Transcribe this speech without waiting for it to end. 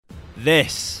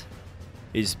This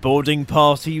is Boarding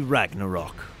Party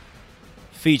Ragnarok,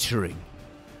 featuring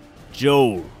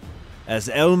Joel as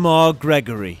Elmar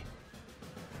Gregory,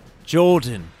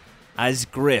 Jordan as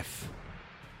Griff,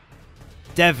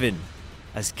 Devin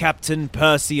as Captain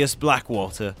Perseus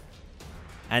Blackwater,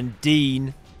 and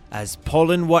Dean as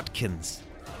Pollen Watkins.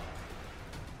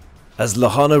 As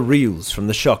Lahana reels from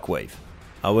the shockwave,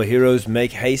 our heroes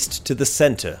make haste to the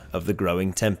center of the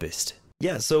growing tempest.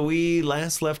 Yeah, so we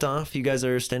last left off. You guys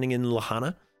are standing in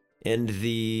Lahana, and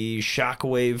the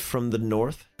shockwave from the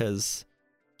north has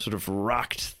sort of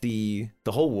rocked the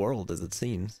whole world, as it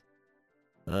seems.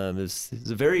 It's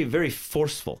very, very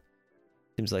forceful.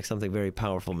 Seems like something very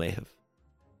powerful may have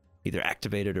either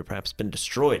activated or perhaps been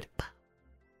destroyed.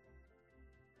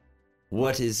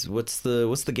 What's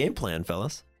the game plan,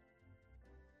 fellas?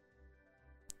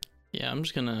 Yeah, I'm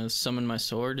just gonna summon my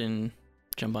sword and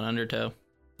jump on Undertow.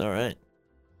 All right.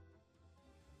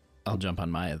 I'll jump on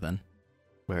Maya then.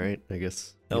 All right, I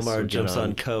guess. Elmar jumps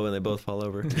on Ko and they both fall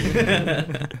over.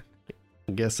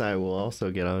 Guess I will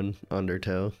also get on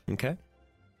Undertow. Okay.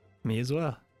 Me as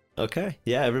well. Okay.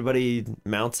 Yeah, everybody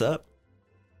mounts up.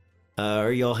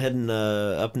 Are y'all heading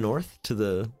up north to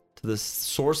the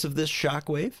source of this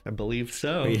shockwave? I believe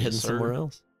so. Or are you heading sir. somewhere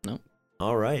else? Nope.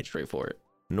 All right. Straight for it.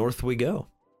 North we go.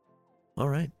 All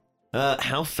right.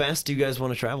 How fast do you guys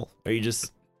want to travel? Are you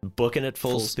just booking at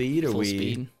full speed, or full we?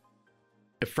 speed.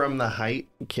 From the height,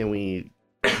 can we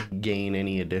gain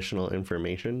any additional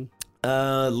information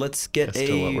Let's get as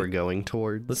to what we're going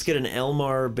towards? Let's get an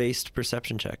Elmar-based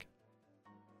perception check.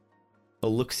 A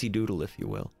look-see doodle, if you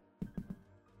will.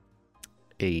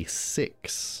 A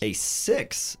 6. A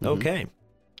 6. Mhm.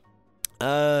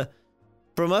 Okay.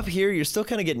 From up here, you're still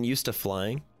kind of getting used to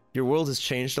flying. Your world has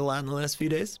changed a lot in the last few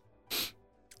days.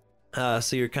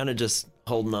 So you're kind of just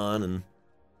holding on and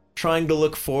trying to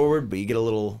look forward, but you get a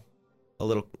little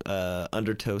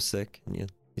undertow sick, and you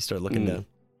start looking down.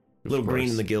 A little green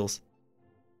in the gills.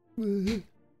 You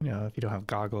know, if you don't have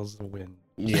goggles, the wind.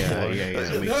 Yeah.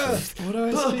 Makes sense. What do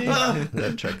I see?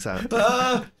 That checks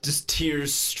out. Just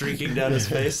tears streaking down his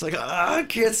face, like, I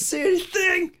can't see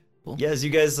anything. Cool. Yeah, as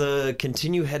you guys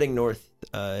continue heading north,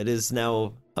 it is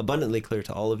now abundantly clear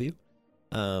to all of you,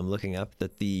 looking up,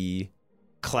 that the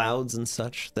clouds and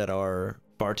such that are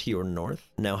far to your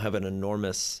north now have an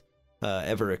enormous,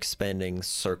 ever-expanding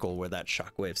circle where that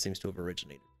shockwave seems to have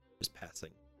originated, just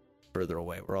passing further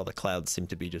away, where all the clouds seem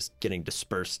to be just getting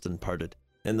dispersed and parted.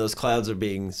 And those clouds are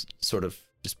being sort of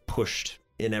just pushed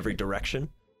in every direction.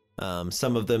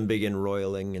 Some of them begin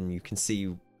roiling, and you can see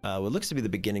what looks to be the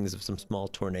beginnings of some small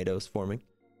tornadoes forming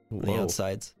on the Whoa.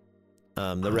 outsides.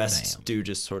 The rest do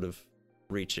just sort of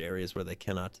reach areas where they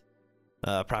cannot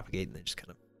propagate, and they just kind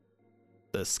of,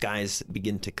 the skies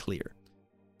begin to clear.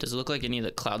 Does it look like any of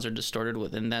the clouds are distorted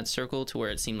within that circle to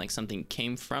where it seemed like something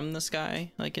came from the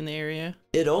sky, like in the area?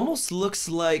 It almost looks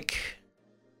like,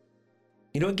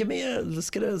 you know what, let's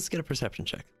get a perception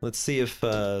check. Let's see if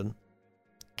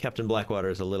Captain Blackwater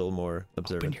is a little more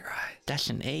observant. Open your eyes. That's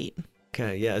an 8.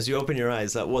 Okay, yeah, as you open your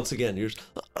eyes, once again, you're just,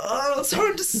 it's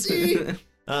hard to see.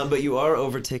 But you are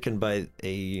overtaken by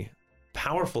a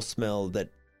powerful smell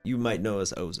that you might know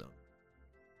as ozone.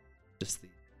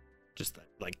 Just that,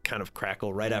 like, kind of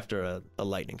crackle right after a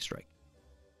lightning strike.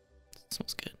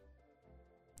 Smells good.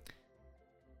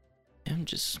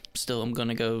 I'm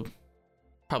gonna go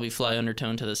probably fly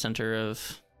undertone to the center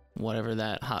of whatever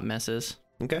that hot mess is.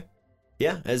 Okay.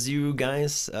 Yeah, as you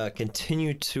guys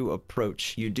continue to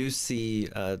approach, you do see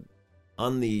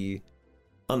on the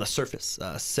surface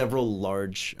several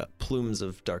large plumes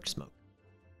of dark smoke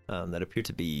that appear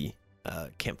to be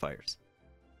campfires.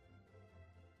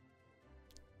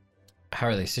 How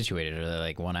are they situated? Are they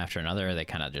like one after another? Are they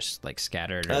kind of just like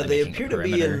scattered? Or are They making a appear to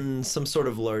be perimeter? in some sort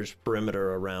of large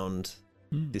perimeter around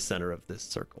the center of this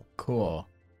circle. Cool.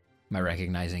 Am I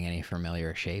recognizing any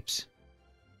familiar shapes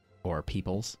or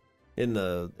peoples In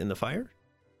the fire?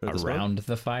 Or the smoke? around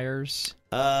the fires?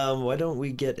 Why don't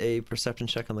we get a perception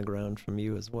check on the ground from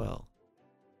you as well?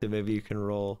 So maybe you can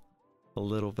roll a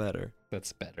little better.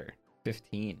 That's better.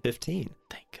 15. 15.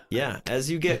 Thank God. Yeah, as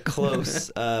you get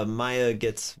close, Maya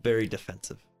gets very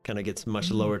defensive, kind of gets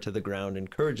much lower to the ground,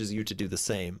 encourages you to do the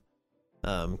same,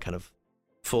 kind of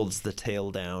folds the tail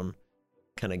down,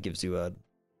 kind of gives you a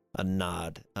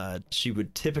nod. She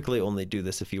would typically only do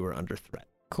this if you were under threat.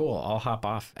 Cool. I'll hop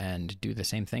off and do the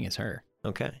same thing as her.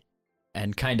 Okay.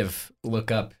 And kind of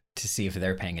look up to see if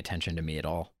they're paying attention to me at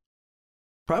all.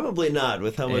 Probably not,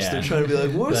 with how much Yeah. they're trying to be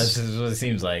like, That's what's... what it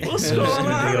seems like. what's I'm just going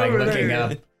gonna on be like over looking there?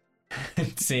 up,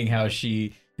 seeing how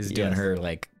she is doing Yes. her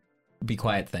like be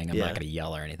quiet thing. I'm Yeah. not gonna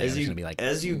yell or anything. As I'm you, just gonna be like,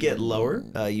 as you get lower,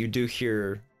 you do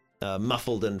hear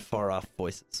muffled and far-off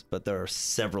voices, but there are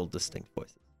several distinct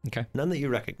voices. Okay. None that you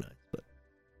recognize, but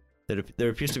there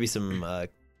appears to be some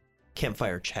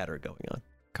campfire chatter going on.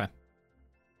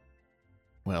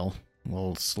 Well,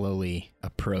 we'll slowly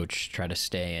approach, try to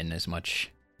stay in as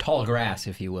much tall grass,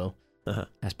 if you will, Uh-huh.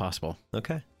 as possible.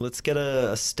 Okay, let's get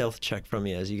a stealth check from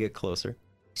you as you get closer.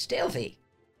 Stealthy.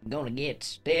 I'm gonna get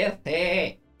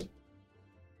stealthy.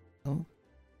 Oh.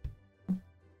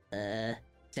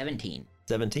 17.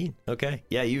 17. Okay.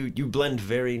 Yeah, you blend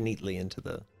very neatly into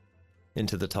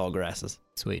the tall grasses.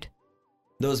 Sweet.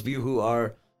 Those of you who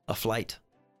are aflight,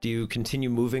 do you continue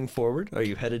moving forward? Are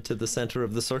you headed to the center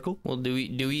of the circle? Well, do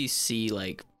we see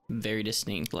like very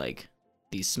distinct like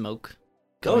these smoke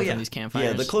Oh coming yeah. from these campfires?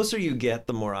 Yeah, the closer you get,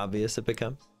 the more obvious it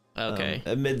becomes. Okay.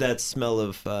 Amid that smell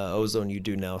of ozone, you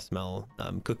do now smell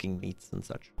cooking meats and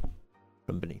such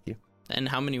from beneath you. And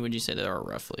how many would you say there are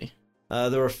roughly?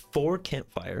 There are 4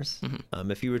 campfires. Mhm.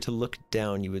 If you were to look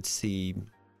down, you would see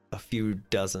a few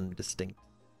dozen distinct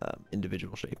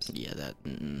individual shapes. Yeah, that.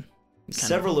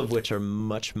 Several of which are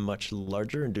much, much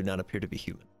larger and do not appear to be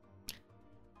human.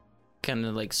 Kind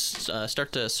of like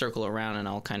start to circle around, and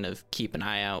I'll kind of keep an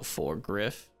eye out for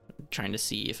Griff, trying to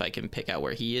see if I can pick out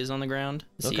where he is on the ground.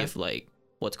 See Okay. if like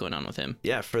what's going on with him.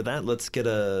 Yeah, for that, let's get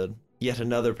yet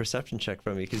another perception check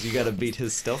from you, because you got to beat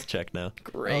his stealth check now.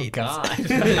 Great. Oh,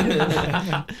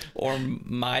 God. Or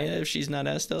Maya if she's not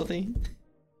as stealthy.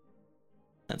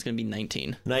 That's gonna be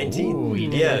 19. 19. Ooh, you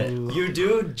Yeah, did. you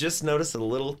do just notice a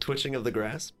little twitching of the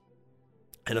grass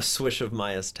and a swish of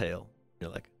Maya's tail.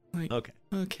 You're like, Like, okay.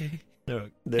 Okay. They're,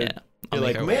 Yeah. I'll you're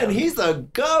make like, our way man, out." he's a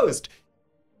ghost.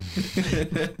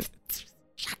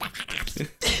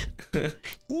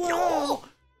 No.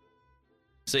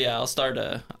 So yeah,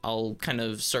 I'll kind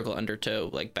of circle Undertow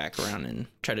like back around and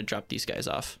try to drop these guys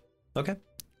off. Okay.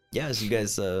 Yeah, as you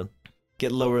guys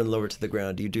get lower and lower to the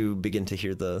ground, you do begin to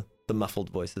hear the muffled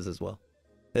voices as well.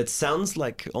 It sounds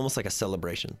like almost like a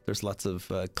celebration. There's lots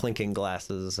of clinking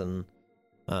glasses and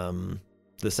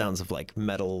the sounds of like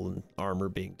metal and armor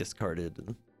being discarded.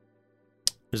 And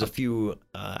there's a few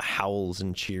howls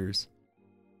and cheers.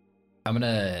 I'm going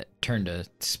to turn to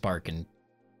Spark and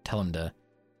tell him to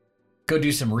go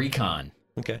do some recon.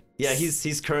 Okay. Yeah,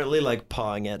 he's currently like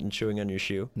pawing at and chewing on your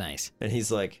shoe, Nice. and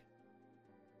he's like,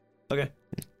 okay.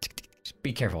 Just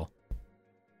be careful.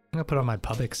 I'm gonna put on my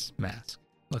Publix mask.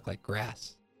 Look like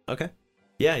grass. Okay.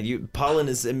 Yeah, pollen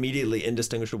is immediately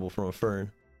indistinguishable from a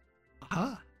fern.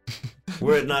 Ah.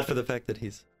 Were it not for the fact that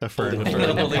he's A fern. Holding a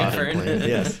fern. Holding a fern. Plant.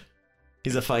 yes,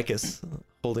 he's a ficus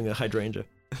holding a hydrangea.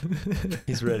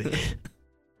 He's ready.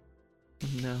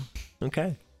 No.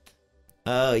 Okay.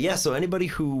 Yeah. So anybody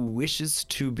who wishes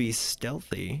to be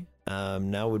stealthy,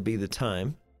 now would be the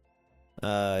time.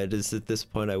 It is at this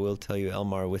point I will tell you,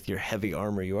 Elmar, with your heavy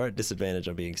armor, you are at disadvantage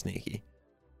on being sneaky.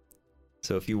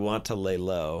 So if you want to lay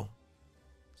low,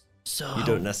 So you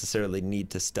don't necessarily need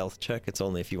to stealth check. It's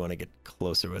only if you want to get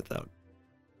closer without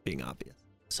being obvious.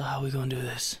 So how are we gonna do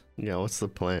this? Yeah, what's the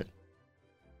plant?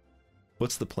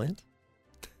 What's the plant?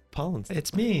 Pollen's.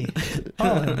 It's me.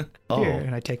 Pollen. Oh. Here,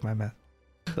 and I take my meth.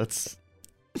 That's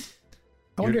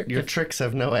I wonder your if tricks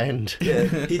have no end. Yeah,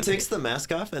 he takes the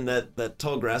mask off, and that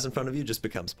tall grass in front of you just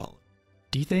becomes pollen.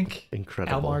 do you think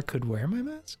Incredible. Almar could wear my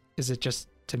mask? Is it just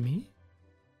to me?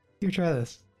 You try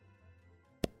this.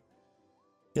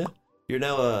 You're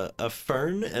now a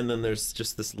fern, and then there's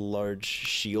just this large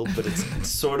shield, but it's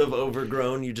sort of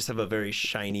overgrown. You just have a very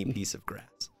shiny piece of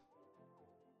grass.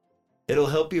 It'll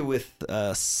help you with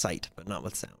sight, but not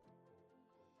with sound.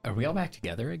 Are we all back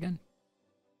together again?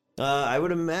 I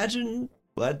would imagine.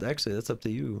 Well, actually, that's up to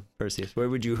you, Perseus. Where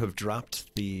would you have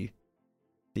dropped the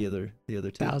other two?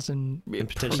 1,000 And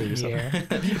potentially yourself.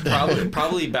 here.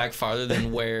 probably back farther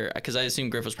than where, because I assume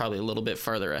Griff was probably a little bit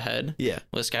farther ahead Yeah.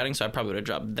 with scouting, so I probably would have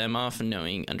dropped them off,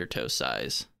 knowing Undertow's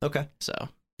size. Okay. So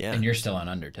Yeah. And you're still on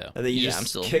Undertow. And then you Yeah, just I'm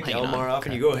still kick hanging on. Elmar off, Okay.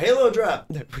 and you go Halo drop.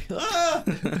 Ah!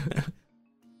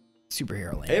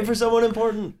 Superhero land. Aim for someone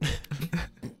important.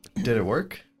 Did it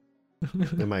work?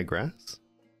 Am I grass?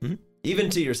 Even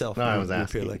to yourself. No, I was you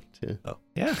appear asking. like, too.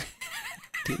 Yeah.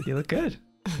 You look good.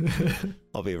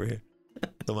 I'll be over here.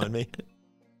 Don't mind me.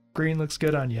 Green looks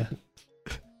good on you.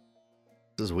 This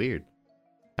is weird.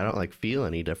 I don't like feel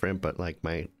any different, but like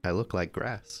I look like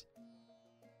grass.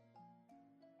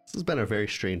 This has been a very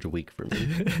strange week for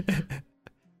me.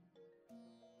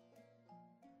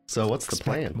 So what's the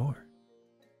plan? More.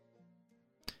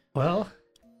 Well,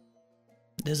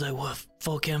 there's like what,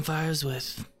 4 campfires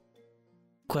with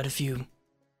quite a few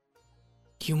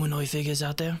humanoid figures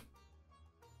out there.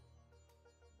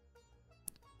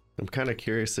 I'm kind of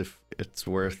curious if it's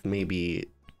worth maybe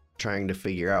trying to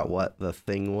figure out what the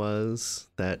thing was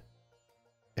that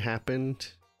happened.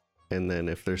 And then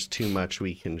if there's too much,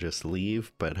 we can just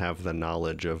leave, but have the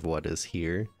knowledge of what is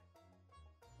here.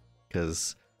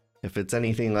 Because if it's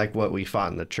anything like what we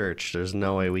fought in the church, there's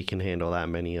no way we can handle that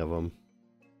many of them.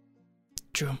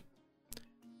 True.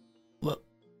 Well,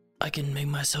 I can make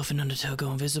myself an Undertale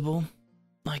go invisible.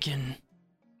 I can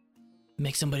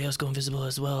make somebody else go invisible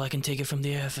as well. I can take it from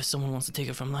the air if someone wants to take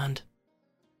it from land.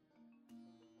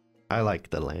 I like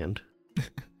the land.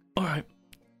 All right.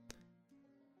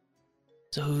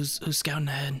 So who's scouting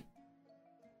ahead?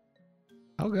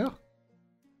 I'll go.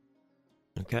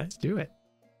 Okay. Let's do it.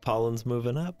 Pollen's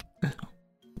moving up.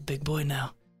 Big boy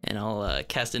now. And I'll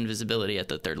cast invisibility at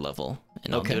the 3rd level.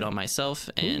 And I'll Okay. do it on myself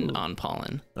and Ooh. on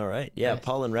Pollen. All right. Yeah, Nice.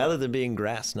 Pollen, rather than being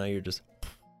grass, now you're just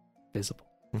visible.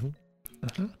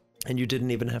 Uh-huh. And you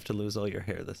didn't even have to lose all your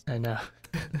hair this I know.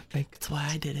 Thanks. That's why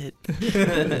I did it.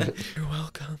 You're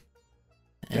welcome.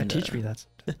 Yeah, And, teach me that.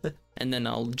 And then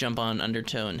I'll jump on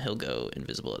Undertow and he'll go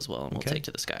invisible as well. And we'll Okay. take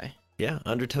to the sky. Yeah,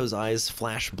 Undertow's eyes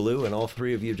flash blue, and all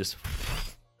 3 of you just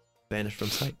vanish from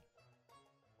sight.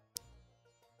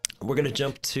 We're going to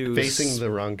jump to... Facing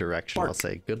the wrong direction, I'll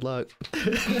Spark. say good luck.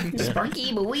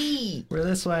 Sparky boy. We're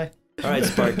this way. All right,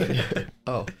 Spark.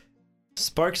 Oh,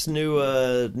 Spark's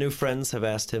new friends have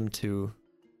asked him to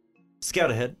scout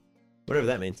ahead, whatever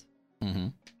that means. Mm-hmm.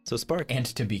 So Spark, And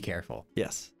to be careful.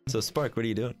 yes. So Spark, what are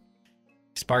you doing?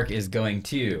 Spark is going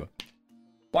to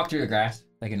walk through the grass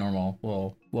like a normal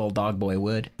little dog boy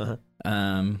would, Uh-huh.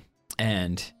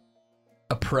 and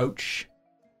approach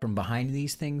from behind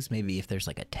these things. Maybe if there's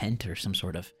like a tent or some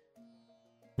sort of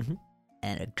Mhm.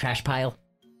 and a trash pile.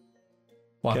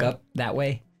 Walk Okay. up that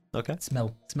way. Okay.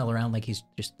 Smell around like he's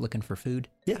just looking for food.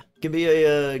 Yeah, give me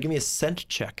a scent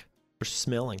check for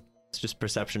smelling. It's just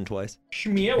perception twice.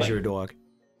 Is your dog?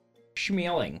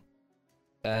 Schmealing.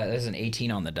 There's an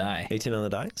 18 on the die. 18 on the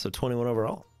die, so 21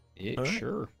 overall. All right.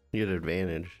 Sure. you get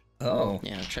advantage. Oh,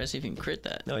 Yeah, try to see if you can crit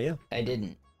that. Oh yeah. I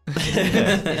didn't.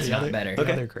 It's The not other- better. Okay.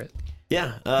 Another crit.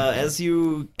 Yeah. As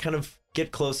you kind of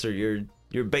get closer,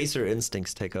 your baser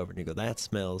instincts take over, and you go, "That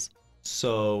smells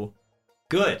so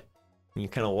good." And you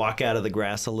kind of walk out of the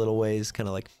grass a little ways, kind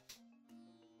of like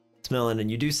smelling, and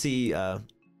you do see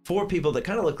 4 people that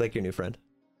kind of look like your new friend.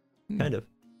 Kind of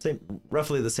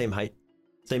roughly the same height,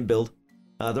 same build.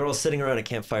 They're all sitting around a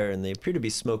campfire, and they appear to be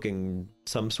smoking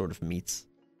some sort of meats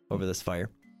over this fire.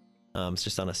 It's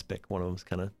just on a spick. One of them's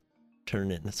kind of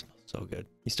turning it, and it smells so good.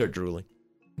 You start drooling.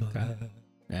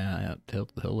 Yeah,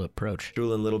 he'll approach.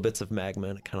 Drooling little bits of magma,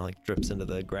 and it kind of like drips into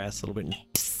the grass a little bit.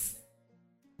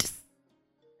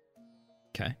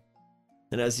 Okay.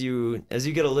 And as you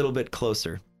get a little bit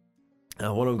closer,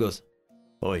 one of them goes,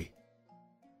 "Oi!"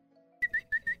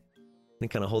 And he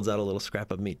kind of holds out a little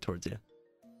scrap of meat towards you.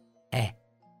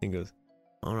 He goes,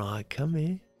 "All right, come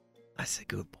here." I say,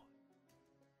 "Good boy.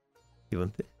 You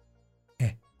want this?"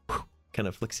 Kind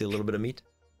of flicks you a little bit of meat.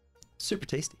 Super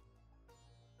tasty.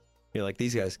 You're like,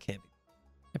 these guys can't be.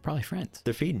 They're probably friends.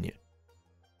 They're feeding you.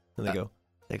 And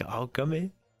they go, "Oh, come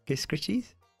here, get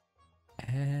scritchies."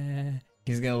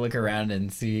 He's gonna look around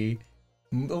and see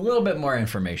a little bit more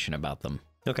information about them.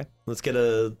 Okay, let's give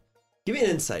me an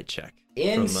insight check.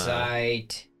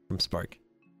 Insight. From Spark.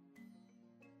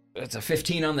 It's a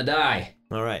 15 on the die.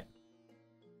 All right.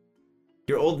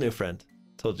 Your old new friend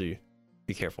told you,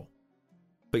 be careful.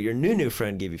 But your new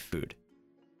friend gave you food.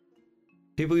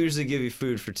 People usually give you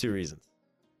food for 2 reasons.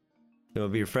 They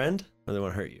want to be your friend, or they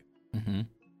want to hurt you. Mm-hmm.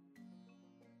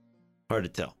 Hard to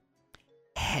tell.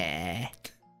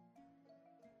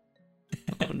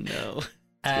 Oh no.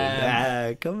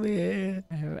 Come here.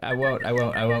 I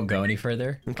won't go any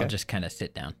further. Okay. I'll just kind of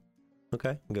sit down.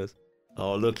 Okay. He goes,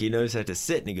 "Oh, look, he knows how to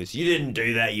sit." And he goes, "You didn't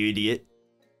do that, you idiot."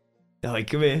 They're like,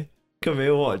 come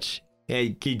here, watch.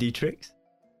 Hey, can you do tricks?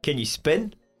 Can you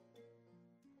spin?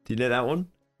 Do you know that one?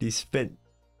 Do you spin?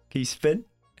 Can you spin?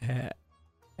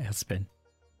 I'll spin.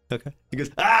 Okay. He goes,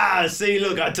 see,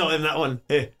 look, I taught him that one.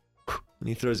 Here. And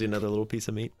he throws you another little piece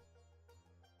of meat.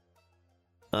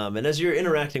 And as you're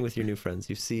interacting with your new friends,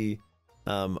 you see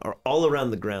all around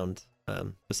the ground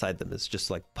beside them is just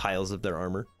like piles of their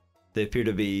armor. They appear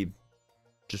to be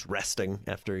just resting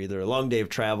after either a long day of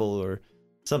travel or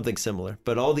something similar.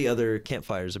 But all the other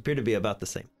campfires appear to be about the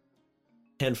same.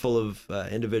 Handful of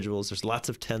individuals. There's lots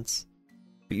of tents.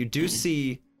 But you do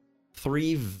see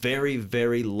 3 very,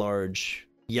 very large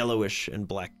yellowish and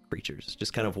black creatures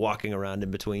just kind of walking around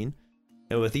in between.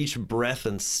 And with each breath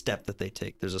and step that they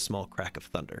take, there's a small crack of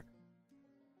thunder.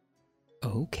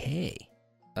 Okay.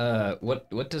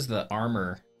 What does the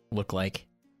armor look like?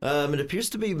 It appears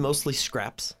to be mostly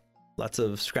scraps, lots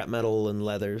of scrap metal and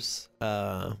leathers,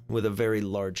 with a very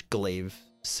large glaive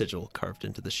sigil carved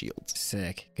into the shields.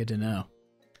 Sick. Good to know.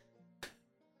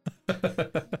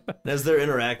 And as they're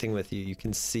interacting with you, you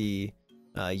can see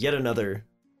yet another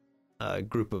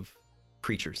group of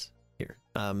creatures here.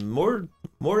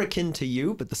 More akin to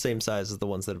you, but the same size as the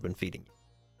ones that have been feeding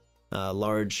you.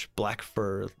 Large black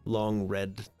fur, long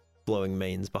red flowing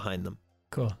manes behind them.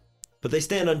 Cool. But they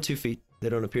stand on 2 feet. They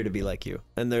don't appear to be like you.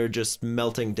 And they're just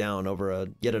melting down over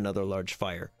yet another large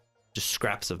fire. Just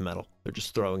scraps of metal. They're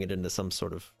just throwing it into some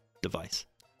sort of device.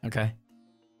 Okay.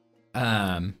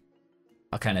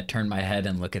 I'll kind of turn my head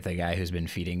and look at the guy who's been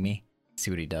feeding me. See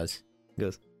what he does. He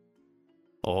goes,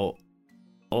 oh,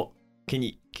 can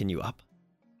you up?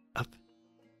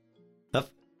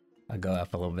 I'll go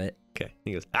up a little bit. Okay.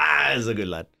 He goes, that's a good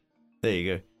lad. There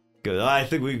you go. Goes, I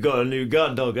think we've got a new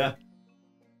guard dog, huh?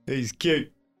 He's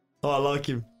cute. I like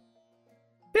him.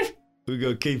 We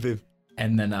gotta keep him.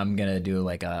 And then I'm gonna do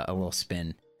like a little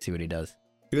spin. See what he does.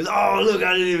 He goes, oh, look,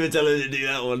 I didn't even tell him to do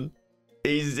that one.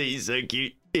 He's so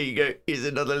cute. Here you go. Here's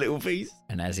another little piece.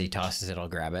 And as he tosses it, I'll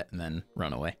grab it and then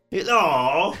run away. He's,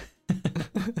 oh,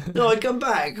 no, I come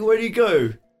back. Where do you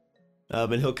go?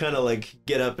 And he'll kind of like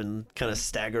get up and kind of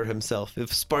stagger himself.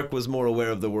 If Spark was more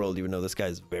aware of the world, you would know this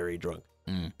guy's very drunk.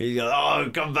 He goes, oh,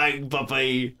 come back,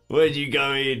 puppy. Where'd you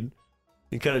go in?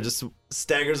 He kind of just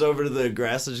staggers over to the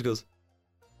grass and just goes,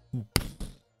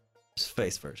 just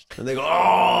face first. And they go,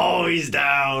 oh, he's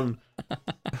down.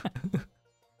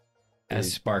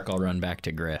 As Spark, I'll run back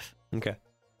to Griff. Okay.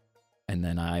 And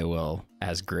then I will,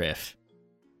 as Griff,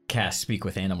 cast Speak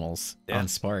with Animals on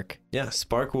Spark. Yeah,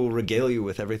 Spark will regale you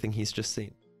with everything he's just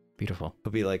seen. Beautiful.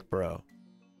 He'll be like, bro,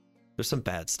 there's some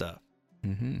bad stuff.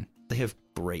 Mm-hmm. They have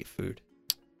great food.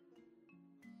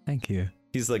 Thank you.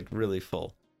 He's like really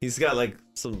full. He's got like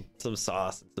some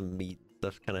sauce and some meat and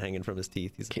stuff kind of hanging from his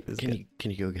teeth. He's Can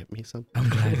you go get me some?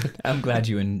 I'm glad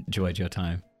you enjoyed your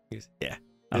time. Yeah.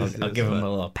 I'll It was give him fun. a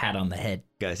little pat on the head.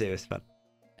 Guys, it was fun.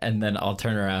 And then I'll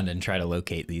turn around and try to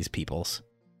locate these peoples.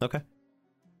 Okay.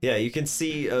 Yeah, you can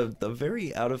see a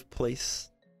very out of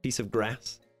place piece of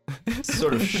grass,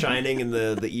 sort of shining in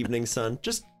the evening sun,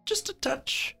 just a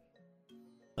touch.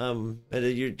 And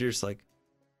you're just like,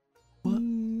 what?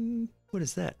 What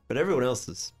is that? But everyone else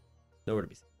is nowhere to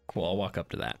be seen. Cool, I'll walk up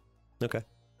to that. Okay.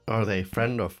 Are they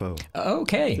friend or foe?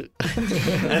 Okay.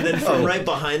 And then from right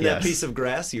behind that yes. piece of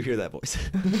grass, you hear that voice.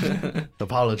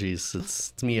 Apologies,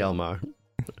 it's me, Elmar.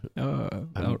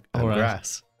 I'm all right.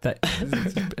 grass. That,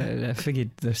 I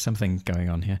figured there's something going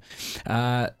on here.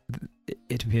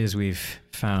 It appears we've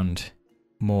found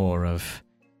more of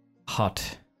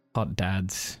Hot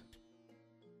Dad's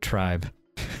tribe.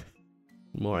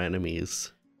 More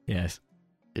enemies. Yes.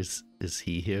 Is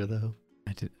he here though?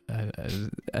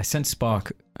 I sent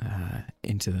Spark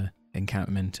into the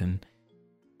encampment and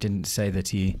didn't say that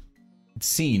he had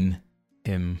seen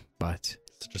him, but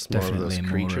It's just more of definitely those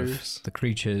more creatures. of the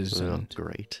creatures. Oh, And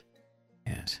great.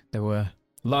 yes, there were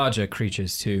larger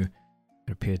creatures too.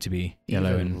 That appeared to be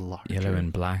yellow Even larger.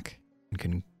 and black and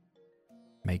can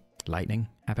make lightning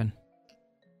happen.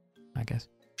 I guess.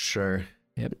 Sure.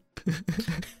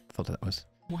 Thought that was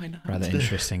Why not? rather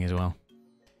interesting as well.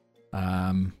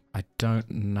 I don't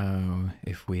know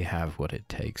if we have what it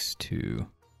takes to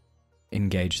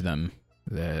engage them.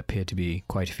 There appear to be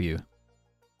quite a few.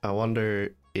 I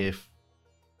wonder if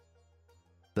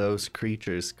those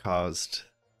creatures caused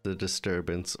the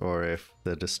disturbance or if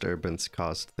the disturbance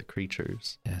caused the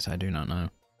creatures. Yes, I do not know.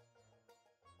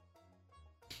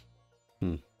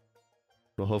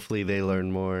 Well, hopefully they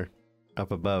learn more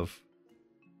up above.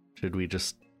 Should we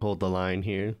just hold the line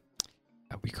here?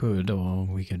 We could, or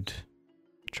we could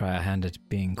try our hand at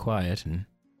being quiet and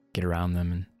get around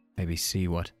them and maybe see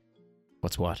what's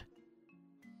what.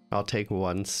 I'll take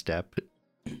one step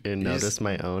and notice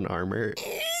my own armor.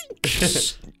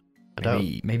 I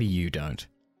don't. Maybe you don't.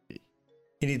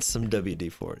 He needs some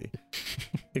WD-40.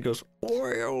 He goes,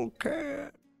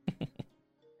 Wildcat.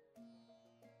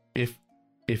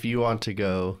 If you want to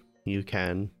go, you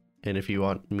can. And if you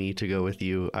want me to go with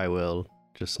you, I will.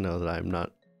 Just know that I'm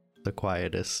not the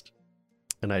quietest.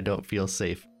 And I don't feel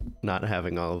safe not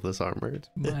having all of this armor.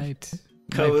 Might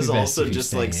Ko be is best also if you just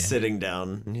stay like here. sitting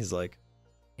down, and he's like,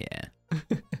 Yeah.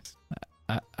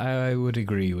 I would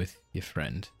agree with your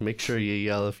friend. Make sure you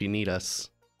yell if you need us.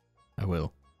 I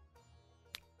will.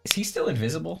 Is he still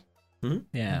invisible? Hmm?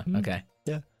 Yeah. Mhm. Okay.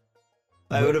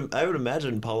 I would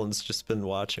imagine Pollen's just been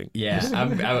watching. Yeah.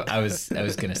 I was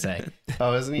gonna say.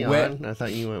 Oh, isn't he Where- on? I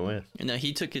thought you went with. No,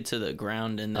 he took it to the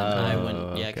ground, and then I went.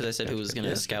 Oh, Yeah, because okay, I said who was gotcha. gonna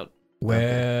Yeah. scout.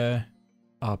 Where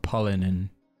are Pollen and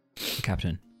the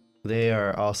captain? They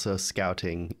are also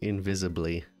scouting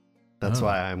invisibly. That's Oh.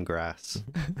 why I'm grass.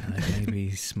 It may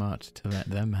be smart to let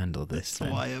them handle this. That's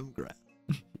then. why I'm grass.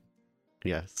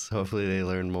 Yes, hopefully they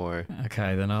learn more.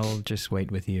 Okay, then I'll just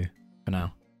wait with you for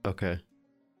now. Okay.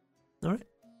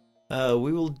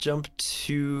 We will jump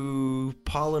to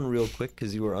Pollen real quick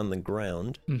because you are on the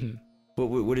ground. Mm-hmm.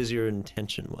 What is your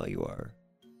intention while you are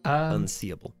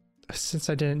unseeable? Since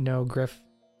I didn't know Griff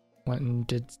went and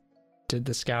did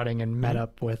the scouting and met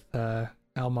up with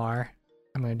Elmar,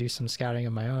 I'm gonna do some scouting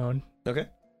of my own. Okay.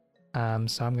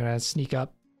 So I'm gonna sneak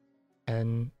up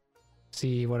and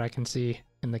see what I can see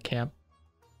in the camp.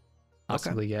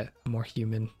 Possibly get a more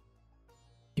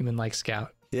human-like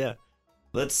scout. Yeah.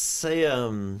 Let's say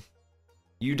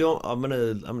you don't. I'm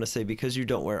gonna say because you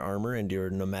don't wear armor and your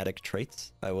nomadic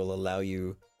traits, I will allow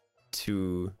you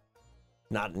to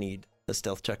not need a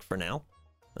stealth check for now.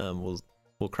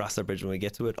 We'll cross that bridge when we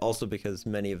get to it. Also because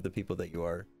many of the people that you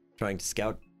are trying to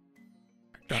scout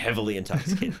are heavily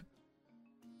intoxicated.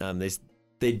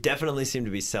 They definitely seem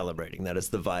to be celebrating. That is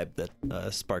the vibe that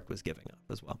Spark was giving off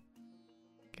as well.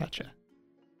 Gotcha.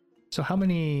 So how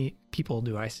many people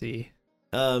do I see?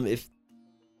 If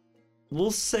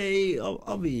we'll say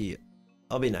I'll be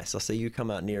nice. I'll say you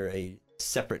come out near a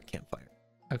separate campfire.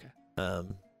 Okay.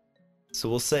 So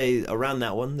we'll say around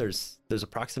that one there's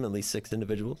approximately 6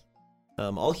 individuals,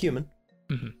 all human,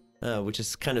 which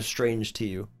is kind of strange to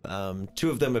you. 2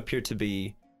 of them appear to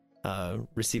be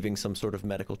receiving some sort of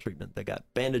medical treatment. They got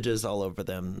bandages all over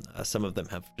them. Some of them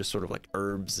have just sort of like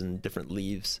herbs and different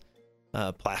leaves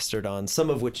plastered on, some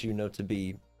of which you know to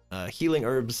be healing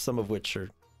herbs, some of which are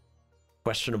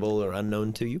questionable or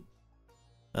unknown to you.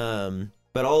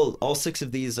 But all 6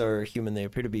 of these are human. They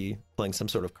appear to be playing some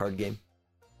sort of card game,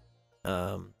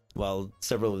 while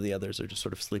several of the others are just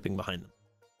sort of sleeping behind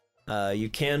them. You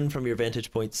can, from your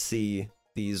vantage point, see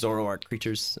the Zoroark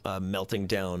creatures melting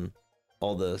down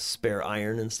all the spare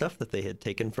iron and stuff that they had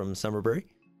taken from Summerbury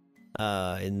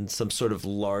in some sort of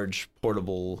large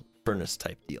portable furnace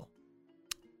type deal.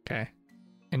 Okay.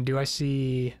 And do I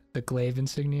see the glaive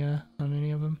insignia on any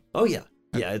of them? Oh yeah,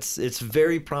 yeah. It's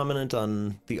very prominent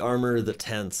on the armor, the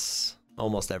tents,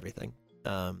 almost everything.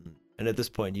 And at this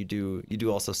point, you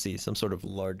do also see some sort of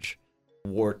large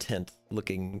war tent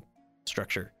looking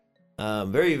structure.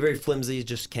 Very very flimsy,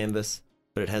 just canvas,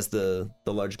 but it has the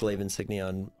large glaive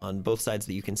insignia on both sides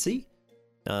that you can see.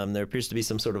 There appears to be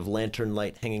some sort of lantern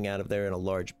light hanging out of there, and a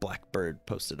large black bird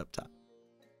posted up top.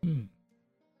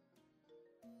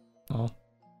 Well,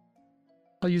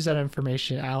 I'll use that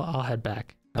information. I'll head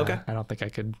back. Okay. I don't think I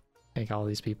could take all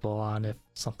these people on if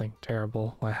something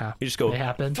terrible You just go may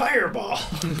happen. fireball.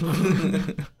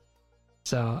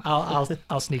 So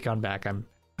I'll sneak on back. I'm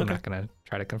not gonna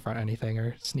try to confront anything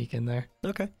or sneak in there.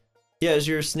 Okay. Yeah, as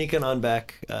you're sneaking on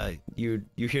back, you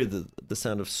hear the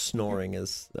sound of snoring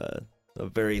as a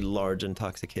very large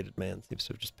intoxicated man seems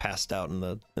to have just passed out in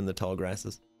the tall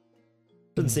grasses.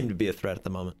 Doesn't seem to be a threat at the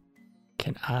moment.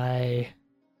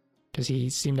 Does he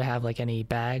seem to have like any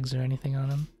bags or anything on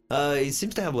him? He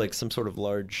seems to have like some sort of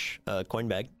large coin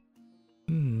bag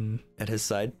at his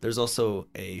side. There's also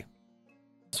a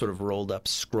sort of rolled up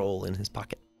scroll in his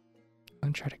pocket. I'm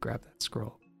gonna try to grab that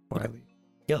scroll before I leave.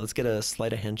 Yeah, let's get a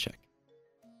sleight of hand check.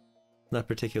 Not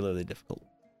particularly difficult.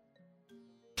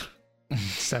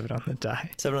 7 on the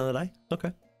die. 7 on the die?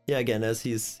 Okay. Yeah, again, as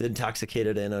he's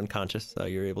intoxicated and unconscious,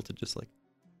 you're able to just like...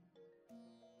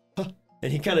 Huh.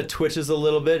 And he kind of twitches a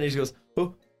little bit, and he just goes,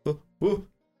 oh, oh, oh,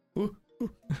 oh,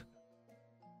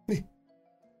 oh.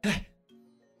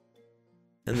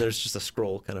 And there's just a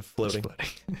scroll kind of floating.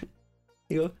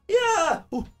 You go, yeah!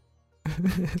 Ooh.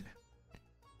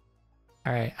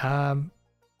 All right. I'm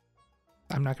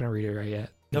not gonna read it right yet.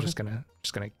 I'm Okay.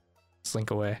 just gonna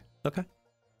slink away. Okay.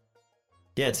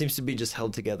 Yeah, it seems to be just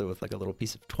held together with like a little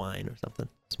piece of twine or something.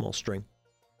 Small string.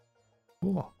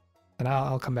 Cool. And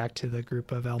I'll come back to the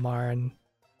group of Elmar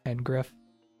and Griff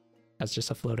as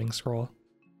just a floating scroll.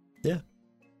 Yeah.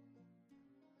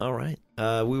 All right.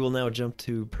 We will now jump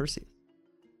to Perseus.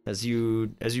 As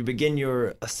you begin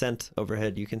your ascent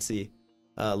overhead, you can see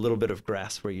a little bit of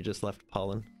grass where you just left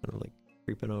Pollen, kind of like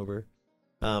creeping over.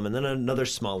 And then another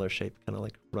smaller shape, kind of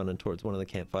like running towards one of the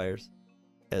campfires.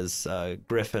 As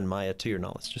Griff and Maya, to your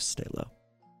knowledge, just stay low.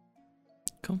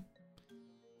 Cool.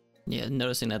 Yeah,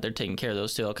 noticing that they're taking care of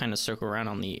those two, I'll kind of circle around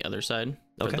on the other side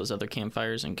for Okay. those other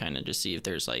campfires and kind of just see if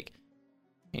there's like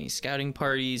any scouting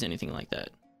parties, anything like that.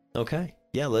 Okay.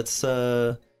 Yeah, let's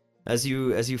as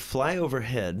you fly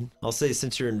overhead, I'll say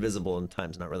since you're invisible and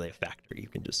time's not really a factor, you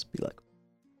can just be like,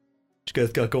 what you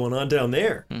guys got going on down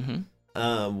there?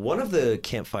 Mm-hmm. One of the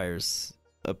campfires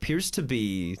appears to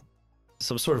be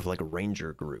some sort of like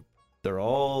ranger group. They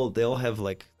all have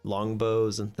like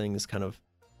longbows and things kind of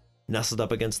nestled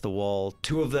up against the wall.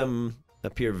 Two of them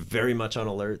appear very much on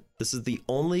alert. This is the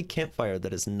only campfire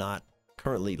that is not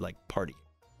currently like partying.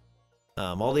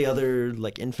 All the other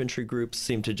like infantry groups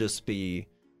seem to just be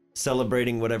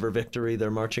celebrating whatever victory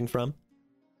they're marching from.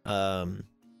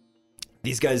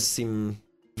 These guys seem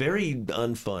very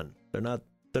unfun. They're not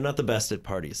the best at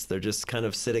parties. They're just kind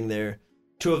of sitting there.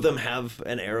 Two of them have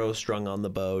an arrow strung on the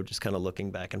bow, just kind of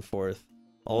looking back and forth.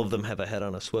 All of them have a head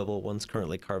on a swivel. One's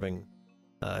currently carving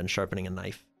and sharpening a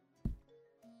knife.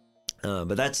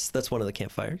 But that's one of the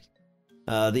campfires.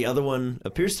 The other one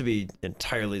appears to be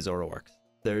entirely Zoroark's.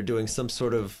 They're doing some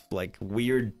sort of like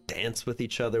weird dance with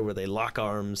each other where they lock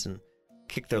arms and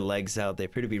kick their legs out. They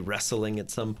appear to be wrestling at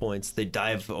some points. They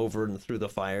dive over and through the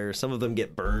fire. Some of them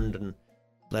get burned and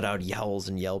let out yowls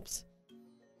and yelps.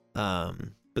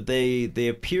 But they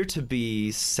appear to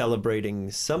be celebrating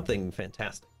something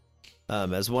fantastic.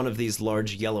 As one of these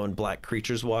large yellow and black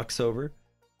creatures walks over,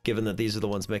 given that these are the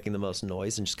ones making the most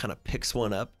noise, and just kind of picks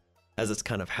one up as it's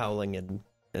kind of howling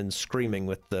and screaming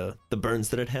with the burns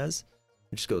that it has.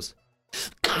 It just goes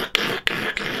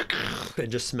and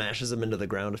just smashes him into the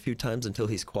ground a few times until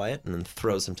he's quiet, and then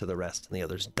throws him to the rest, and the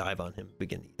others dive on him and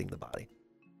begin eating the body.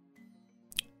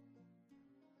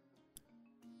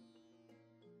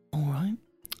 All right.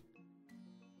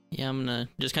 Yeah, I'm gonna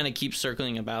just kind of keep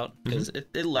circling about because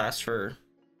it lasts for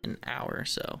an hour,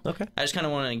 so Okay. I just kind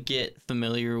of want to get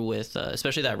familiar with,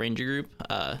 especially that ranger group.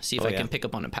 See if I yeah. can pick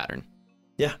up on a pattern.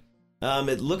 Yeah.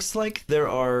 It looks like there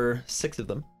are 6 of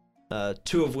them,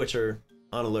 2 of which are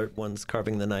on alert. One's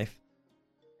carving the knife.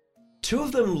 2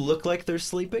 of them look like they're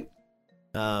sleeping,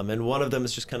 and one of them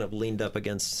is just kind of leaned up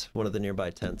against one of the nearby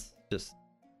tents, just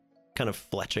kind of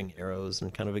fletching arrows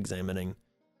and kind of examining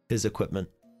his equipment.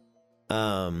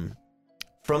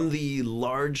 From the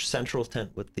large central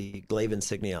tent with the glaive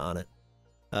insignia on it,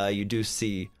 you do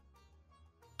see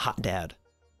Hot Dad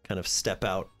kind of step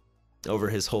out over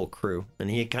his whole crew, and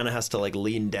he kind of has to like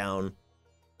lean down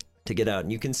to get out.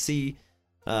 And you can see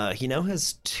he now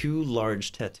has 2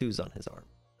 large tattoos on his arm.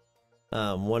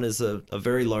 One is a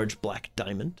very large black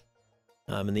diamond,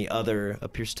 and the other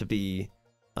appears to be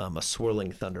a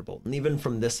swirling thunderbolt. And even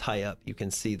from this high up, you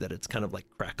can see that it's kind of like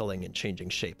crackling and changing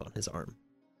shape on his arm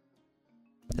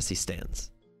as he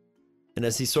stands. And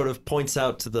as he sort of points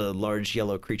out to the large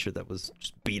yellow creature that was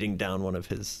just beating down one of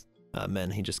his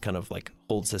men, he just kind of like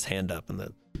holds his hand up,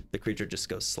 and the creature just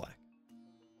goes slack.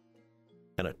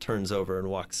 Kind of turns over and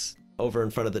walks over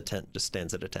in front of the tent, just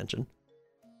stands at attention.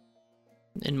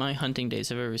 In my hunting days,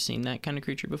 have I ever seen that kind of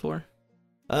creature before?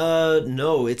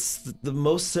 No, it's the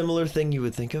most similar thing you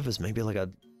would think of is maybe like a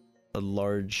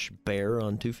large bear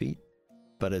on 2 feet,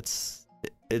 but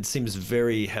it seems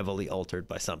very heavily altered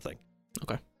by something.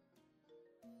 Okay.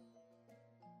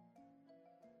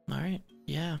 All right.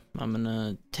 Yeah, I'm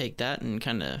gonna take that and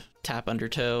kind of tap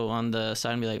Undertow on the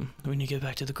side and be like, "We need to get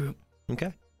back to the group."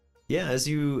 Okay. Yeah, as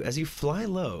you fly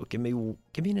low, give me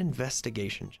an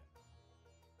investigation check.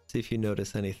 See if you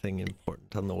notice anything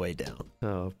important on the way down.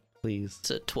 Oh, please.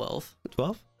 It's a 12.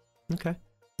 12? Okay.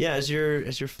 Yeah, as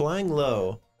you're flying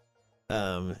low,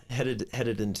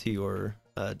 headed into your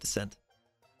descent.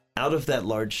 Out of that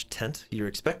large tent, you're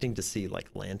expecting to see like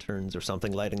lanterns or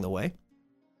something lighting the way.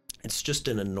 It's just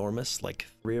an enormous, like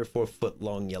 3 or 4 foot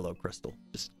long yellow crystal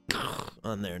just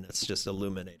on there, and it's just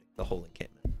illuminating the whole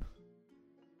encampment.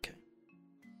 Okay.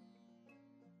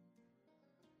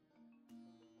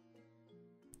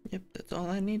 Yep, that's all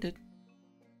I needed.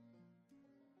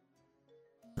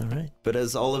 All right. But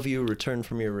as all of you return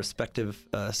from your respective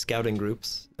scouting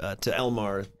groups to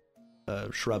Elmar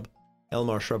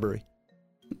Shrubbery.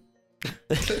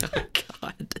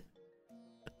 God.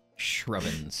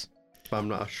 Shrubbins. If I'm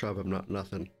not a shrub, I'm not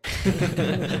nothing.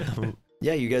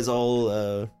 Yeah, you guys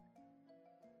all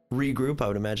regroup. I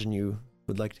would imagine you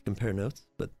would like to compare notes,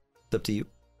 but it's up to you.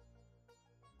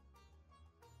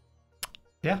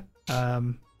 Yeah.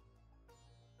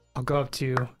 I'll go up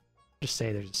to, just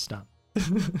say there's a stump.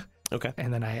 Okay.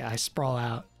 And then I sprawl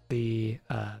out the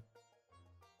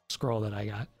scroll that I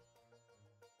got.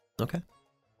 Okay.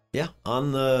 Yeah,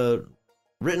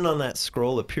 written on that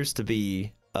scroll appears to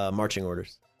be marching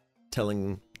orders,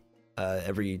 telling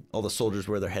all the soldiers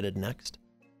where they're headed next.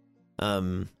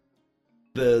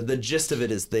 The gist of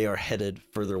it is they are headed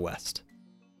further west.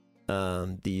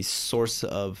 The source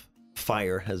of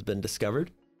fire has been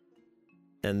discovered,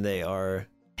 and they are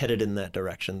headed in that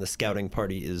direction. The scouting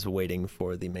party is waiting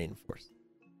for the main force.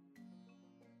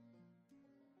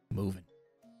 Moving.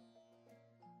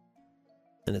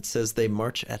 And it says they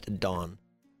march at dawn.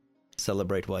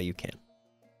 Celebrate while you can.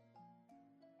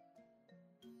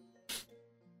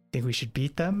 think we should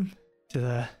beat them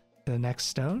to the next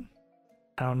stone?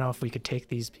 I don't know if we could take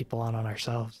these people on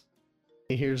ourselves.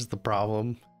 Here's the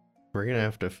problem. We're gonna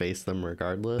have to face them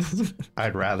regardless.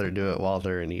 I'd rather do it while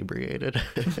they're inebriated.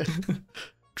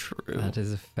 True. That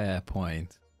is a fair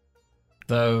point.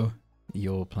 Though,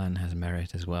 your plan has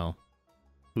merit as well.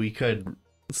 We could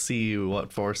see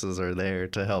what forces are there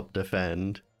to help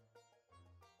defend.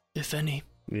 If any.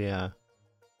 Yeah.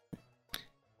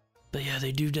 But yeah,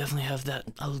 they do definitely have that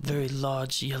a very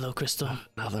large yellow crystal.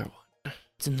 Another one.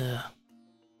 It's in the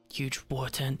huge war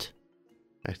tent.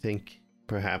 I think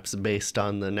perhaps based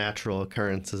on the natural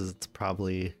occurrences, it's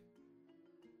probably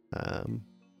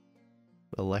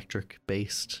electric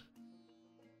based.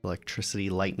 Electricity,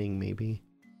 lightning, maybe.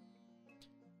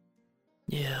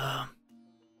 Yeah.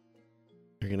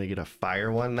 You're gonna get a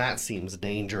fire one? That seems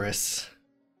dangerous.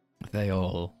 They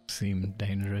all seem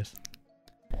dangerous.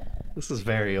 This is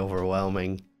very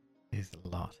overwhelming. It's a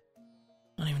lot.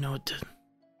 I don't even know what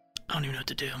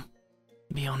to do,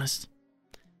 to be honest.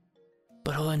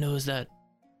 But all I know is that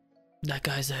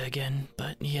guy's there again,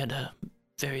 but he had a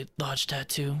very large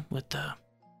tattoo with a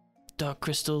dark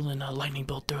crystal and a lightning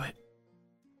bolt through it.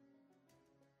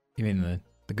 You mean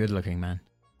the good-looking man?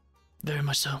 Very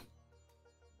much so.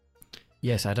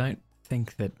 Yes, I don't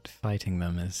think that fighting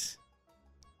them is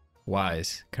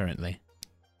wise currently.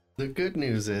 The good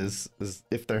news is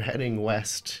if they're heading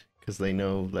west because they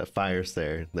know that fire's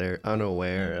there, they're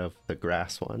unaware of the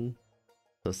grass one.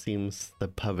 So it seems the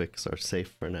Puviks are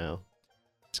safe for now.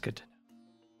 It's good to know.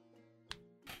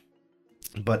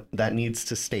 But that needs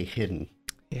to stay hidden.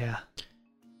 Yeah.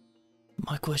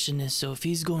 My question is, so if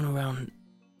he's going around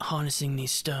harnessing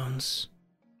these stones,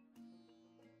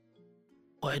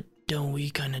 why don't we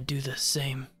kind of do the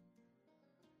same?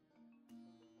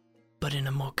 But in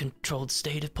a more controlled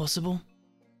state, if possible?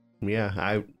 Yeah,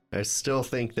 I still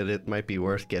think that it might be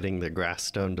worth getting the grass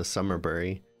stone to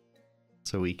Summerbury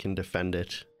so we can defend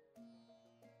it.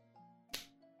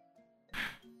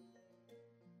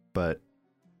 But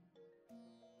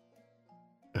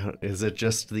is it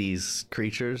just these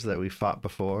creatures that we fought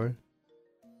before?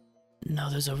 No,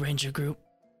 there's a ranger group.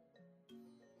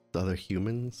 The other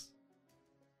humans?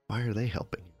 Why are they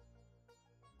helping?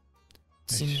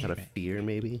 Seemed, Out of fear,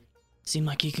 maybe? seemed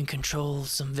like he can control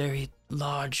some very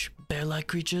large bear-like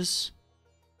creatures.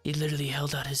 He literally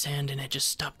held out his hand and it just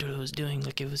stopped what it was doing,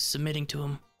 like it was submitting to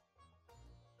him.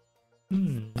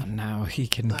 And now he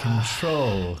can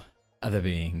control other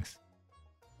beings.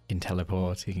 He can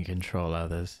teleport, he can control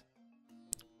others.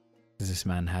 Does this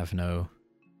man have no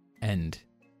end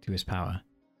to his power?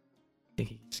 I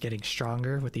think he's getting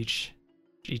stronger with each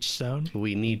stone.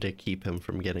 We need to keep him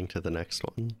from getting to the next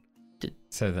one.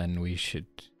 So then we should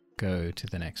go to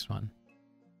the next one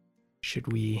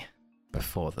Should we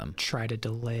before them. try to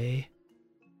delay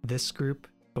this group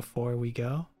before we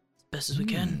go? As best as we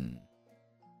can.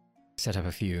 Set up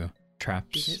a few Do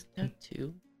traps. his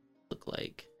tattoo look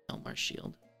like Elmar's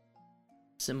shield?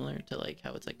 Similar to like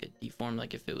how it's like a deformed,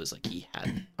 like if it was like he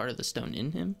had part of the stone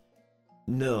in him?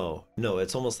 No,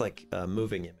 it's almost like a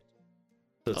moving image.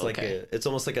 So it's Okay. it's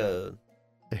almost like a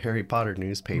The Harry Potter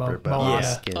newspaper, but Moana. with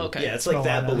Yeah. skin. Okay. yeah, it's like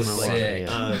that, but with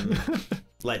Moana. like Sick.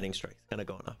 lightning strikes kind of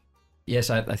going off. Yes,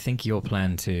 I think your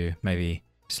plan to maybe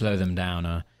slow them down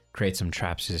or create some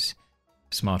traps is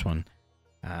a smart one.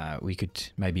 We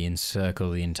could maybe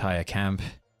encircle the entire camp,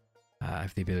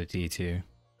 have the ability to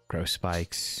grow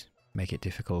spikes, make it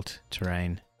difficult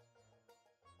terrain.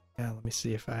 Yeah, let me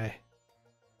see if I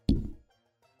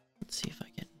Let's see if I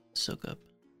can soak up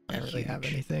a don't really have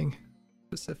huge anything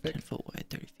specific. 10 foot wide,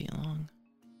 30 feet long.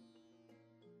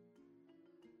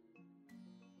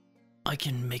 I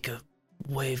can make a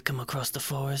wave come across the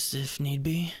forest if need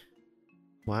be.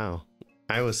 Wow.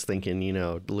 I was thinking,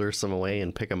 lure some away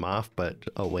and pick them off, but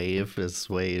a wave is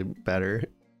way better.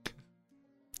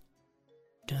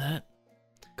 Do that.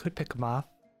 Could pick them off.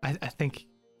 I think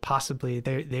possibly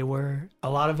they were, a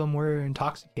lot of them were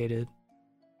intoxicated.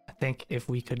 I think if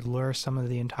we could lure some of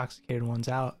the intoxicated ones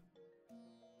out,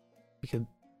 we could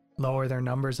lower their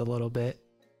numbers a little bit,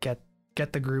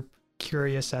 get the group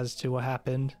curious as to what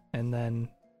happened, and then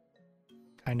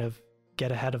kind of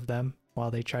get ahead of them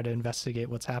while they try to investigate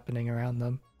what's happening around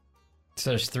them. So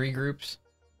there's 3 groups?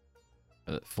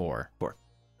 4.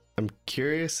 I'm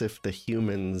curious if the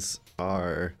humans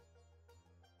are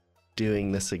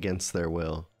doing this against their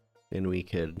will, and we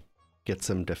could get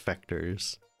some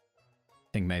defectors. I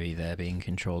think maybe they're being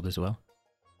controlled as well.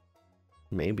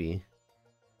 Maybe.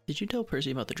 Did you tell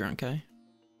Percy about the drunk guy?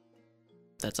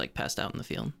 That's like passed out in the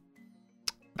field.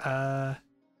 Uh,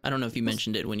 I don't know if you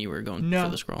mentioned it when you were going no. for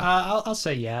the scroll. I'll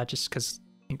say yeah, just because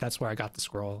I think that's where I got the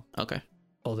scroll. Okay.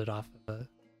 pulled it off of a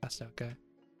passed out guy.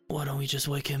 Why don't we just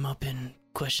wake him up and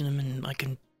question him, and I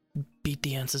can beat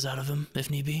the answers out of him if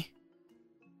need be?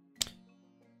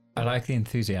 I like the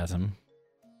enthusiasm.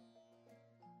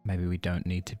 Maybe we don't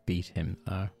need to beat him,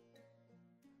 though.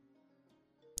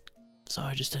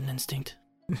 Sorry, just an instinct.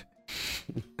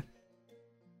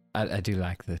 I do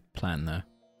like the plan, though.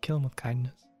 Kill him with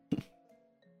kindness.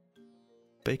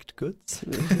 Baked goods?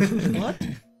 What?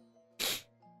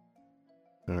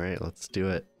 All right, let's do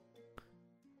it.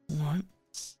 What?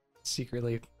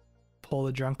 Secretly pull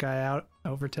the drunk guy out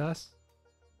over to us.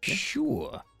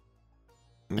 Sure.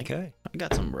 Okay. I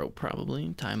got some rope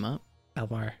probably. Tie him up.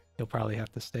 Elmar, you'll probably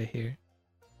have to stay here.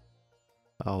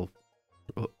 I'll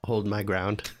hold my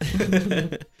ground.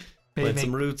 Plant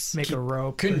some roots. Make a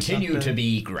rope. or Continue to something.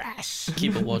 be grass.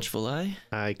 Keep a watchful eye.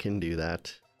 I can do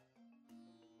that.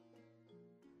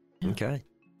 Okay.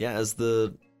 Yeah, as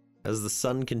the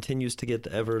sun continues to get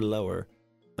ever lower,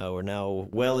 we're now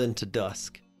well into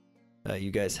dusk.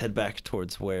 You guys head back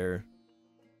towards where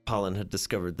Pollen had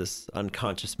discovered this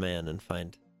unconscious man and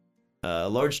find a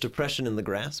large depression in the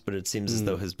grass, but it seems as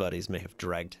though his buddies may have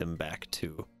dragged him back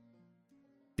to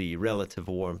the relative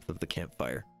warmth of the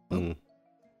campfire. Mm.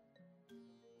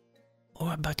 All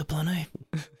right, back to plan A.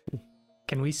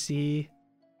 Can we see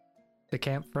the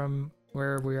camp from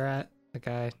where we're at? The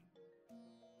guy.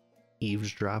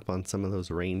 Eavesdrop on some of those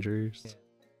rangers. Yeah.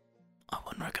 I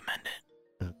wouldn't recommend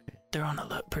it. Okay. They're on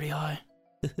alert pretty high.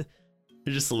 You're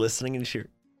just listening and you're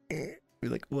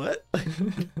like, what?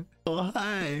 Oh,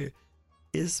 hi.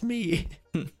 It's me.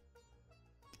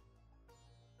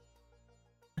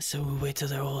 So we wait till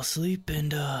they're all asleep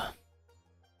and,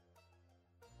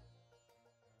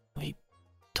 we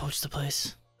torch the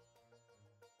place.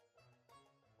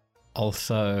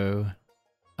 Also,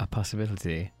 a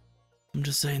possibility. I'm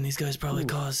just saying these guys probably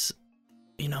cause,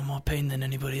 more pain than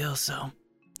anybody else, so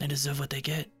they deserve what they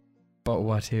get. But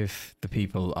what if the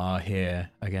people are here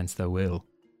against their will?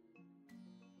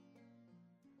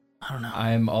 I don't know.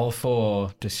 I'm all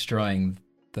for destroying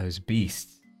those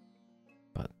beasts,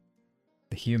 but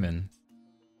the humans.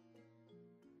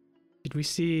 Did we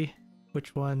see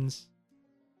which ones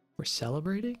were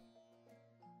celebrating?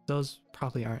 Those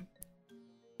probably aren't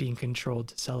being controlled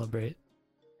to celebrate.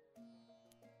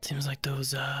 Seems like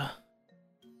those,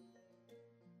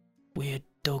 weird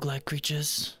dog-like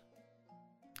creatures.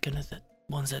 Kind of the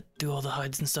ones that do all the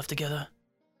hides and stuff together.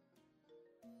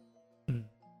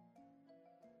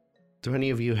 Do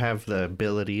any of you have the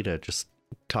ability to just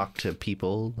talk to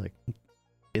people, like,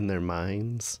 in their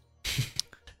minds?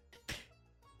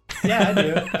 Yeah, I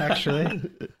do, actually.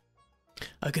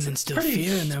 I can instill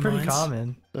fear in their pretty minds.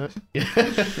 common. I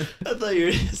thought you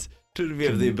were just trying to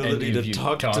have the ability to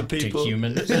talk to people.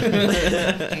 humans.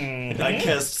 I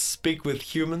cast speak with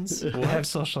humans. I have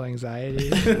social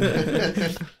anxiety.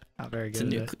 Not very It's a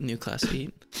good at it. new class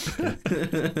feat.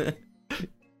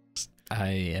 I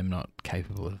am not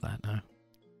capable of that now.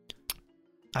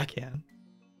 I can.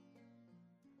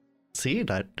 See,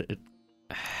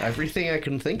 everything I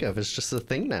can think of is just a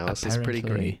thing now. This is pretty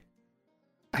great. Apparently,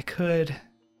 I could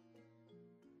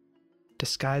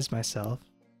disguise myself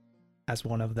as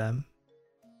one of them.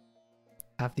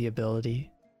 Have the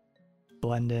ability,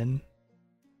 blend in.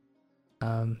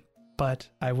 But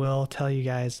I will tell you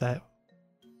guys that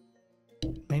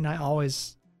may not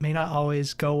always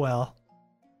go well.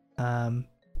 I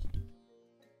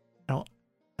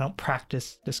don't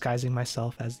practice disguising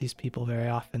myself as these people very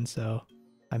often, so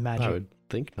my I magic would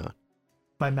think not.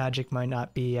 might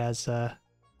not be as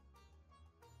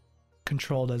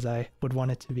controlled as I would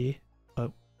want it to be,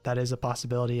 but that is a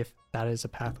possibility if that is a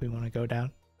path we want to go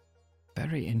down.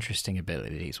 very interesting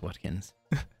abilities, Watkins.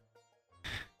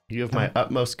 You have my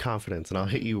utmost confidence, and I'll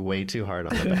hit you way too hard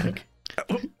on the back.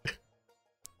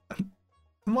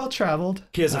 I'm well traveled.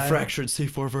 He has a fractured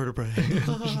C4 vertebrae.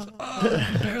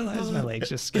 Paralyzed. My legs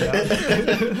just skid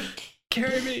out.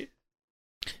 Carry me.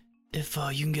 If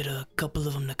you can get a couple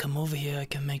of them to come over here, I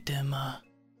can make them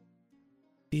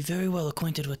be very well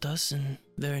acquainted with us and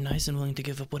very nice and willing to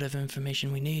give up whatever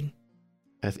information we need.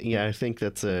 I think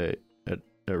that's a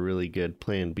really good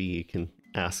plan B. You can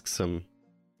ask some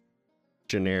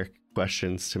generic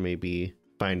questions to maybe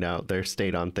find out their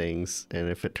state on things, and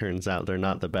if it turns out they're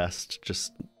not the best,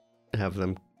 just have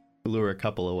them lure a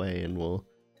couple away and we'll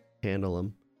handle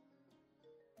them.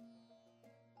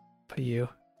 But you,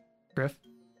 Griff?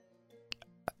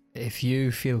 If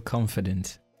you feel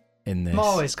confident in this, I'm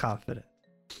always confident.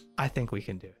 I think we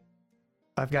can do it.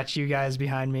 If I've got you guys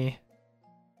behind me,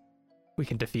 we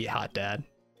can defeat Hot Dad.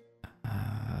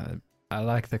 I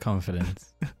like the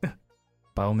confidence.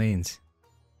 By all means.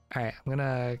 All right, I'm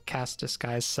gonna cast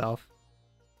Disguise Self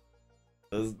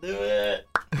Let's do it.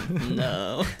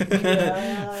 No.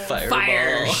 Fire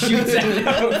Fireball. shoots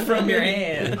out from your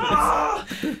hand.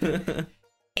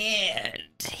 And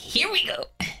here we go.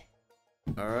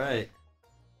 All right.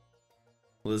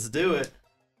 Let's do it.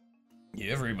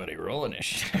 Everybody roll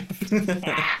initiative.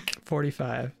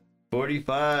 45.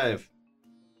 45.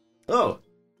 Oh,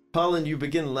 Pollen, you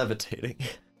begin levitating.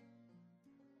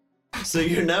 So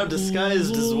you're now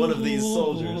disguised as one of these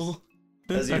soldiers.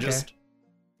 As you Okay. just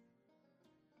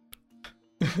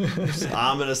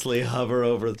ominously hover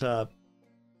over the top.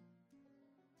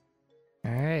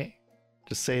 All right.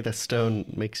 Just say the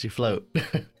stone makes you float.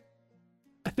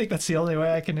 I think that's the only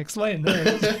way I can explain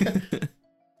this.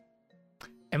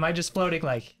 Am I just floating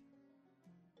like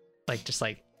just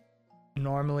like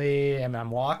normally? Am I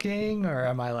walking or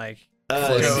am I like?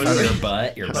 Floating from your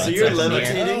butt. Your So butt's you're up in the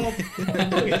air.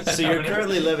 levitating. So you're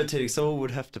currently levitating. Someone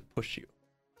would have to push you.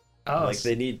 Oh, Like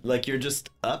they need, like you're just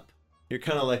up. You're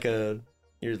kind of like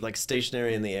you're like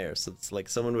stationary in the air. So it's like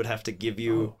someone would have to give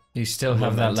you. You still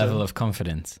have that Momentum. level of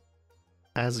confidence.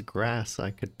 As grass,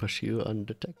 I could push you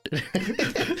undetected.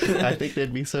 I think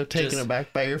they'd be so taken Just-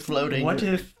 aback by your floating.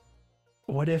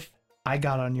 what if I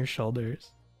got on your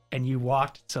shoulders and you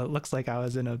walked so it looks like I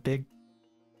was in a big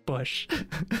bush?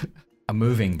 A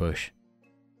moving bush.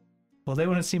 Well, they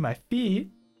wouldn't see my feet.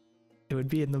 It would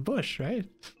be in the bush, right?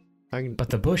 I can, But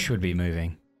the bush would be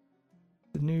moving.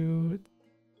 The new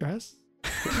dress.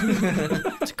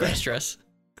 It's grass dress.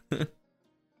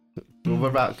 what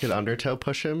about could Undertow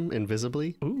push him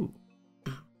invisibly? Ooh.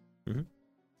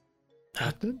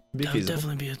 Captain? Be That would feasible.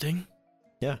 definitely be a thing.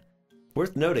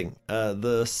 Worth noting,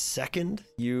 the second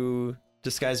you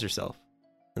disguise yourself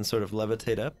and sort of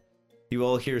levitate up, you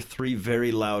all hear 3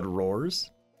 very loud roars,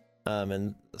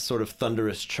 and sort of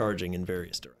thunderous charging in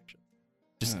various directions.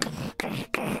 Just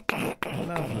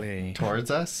Lovely.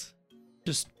 Towards us?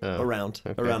 Just Oh, around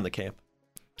okay. around the camp.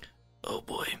 Oh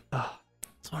boy, Oh,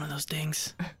 it's one of those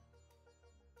things.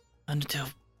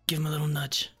 Undertale, give him a little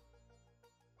nudge.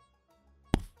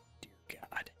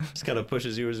 Just kind of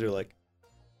pushes you as you're like,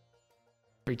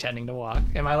 pretending to walk.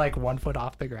 Am I like 1 foot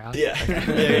off the ground? yeah,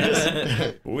 you're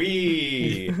just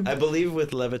wee. I believe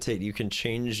with levitate you can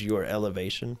change your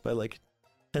elevation by like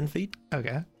 10 feet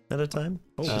Okay. at a time.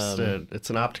 It's just it's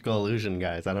an optical illusion,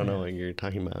 guys. I don't know what you're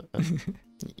talking about.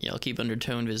 Yeah, I'll keep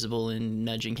Undertow invisible and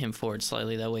nudging him forward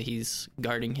slightly. That way he's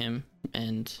guarding him.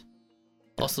 And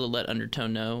also to let Undertow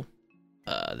know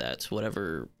that's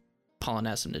whatever Pollen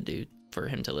asked him to do for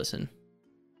him to listen.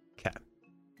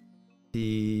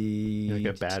 The Like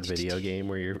a bad video game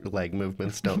where your leg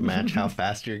movements don't match how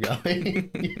fast you're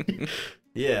going.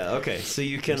 Yeah, okay. So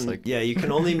you can Just like- you can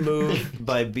only move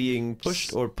by being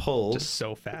pushed or pulled, Just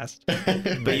so fast.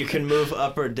 but you can move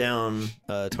up or down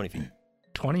 20 feet.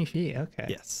 20 feet. Okay.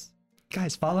 Yes.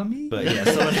 Guys, follow me. But yeah,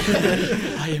 someone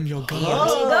I am your god.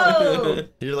 Go!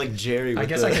 You're like Jerry with I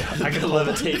guess the, I could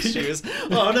levitate shoes.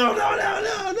 Oh no.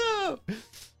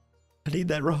 I need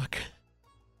that rock.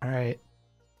 All right.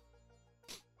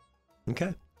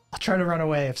 Okay. I'll try to run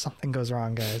away if something goes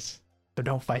wrong, guys. So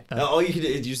don't fight them. All you can do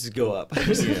is you just go up.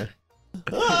 Yeah.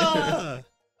 Ah,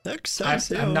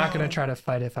 I'm not going to try to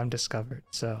fight if I'm discovered.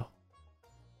 So,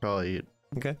 Probably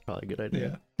Okay. a good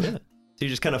idea. So you're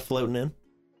just kind of floating in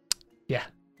yeah.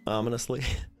 ominously.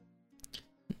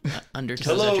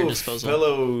 Undertow's at your disposal.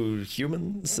 fellow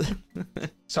humans.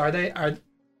 So are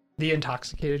the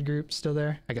intoxicated group still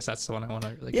there? I guess that's the one I want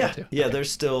to really Yeah, get to. yeah, they're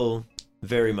still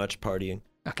very much partying.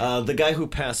 Okay. The guy who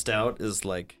passed out is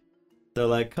like, they're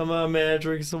like, come on, man,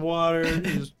 drink some water.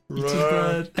 He's Eat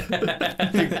some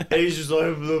and he's just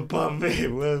like, the puppy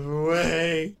went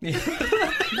away.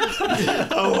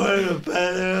 I want to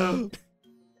pet him.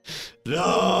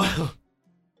 No.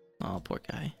 Oh, poor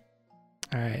guy.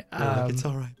 All right. It's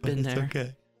all right. been It's there.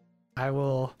 okay. I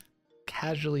will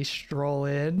casually stroll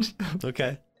in.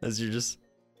 Okay. As you're just,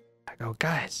 I go,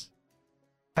 guys,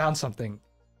 found something.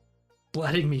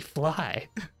 Letting me fly.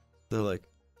 they're like,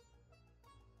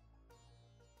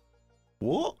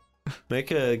 what?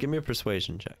 Give me a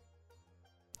persuasion check.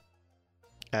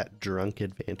 At drunk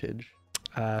advantage.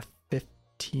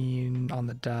 15 on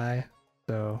the die,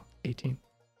 so 18.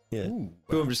 Yeah.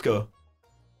 Boom, just go.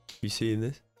 You seeing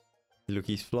this? Look,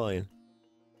 he's flying.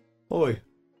 Oi,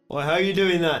 how are you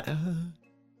doing that?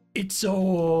 It's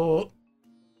all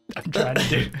I'm trying to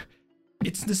do.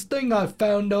 It's this thing I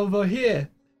found over here.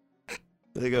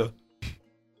 There you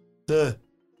go.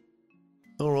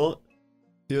 Alright.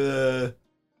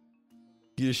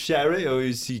 You share it or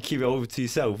you keep it over to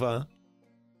yourself, huh?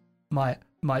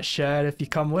 Might share it if you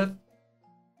come with.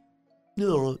 Yeah,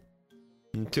 alright.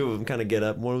 And 2 of them kind of get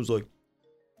up. One of them's like,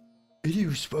 He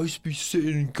was supposed to be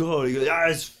sitting in guard. He goes,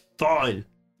 it's fine.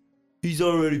 He's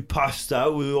already passed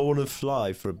out. We all want to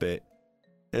fly for a bit.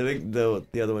 And I think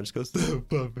the other one just goes, the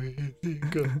puppy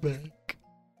hasn't come back.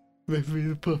 Maybe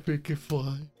the puppy can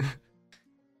fly.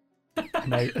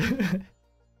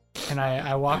 And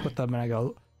I walk with them and I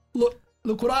go, look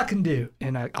what I can do.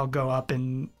 And I'll go up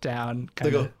and down.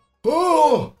 They go,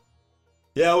 oh!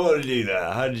 Yeah, I want to do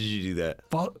that. How did you do that?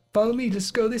 Follow me,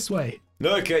 just go this way.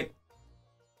 Okay.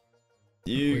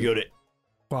 You got it.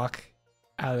 Walk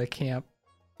out of the camp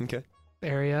Okay.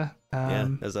 area. Yeah,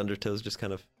 as Undertow's just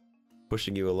kind of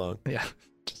pushing you along. Yeah.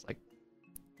 Just like,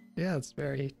 yeah, it's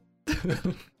very.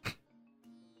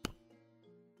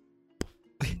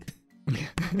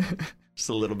 Just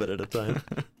a little bit at a time.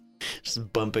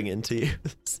 Just bumping into you.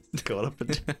 Going up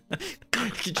and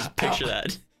You can just picture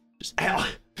that. Just ow.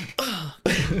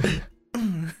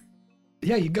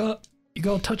 Yeah, you gotta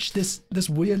touch this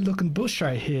weird looking bush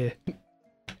right here.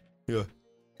 Yeah.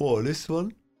 Oh, this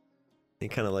one? He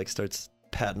kind of like starts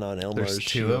patting on Elmar's There's two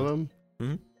shield. of them?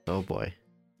 Hmm? Oh boy.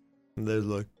 And there's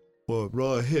like, well,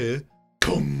 right here.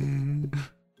 Come.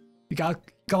 You gotta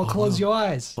close your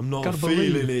eyes. I'm not Gotta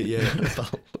feeling believe. it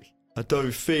yet. I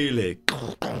don't feel it.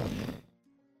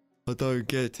 I don't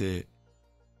get it.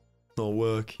 Not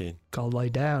working. Gotta lay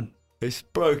down. It's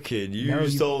broken. You No,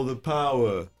 used all the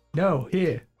power. No,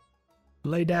 here.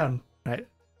 Lay down.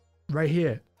 Right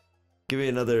here. Give me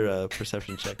another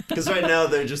perception check. Because right now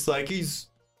they're just like, he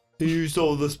used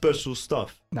all the special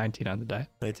stuff. 19 on the die.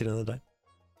 19 on the die.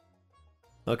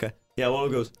 Okay. Yeah,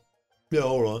 one goes, yeah,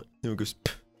 alright. The other goes,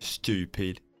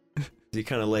 stupid. He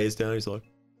kind of lays down. He's like,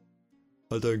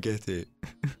 I don't get it.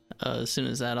 as soon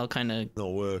as that, I'll kind of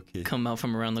Not working. come out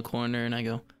from around the corner and I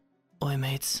go, "Oi,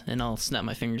 mates!" And I'll snap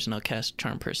my fingers and I'll cast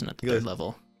Charm Person at the You guys- third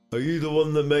level. Are you the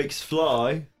one that makes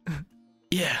fly?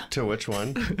 Yeah, To which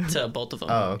one? to both of them.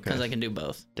 Oh, okay. Because I can do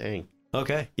both. Dang.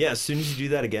 Okay. Yeah, as soon as you do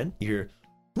that again, you hear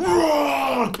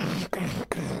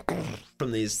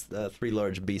from these three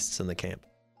large beasts in the camp.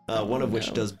 One of which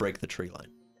no. does break the tree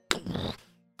line.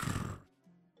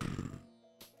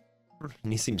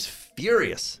 And he seems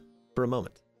furious for a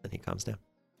moment. Then he calms down.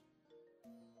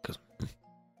 Goes,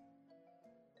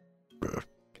 Can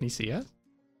you see us?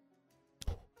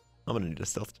 I'm gonna need a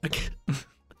stealth check.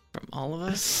 From all of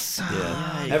us? Yeah.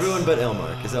 Yikes. Everyone but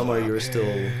Elmar, because Elmar, you're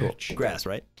still grass,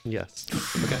 right? Yes.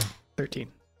 13.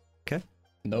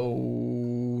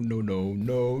 No.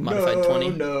 Modified 20?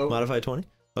 Modified 20?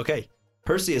 Okay.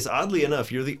 Perseus, oddly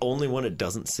enough, you're the only one it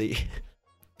doesn't see.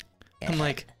 I'm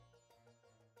like,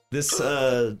 This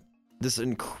this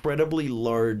incredibly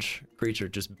large creature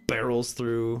just barrels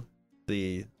through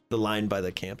the line by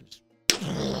the camp.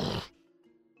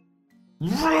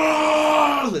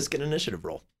 Let's get an initiative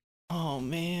roll. oh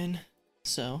man.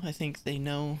 So I think they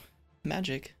know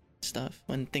magic stuff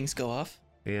when things go off.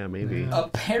 Yeah, maybe.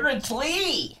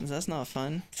 Apparently. That's not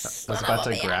fun. I was about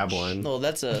to grab one. Well,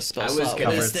 that's a spell I was slot gonna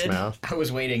Cover its wasted. mouth. I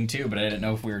was waiting too, but I didn't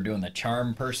know if we were doing the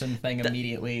charm person thing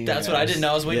immediately. That's what I didn't know.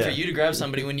 I was waiting Yeah. for you to grab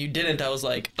somebody. When you didn't, I was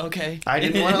like, okay. I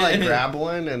didn't want to like grab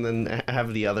one and then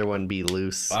have the other one be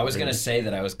loose. I was gonna say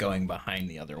that I was going behind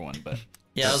the other one, but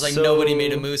Yeah, I was like, So- nobody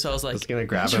made a move, so I was I like, was gonna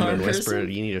grab him charm and whisper,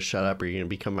 person? "You need to shut up, or you're gonna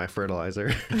become my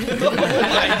fertilizer."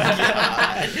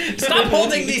 Stop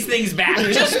holding these things back.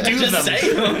 Just do them.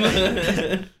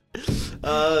 say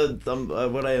them.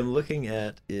 What I am looking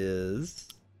at is...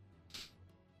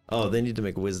 Oh, they need to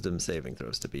make wisdom saving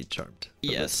throws to be charmed. But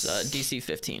Yes, that's- DC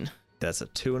 15. That's a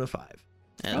 2 and a 5.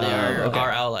 And they are our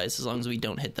allies as long as we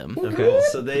don't hit them. Okay,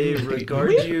 so they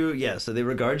regard you... Yeah, so they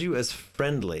regard you as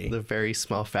friendly. The very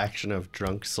small faction of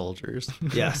drunk soldiers.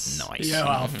 Yes. Nice. Yeah,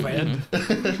 Alfred.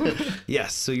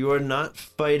 Yes, so you are not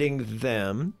fighting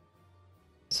them.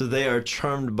 So they are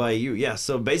charmed by you. Yeah,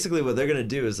 so basically what they're going to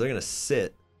do is they're going to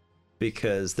sit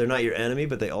because they're not your enemy,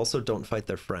 but they also don't fight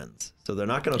their friends. So they're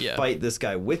not going to Yeah. fight this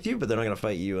guy with you, but they're not going to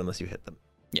fight you unless you hit them.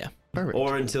 Perfect.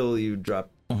 Or until you drop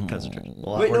concentration.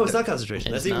 Well, Wait, no, we're it's good. not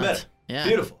concentration. It's That's even not. better. Yeah.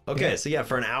 Beautiful. Okay, so yeah,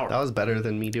 for an hour. That was better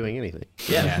than me doing anything.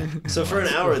 Yeah. So for an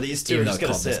hour, these two even are though just I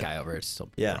going to called this sit. guy over, it's still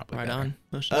Yeah. probably Right better. on.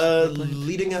 Motion sensor blade.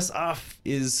 Leading us off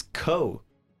is Ko.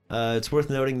 It's worth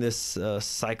noting this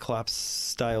Cyclops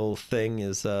style thing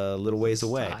is a little ways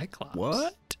away. Cyclops.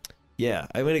 What? Yeah,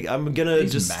 I'm gonna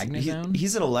He's just Magnezone?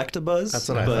 he's an Electabuzz. That's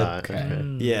what I but, thought. okay.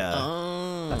 Okay. Yeah.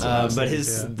 Oh. That's what I was But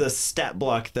thinking, too. the stat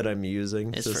block that I'm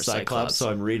using Is is for Cyclops, Cyclops. so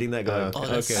I'm reading that going. Oh,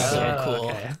 that's okay. so cool.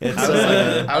 Okay. It's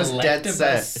I was dead Electabuzz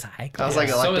set. Cyclops. I was like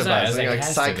So was I. I Electabuzz, was and you're like it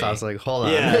has to be. Cyclops. Like, hold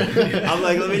on. yeah. I'm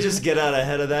like, let me just get out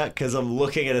ahead of that because I'm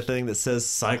looking at a thing that says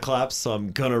Cyclops, so I'm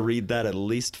gonna read that at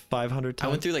least 500 times. I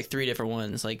went through like 3 different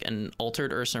ones, like an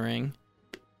altered Ursaring,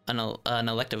 an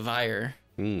Electivire,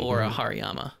 or a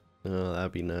Hariyama. Oh,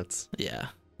 that'd be nuts. Yeah.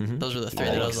 Mhm. Those were the three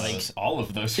that I was like, all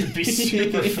of those would be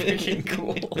super freaking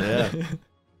cool. Yeah.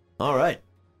 All right.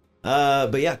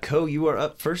 But yeah, Ko, you are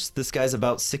up first. This guy's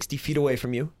about 60 feet away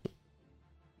from you.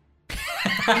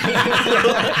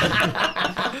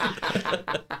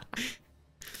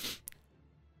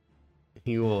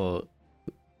 He will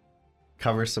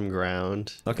cover some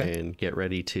ground Okay. and get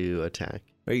ready to attack.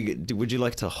 Would you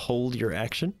like to hold your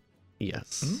action?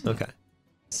 Yes. Okay.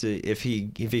 So if he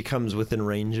comes within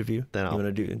range of you, Then you I'll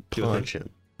want to do Punch him.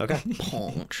 Okay.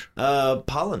 punch.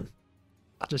 Pollen.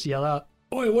 I'll just yell out,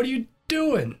 "Oi, what are you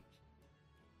doing?"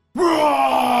 He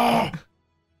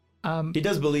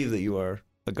does believe that you are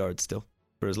a guard still,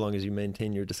 for as long as you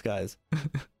maintain your disguise.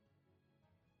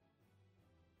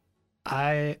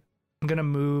 I'm gonna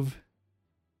move.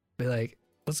 Be like,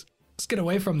 let's get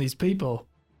away from these people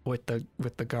with the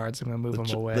guards. I'm gonna move them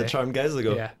away. The charm guys, they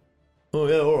go, Yeah. oh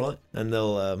yeah, all right, and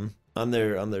they'll on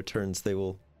their turns they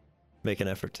will make an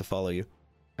effort to follow you.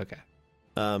 Okay.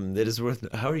 It is worth.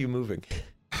 How are you moving?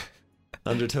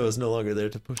 Undertow is no longer there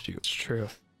to push you. It's true.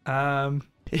 You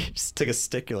just take a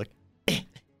stick. You're like,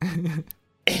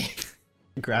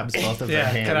 Grabs both of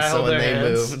Yeah, their hands, can I so hold when their they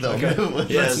hands? move, they'll move.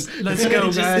 yes. Let's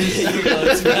go, guys.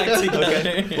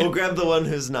 Okay. We'll grab the one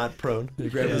who's not prone. You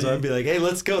grab his arm and be like, hey,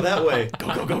 let's go that way.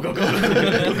 Go, go, go, go, go. Go,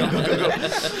 go, go, go, go.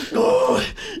 Oh,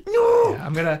 no. Yeah,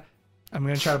 I'm gonna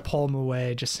try to pull them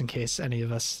away just in case any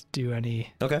of us do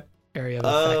any Okay. area of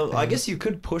effect. I things. guess you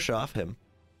could push off him.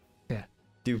 Yeah.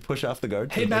 Do you push off the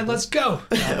guard? Hey man, let's go.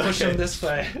 I'll push Okay. him this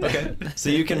way. Okay. So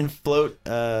you can float,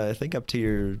 I think, up to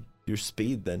your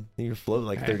speed then. You can float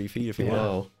like Okay. 30 feet if you want.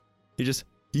 Whoa. You just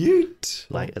yeet.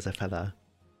 Light as a feather.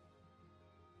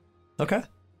 Okay.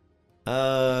 Is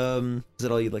that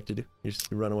all you'd like to do? You just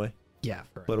run away? Yeah.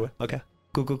 For Float away? Okay.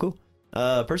 Cool, cool, cool.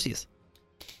 Perseus.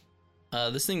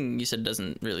 This thing you said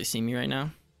doesn't really see me right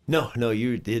now. No,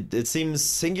 it seems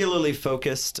singularly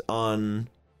focused on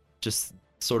just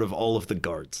sort of all of the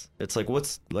guards. It's like,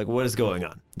 what is going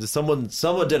on? Someone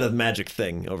did a magic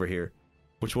thing over here.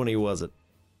 Which one of you was it?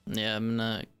 Yeah, I'm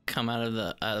gonna come out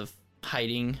of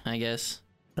hiding, I guess.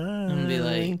 I'm gonna be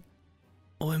like,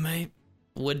 "Oi, mate."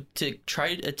 Would to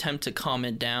try to attempt to calm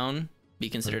it down be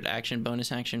considered action,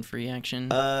 bonus action, free action?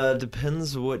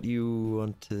 Depends what you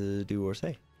want to do or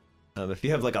say. If you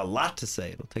have like a lot to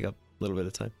say, it'll take up a little bit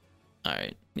of time. All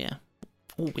right, yeah,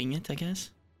 we'll wing it, I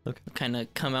guess. Okay. Kind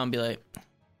of come out and be like,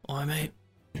 "Oi, mate,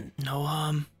 no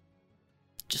harm.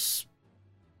 Just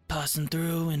passing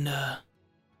through and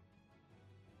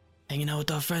hanging out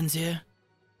with our friends here.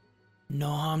 No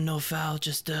harm, no foul.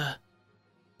 Just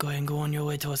go ahead and go on your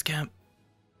way towards camp."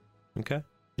 Okay.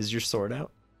 Is your sword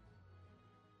out?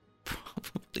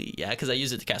 Probably, yeah, because I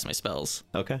use it to cast my spells.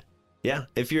 Okay. Yeah.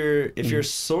 If your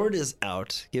sword is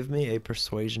out, give me a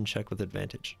persuasion check with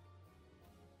advantage.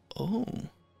 Oh.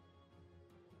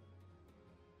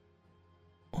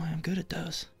 Oh, I'm good at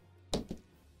those.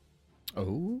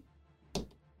 Oh.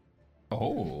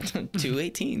 Oh. 2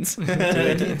 18s. 2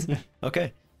 18s.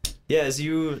 Okay. Yeah, as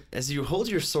you hold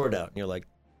your sword out and you're like,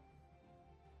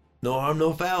 no harm,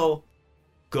 no foul.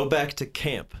 Go back to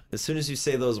camp. As soon as you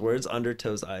say those words,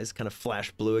 Undertow's eyes kind of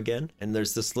flash blue again, and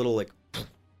there's this little like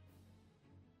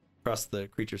across the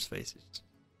creature's face.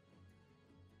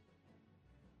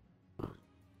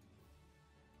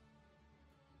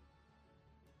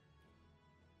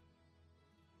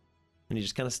 And he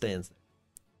just kind of stands there.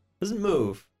 Doesn't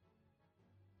move,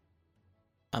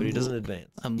 but he doesn't advance.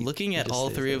 I'm He- looking he at just all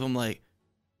stays three there. of them like,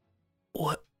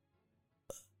 what?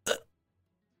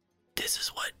 This is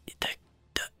what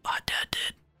our dad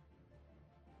did.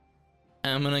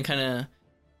 And I'm gonna kind of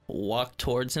walk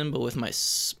towards him, but with my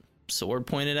sword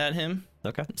pointed at him.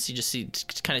 Okay.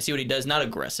 Kind of see what he does. Not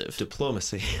aggressive.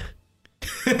 Diplomacy.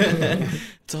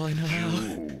 That's all I know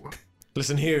how.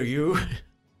 Listen here, you.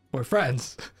 We're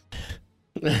friends.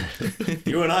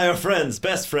 You and I are friends,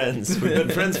 best friends. We've been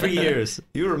friends for years.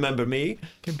 You remember me.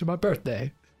 Came to my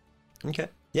birthday. Okay.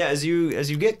 Yeah, as you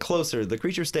get closer, the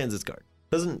creature stands its guard.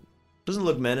 Doesn't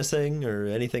look menacing or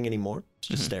anything anymore. It's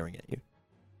just staring at you.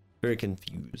 Very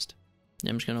confused.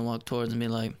 I'm just gonna walk towards and be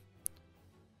like,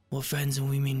 "We're friends and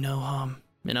we mean no harm."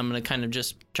 And I'm gonna kind of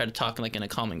just try to talk like in a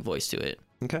calming voice to it.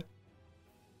 Okay.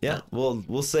 Yeah, well,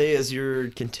 we'll say as you're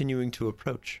continuing to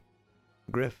approach.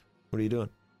 Griff, what are you doing?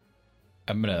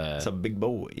 I'm gonna. It's a big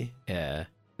boy. Yeah.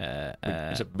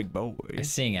 It's a big boy.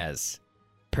 Seeing as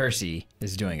Percy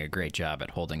is doing a great job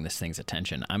at holding this thing's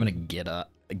attention, I'm gonna get out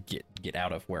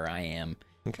of where I am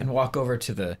Okay. and walk over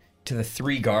to the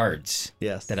three guards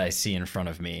Yes. that I see in front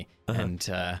of me Uh-huh.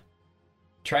 and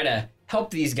try to help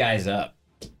these guys up.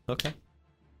 Okay.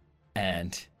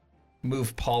 And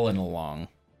move Pollen along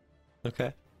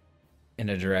Okay. in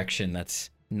a direction that's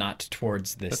not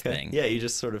towards this Okay. thing. Yeah, you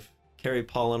just sort of carry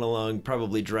Pollen along,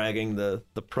 probably dragging the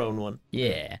prone one.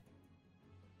 Yeah.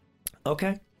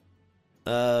 Okay.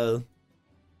 Elmar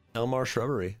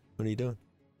Shrubbery. What are you doing?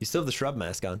 You still have the shrub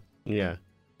mask on. Yeah.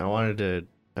 I wanted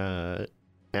to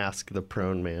ask the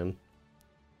prone man.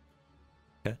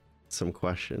 Okay. Some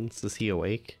questions. Is he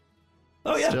awake?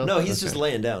 Oh yeah. Still? No, he's just Okay.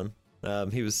 laying down.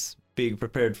 He was being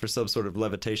prepared for some sort of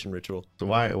levitation ritual. So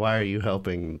why are you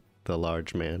helping the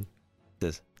large man?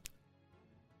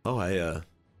 Oh,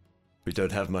 we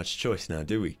don't have much choice now,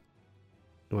 do we?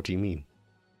 What do you mean?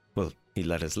 Well, he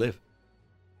let us live.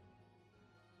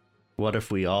 What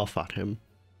if we all fought him?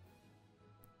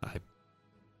 I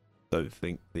don't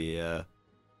think the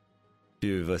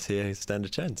few of us here stand a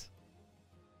chance.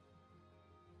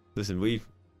 Listen, we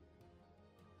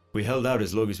held out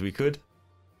as long as we could.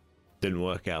 Didn't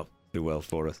work out too well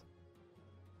for us.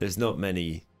 There's not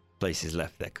many places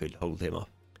left that could hold him off.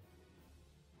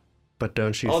 But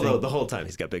don't you Although think, the whole time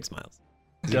he's got big smiles.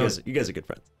 You Don't- guys are good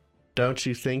friends. don't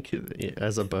you think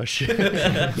as a bush?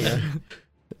 Yeah.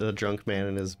 The drunk man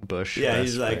in his bush. Yeah, best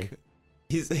he's like,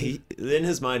 friend. he in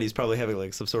his mind he's probably having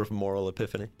like some sort of moral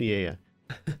epiphany. Yeah.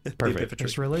 The Perfect. epiphany.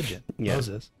 It's religion. Yeah.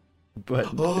 Moses. But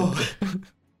Oh.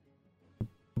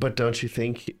 but don't you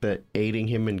think that aiding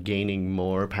him in gaining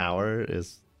more power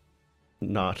is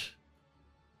not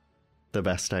the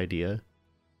best idea?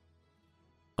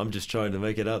 I'm just trying to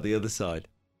make it out the other side.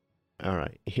 All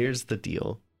right, here's the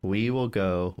deal. We will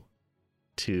go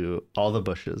to all the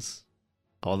bushes,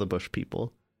 all the bush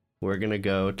people. We're going to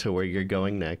go to where you're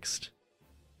going next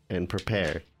and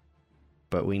prepare.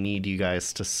 But we need you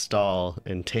guys to stall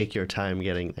and take your time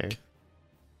getting there.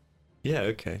 Yeah,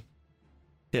 okay.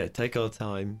 Yeah, take our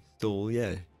time, stall,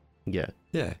 yeah. Yeah.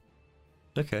 Yeah.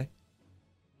 Okay.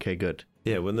 Okay, good.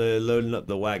 Yeah, when they're loading up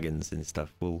the wagons and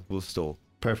stuff, we'll stall.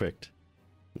 Perfect.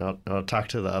 I'll talk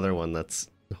to the other one that's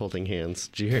holding hands.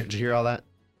 Did you hear all that?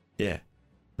 Yeah,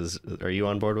 Are you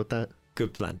on board with that?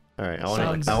 good plan. All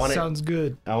right. Sounds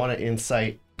good. I want to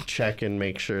insight check and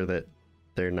make sure that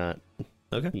they're not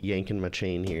Okay. yanking my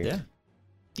chain here. Yeah.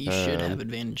 You should have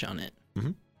advantage on it.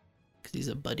 Mhm. Because he's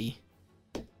a buddy.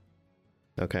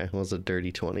 Okay. Well, it's a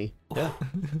dirty 20. Yeah.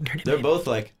 Dirty They're man. both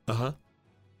like, uh-huh.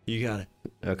 You got it.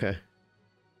 Okay.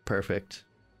 Perfect.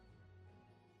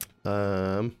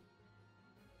 And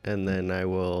then I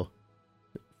will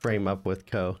frame up with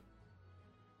Ko.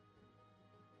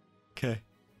 Okay.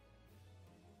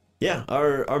 Yeah,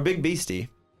 our big beastie,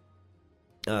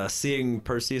 seeing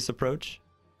Perseus approach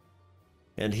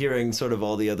and hearing sort of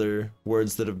all the other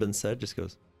words that have been said, just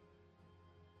goes,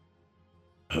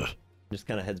 just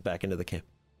kind of heads back into the camp.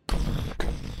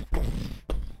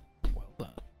 Well done.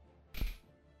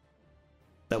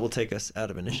 That will take us out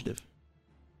of initiative.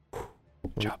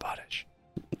 Job oddish.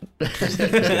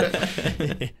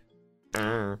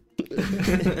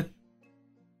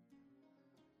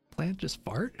 Plant just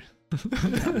fart?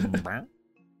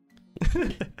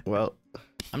 Well,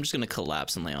 I'm just going to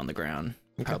collapse and lay on the ground.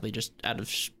 Probably just out of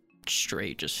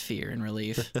straight just fear and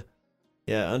relief.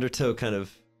 Yeah, Undertow kind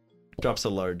of drops a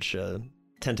large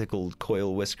tentacled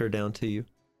coil whisker down to you.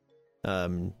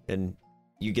 And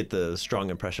you get the strong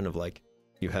impression of like,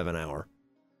 you have an hour.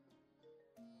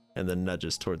 And then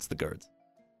nudges towards the guards.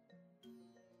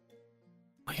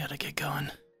 We gotta get going.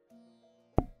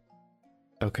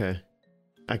 okay.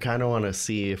 I kind of want to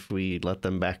see if we let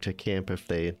them back to camp if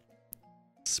they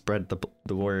spread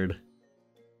the word.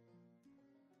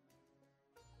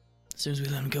 As soon as we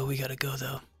let him go, we gotta go,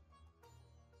 though.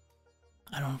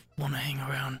 I don't want to hang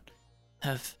around,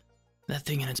 have that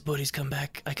thing and its buddies come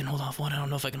back. I can hold off one. I don't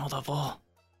know if I can hold off all.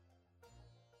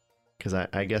 Because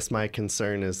I guess my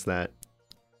concern is that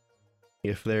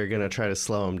if they're going to try to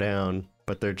slow him down,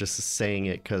 but they're just saying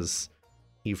it because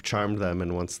you've charmed them,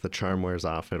 and once the charm wears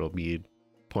off, it'll be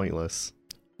pointless.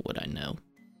 Would I know?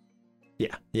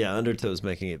 Yeah, Undertow's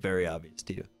making it very obvious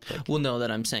to you. Like, Well, no,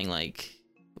 that I'm saying, like,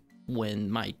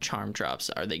 when my charm drops,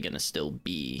 are they gonna still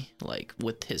be, like,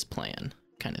 with his plan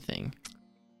kind of thing?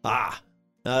 Like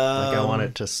I want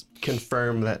it to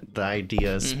confirm that the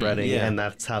idea is Mhm, spreading, yeah. and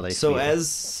that's how they So feel.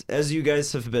 as you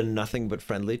guys have been nothing but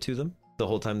friendly to them the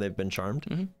whole time they've been charmed,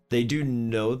 Mhm. they do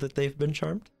know that they've been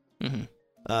charmed.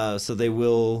 Mm-hmm. So they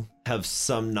will have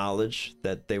some knowledge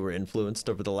that they were influenced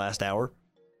over the last hour,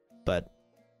 but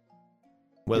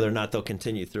whether or not they'll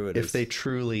continue through it, if is- they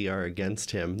truly are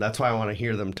against him, that's why I want to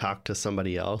hear them talk to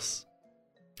somebody else.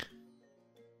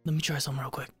 Let me try something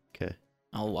real quick. Okay.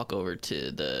 I'll walk over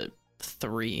to the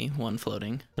one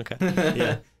floating. okay,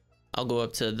 yeah, I'll go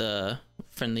up to the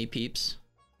friendly peeps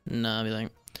and I'll be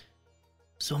like,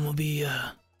 So I'm gonna be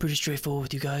pretty straightforward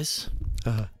with you guys.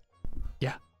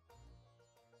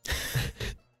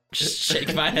 Just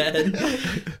shake my head.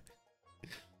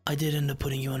 I did end up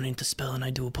putting you underneath the spell, and I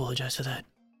do apologize for that.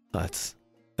 That's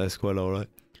quite alright.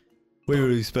 We were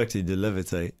expecting to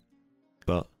levitate,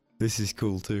 but this is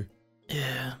cool too.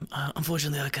 Yeah,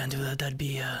 unfortunately I can't do that. That'd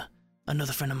be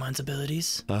another friend of mine's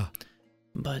abilities.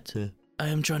 But Yeah. I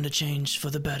am trying to change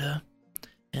for the better,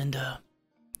 and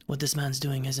what this man's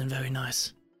doing isn't very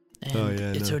nice, and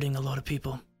it's hurting a lot of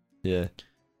people. Yeah.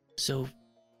 So,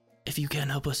 if you can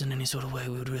help us in any sort of way,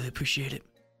 we would really appreciate it.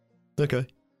 Okay.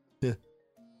 Yeah.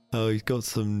 Oh, he's got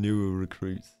some newer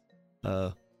recruits.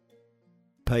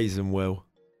 Pays them well.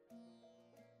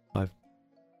 I've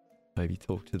maybe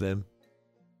talked to them.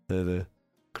 They're the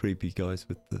creepy guys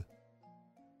with the...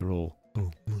 They're all...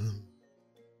 Oh,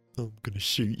 I'm gonna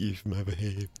shoot you from over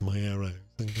here with my arrow.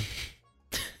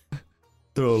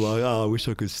 They're all like, oh, I wish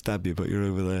I could stab you, but you're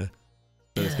over there.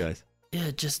 Those guys.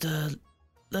 Yeah, just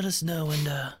let us know,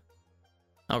 and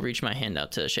I'll reach my hand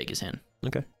out to shake his hand.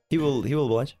 Okay. He will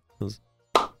oblige.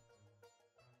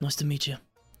 nice to meet you.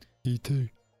 You too.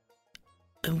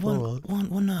 And Alright.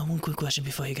 one quick question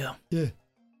before you go. Yeah.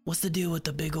 What's the deal with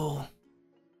the big ol'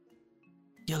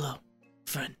 yellow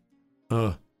friend?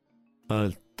 Oh,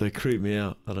 they creep me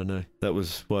out. I don't know. That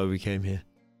was why we came here.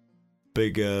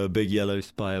 Big yellow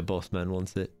spire boss man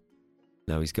wants it.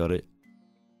 Now he's got it.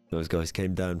 Those guys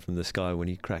came down from the sky when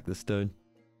he cracked the stone.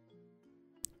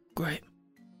 Great.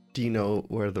 Do you know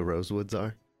where the Rosewoods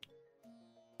are?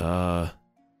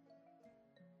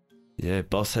 Yeah,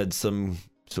 boss had some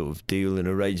sort of deal and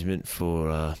arrangement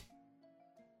for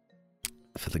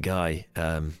the guy.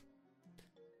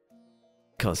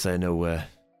 Can't say I know where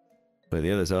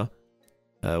the others are.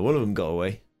 One of them got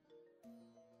away.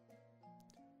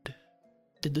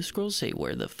 Did the scroll say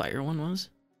where the fire one was?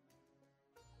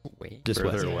 Wait. Just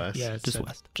Further west. west. Yeah, Just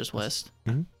west. Just west?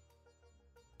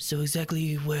 So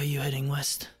exactly where are you heading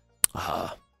west?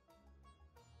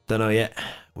 Don't know yet.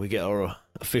 We get our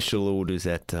official orders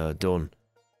at dawn.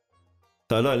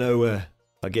 So I don't know where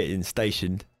I get in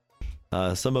stationed.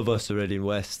 Some of us are heading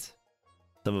west.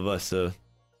 Some of us are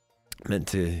meant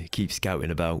to keep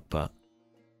scouting about, but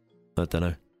I don't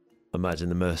know. I imagine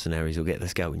the mercenaries will get the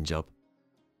scouting job.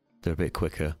 They're a bit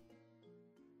quicker.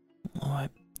 Alright,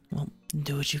 well,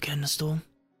 do what you can to Storm.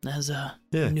 As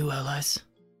Yeah. new allies.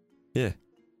 I've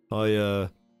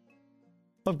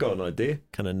got an idea.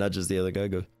 Kind of nudges the other guy.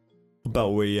 Goes,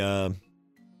 about we,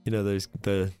 those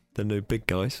the new big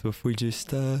guys. If we just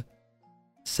set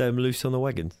them loose on the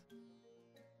wagons.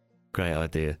 Great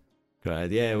idea.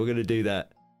 Yeah, we're gonna do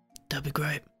that. That'd be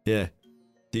great. Yeah.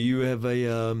 Do you have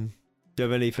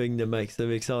anything that makes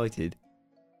them excited?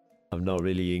 I'm not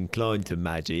really inclined to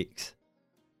magics.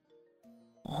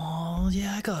 Oh,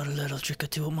 yeah, I got a little trick or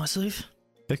two up my sleeve.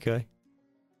 Okay.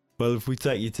 Well, if we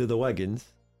take you to the wagons,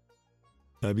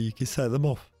 maybe you can set them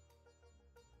off.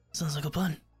 Sounds like a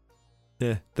plan.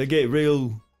 Yeah, they get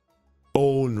real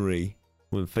ornery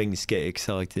when things get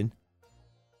exciting.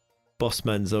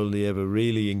 Bossman's only ever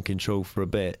really in control for a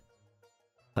bit.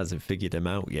 Hasn't figured them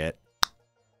out yet.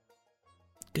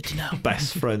 Good to know.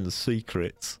 Best friends'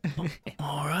 secrets.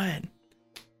 Alright.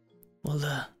 Well,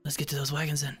 let's get to those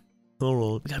wagons then.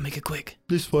 Alright, We gotta make it quick.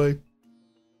 this way.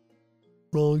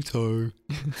 Righto.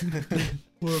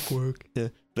 Work. Yeah,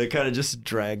 they kind of just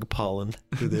drag Pollen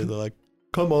through there. They're like,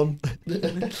 come on.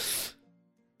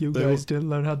 You They guys didn't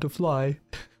learn how to fly.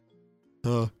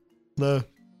 Oh, no,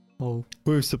 Oh,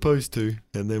 we were supposed to,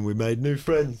 and then we made new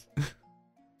friends.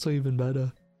 so even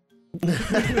better.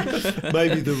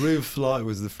 Maybe the real flight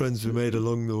was the friends we made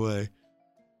along the way.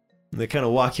 And they kind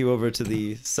of walk you over to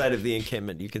the side of the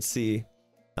encampment. You can see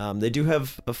they do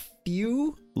have a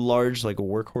few large, like,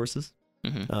 workhorses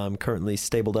currently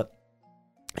stabled up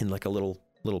in like a little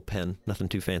pen, nothing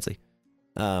too fancy.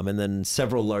 And then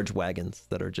several large wagons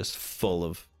that are just full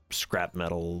of scrap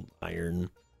metal, iron,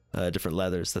 different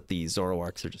leathers that the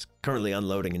Zoroarks are just currently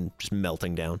unloading and just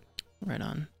melting down. Right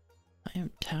on. I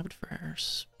am tapped for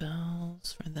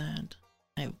spells for that.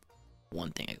 I have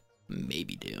one thing I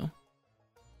maybe do.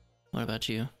 What about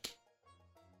you?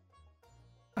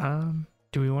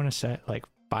 Do we want to set like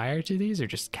fire to these or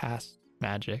just cast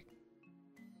magic?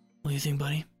 What do you think,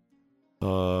 buddy?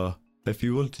 If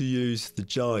you want to use the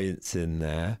giants in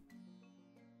there,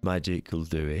 magic will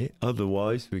do it.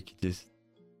 Otherwise, we could just,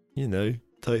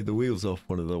 take the wheels off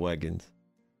one of the wagons.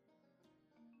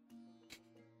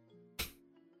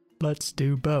 Let's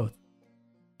do both.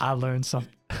 I learned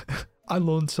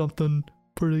something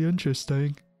pretty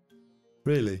interesting.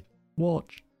 Really?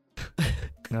 Watch.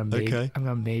 I'm Okay.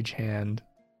 gonna mage hand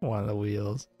one of the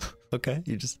wheels. Okay,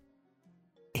 you just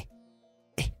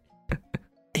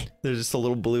There's just a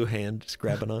little blue hand just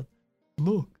grabbing on.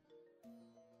 Look.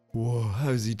 Whoa,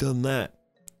 how's he done that?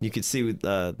 You could see with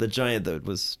the giant that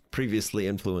was previously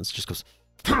influenced just goes,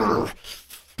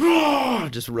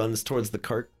 just runs towards the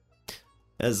cart.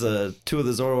 As two of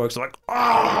the Zoroarks are like,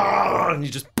 and he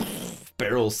just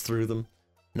barrels through them,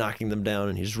 knocking them down,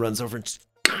 and he just runs over and just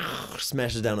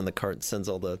smashes down on the cart and sends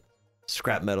all the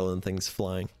scrap metal and things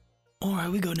flying. All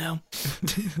right, we go now.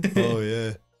 Oh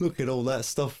yeah, look at all that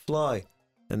stuff fly.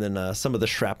 And then some of the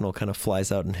shrapnel kind of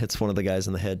flies out and hits one of the guys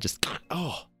in the head. Just,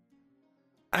 oh,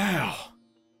 ow.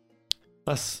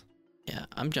 Yeah,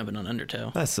 I'm jumping on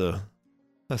Undertow. That's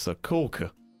a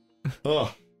corker.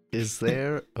 Oh, Is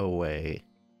there a way?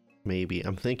 Maybe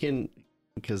I'm thinking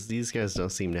because these guys don't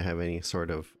seem to have any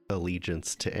sort of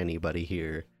allegiance to anybody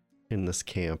here in this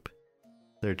camp.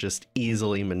 They're just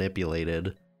easily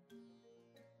manipulated.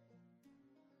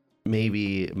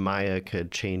 Maybe Maya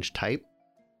could change type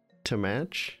to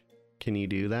match. Can you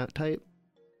do that type?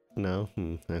 No?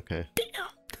 Okay.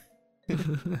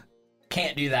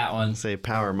 Can't do that one. Say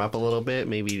power him up a little bit.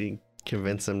 Maybe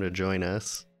convince him to join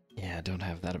us. Yeah, I don't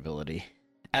have that ability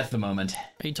at the moment.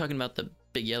 Are you talking about the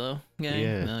big yellow guy?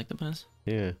 Yeah. I like the puns.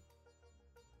 Yeah.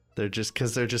 They're just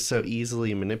so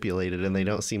easily manipulated and they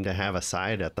don't seem to have a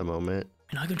side at the moment.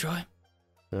 And I can try.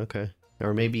 Okay.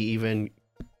 Or maybe even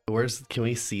can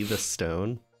we see the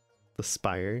stone? The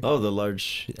spire? oh, the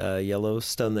large yellow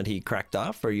stone that he cracked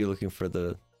off. Or are you looking for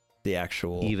the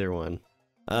actual? Either one.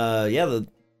 Yeah.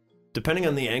 Depending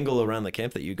on the angle around the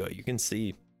camp that you go, you can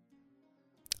see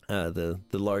the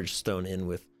large stone inn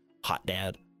with Hot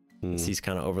Dad. As he's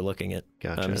kind of overlooking it.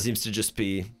 Gotcha. He seems to just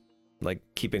be like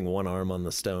keeping one arm on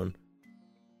the stone,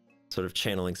 sort of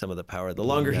channeling some of the power. The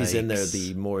longer he's in there, Yikes.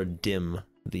 the more dim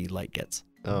the light gets.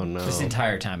 Oh no. This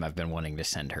entire time I've been wanting to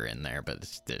send her in there, but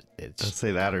Let's it's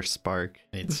say that or Spark.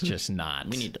 just not.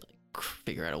 We need to like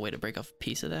figure out a way to break off a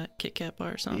piece of that Kit Kat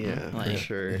bar or something. Yeah, for like,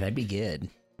 sure. That'd be good,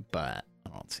 but I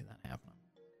don't see that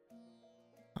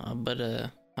happening. But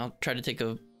I'll try to take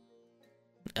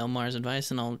Elmar's advice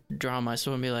and I'll draw my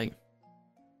sword and be like,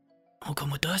 I'll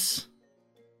come with us.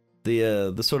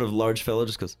 The sort of large fellow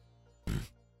just goes.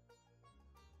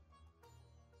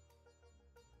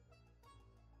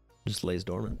 Just lays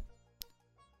dormant.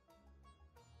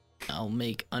 I'll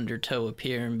make Undertow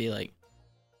appear and be like,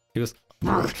 He goes.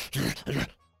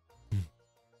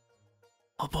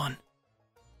 Hop on.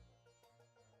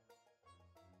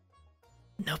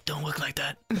 Nope, don't look like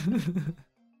that.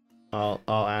 I'll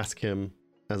ask him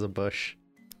as a bush.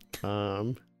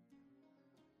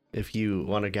 If you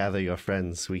want to gather your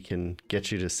friends, we can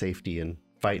get you to safety and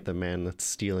fight the man that's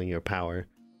stealing your power.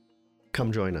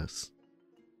 Come join us.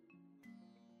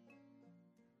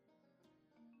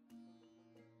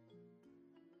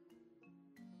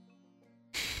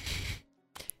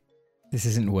 This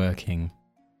isn't working.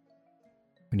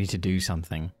 We need to do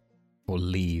something. Or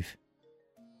leave.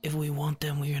 If we want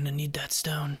them, we're gonna need that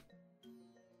stone.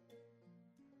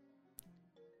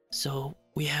 So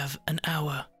we have an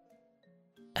hour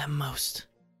at most,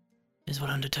 is what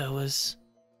Undertow was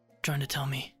trying to tell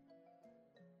me.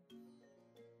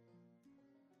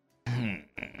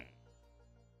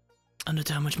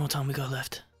 Undertow, how much more time we got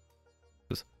left?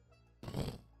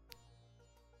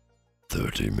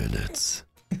 30 minutes.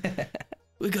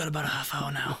 We got about a half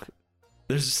hour now.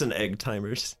 There's just an egg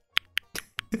timers.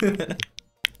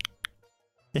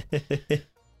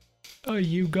 Oh,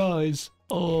 you guys.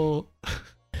 Oh.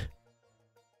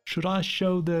 Should I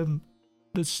show them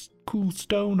this cool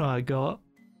stone I got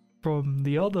from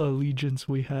the other allegiance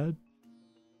we had?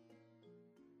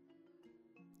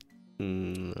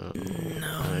 No.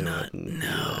 No, I not wouldn't do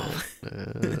no.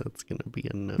 that. That's gonna be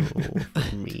a no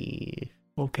for me.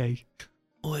 Okay.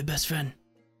 Oi, best friend.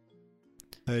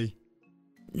 Hey.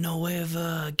 No way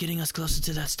of getting us closer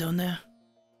to that stone there?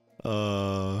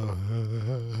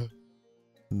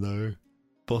 No.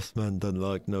 Boss man doesn't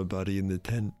like nobody in the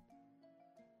tent.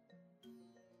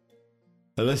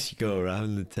 Unless you go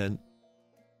around the tent.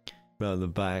 Around the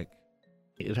back.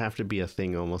 It'd have to be a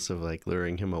thing almost of like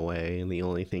luring him away, and the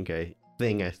only thing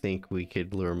I think we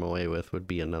could lure him away with would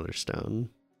be another stone,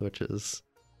 which is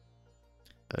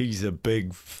He's a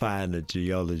big fan of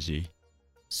geology.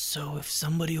 So if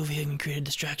somebody over here can create a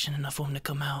distraction enough for him to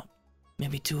come out,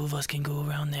 maybe two of us can go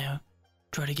around there,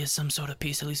 try to get some sort of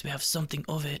piece. At least we have something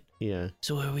of it, yeah,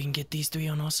 so where we can get these three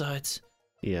on our sides,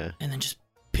 yeah, and then just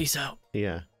peace out.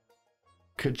 yeah.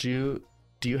 Do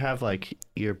you have like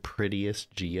your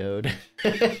prettiest geode?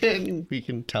 We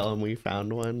can tell him we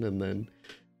found one, and then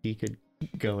he could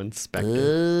go inspect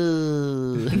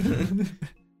it.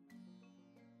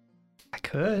 I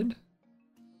could.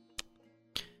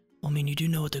 I mean, you do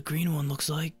know what the green one looks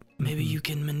like. maybe you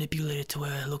can manipulate it to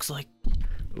where it looks like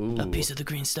Ooh. a piece of the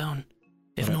green stone.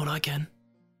 If Right. not, I can.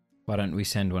 Why don't we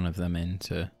send one of them in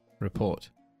to report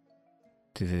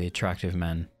to the attractive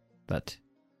man that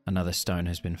another stone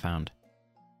has been found?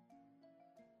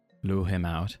 Lure him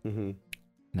out, Mm-hmm. and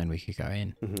then we could go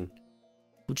in. Mm-hmm.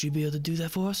 Would you be able to do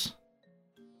that for us?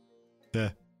 Yeah.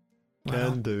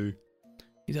 Wow. do.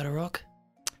 You got a rock?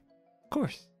 Of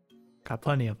course. Got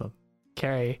plenty of them.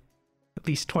 Carry at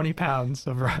least 20 pounds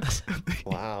of rocks.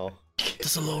 Wow.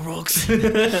 Just a little rocks.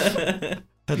 Had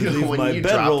to leave When my you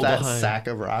bedroll drop that behind. sack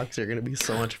of rocks, you're gonna be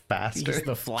so much faster. He's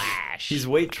the Flash. He's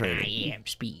weight training. I am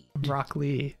speed. Rock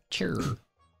Lee. Sure. All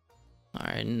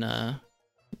right, and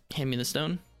hand me the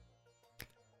stone.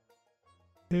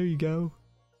 There you go.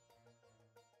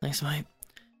 Thanks, mate.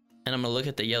 And I'm gonna look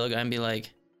at the yellow guy and be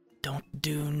like, Don't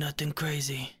do nothing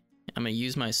crazy. I'm gonna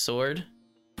use my sword,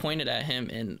 point it at him,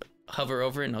 and hover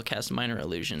over it, and I'll cast minor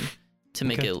illusion to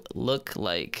make Okay. it look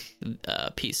like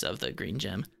a piece of the green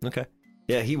gem. Okay.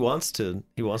 Yeah, he wants to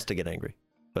get angry,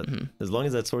 but Mhm. as long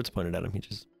as that sword's pointed at him, he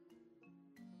just.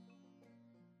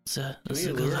 Can That's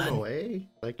we a good lure him lad. away?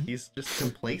 Like he's just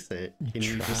complacent. Can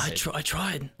you just I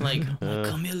tried. Like, Uh,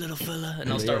 come here, little fella. And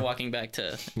I'll start Yeah. walking back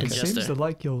to It seems Jester. to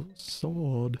like your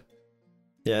sword.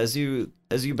 Yeah, as you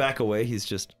back away, he's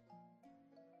just.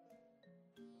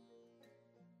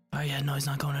 Oh yeah, no, he's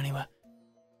not going anywhere.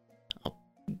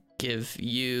 Give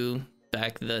you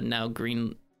back the now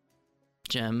green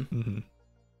gem. Mm-hmm.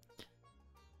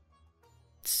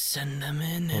 Send them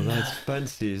in Oh, and that's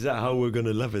fancy. Is that how we're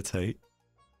gonna levitate?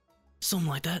 something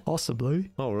like that.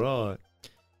 Possibly. All right.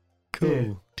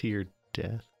 Cool. to your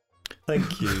death?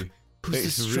 Thank you. Who's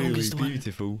it's the really strongest one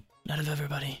beautiful. out of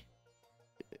everybody?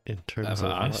 In terms Of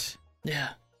of what? us? Yeah.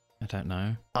 I don't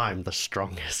know. I'm the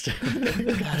strongest.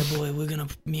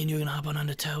 Attaboy, me and you are gonna hop on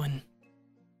Undertow and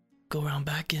go around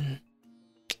back and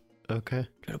Okay.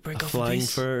 try to A break off a flying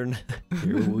piece. fern.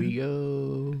 Here we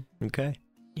go. Okay.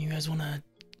 You guys wanna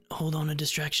hold on a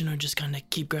distraction or just kinda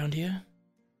keep ground here?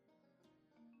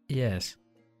 Yes.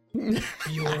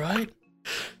 Are you alright?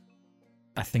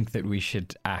 I think that we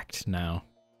should act now.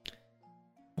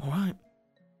 Alright.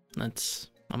 I'm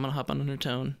gonna hop on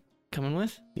Undertone. Coming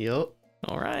with? Yup.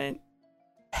 All right.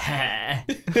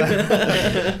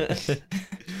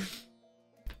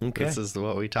 Okay. This is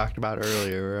what we talked about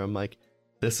earlier. Where I'm like,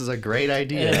 this is a great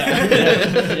idea.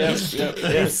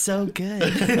 It's so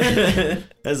good.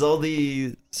 As all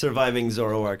the surviving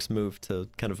Zoroarks move to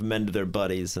kind of mend their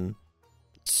buddies and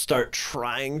start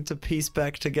trying to piece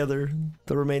back together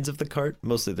the remains of the cart,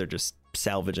 mostly they're just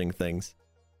salvaging things.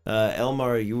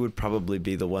 Elmar, you would probably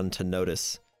be the one to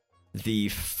notice the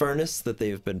furnace that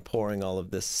they've been pouring all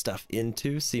of this stuff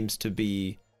into seems to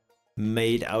be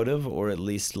made out of, or at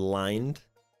least lined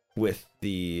with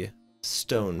the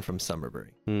stone from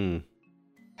Summerbury. Hmm.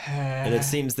 And it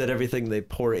seems that everything they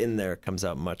pour in there comes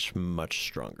out much, much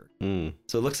stronger. Hmm.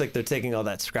 So it looks like they're taking all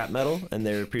that scrap metal, and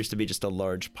there appears to be just a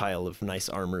large pile of nice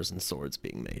armors and swords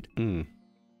being made. Hmm.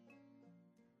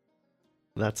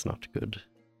 That's not good.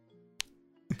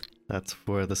 That's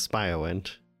where the spy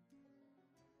went.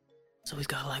 So we've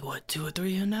got like what, 2 or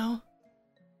 3 here now?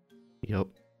 Yup.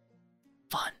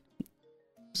 Fun.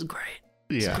 This is great.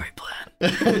 It's a Yeah. great plan.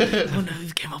 I wonder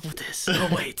who came up with this. Oh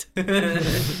wait.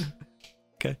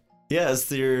 Okay. Yeah,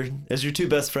 as your two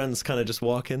best friends kind of just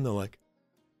walk in, they're like,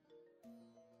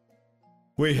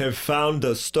 "We have found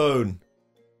a stone."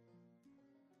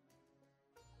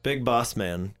 Big Boss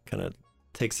Man kind of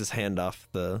takes his hand off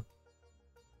the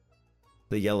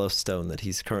yellow stone that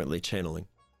he's currently channeling,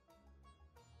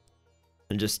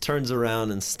 and just turns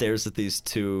around and stares at these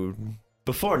two,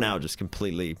 before now just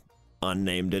completely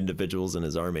unnamed individuals in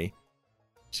his army.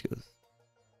 She goes,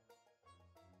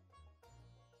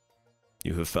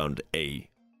 "You have found a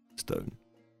stone,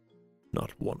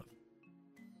 not one of them."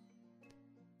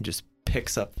 He just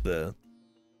picks up the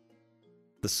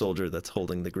soldier that's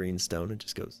holding the green stone and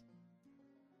just goes,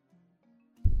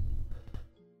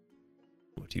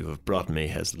 "What you have brought me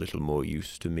has little more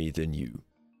use to me than you."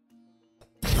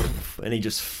 And he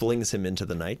just flings him into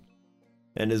the night.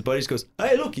 And his buddy just goes,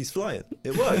 "Hey, look, he's flying.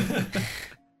 It worked."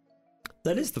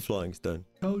 That is the flying stone.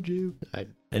 Told you.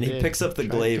 And he Yeah, picks up the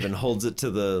tried glaive to- and holds it to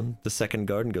the second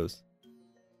guard and goes,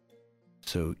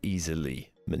 "So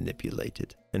easily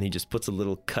manipulated." And he just puts a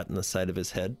little cut in the side of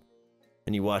his head.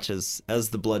 And you watch as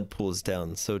the blood pools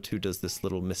down, so too does this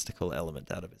little mystical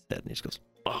element out of his head. And he just goes,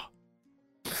 "Ah.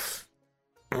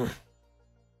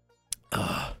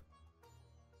 Ah.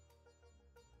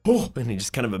 Oh." And he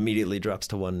just kind of immediately drops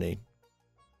to one knee.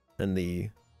 And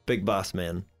the Big Boss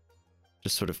Man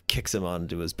just sort of kicks him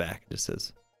onto his back and just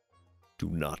says, "Do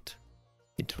not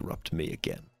interrupt me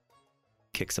again."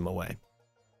 kicks him away.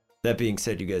 That being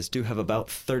said, you guys do have about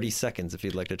 30 seconds if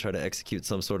you'd like to try to execute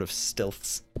some sort of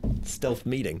stealth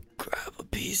meeting. Grab a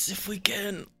piece if we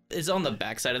can. It's on the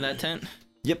backside of that tent.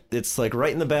 Yep, it's like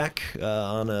right in the back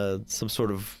on some sort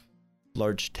of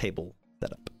large table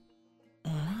setup.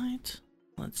 All right.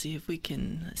 Let's see if we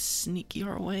can sneak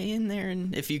our way in there,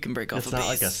 and if you can break off It's a not piece.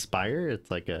 like a spire. It's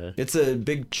like a. It's a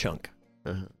big chunk.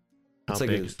 How It's like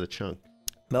big's the chunk?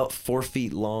 About 4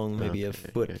 feet long, maybe a Okay,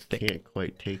 foot I thick. can't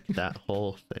quite take that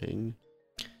whole thing.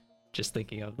 Just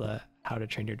thinking of the How to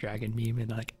Train Your Dragon meme and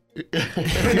like,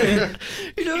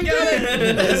 You're doing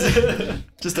good.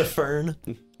 Just a fern.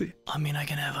 I mean, I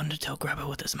can have Undertow grab it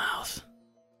with his mouth.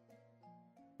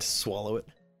 Swallow it.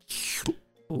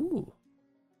 ooh.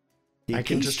 He I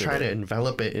can just tasted try it. to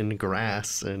envelop it in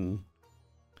grass and.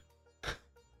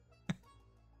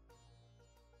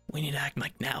 We need to act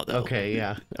like now, though. Okay,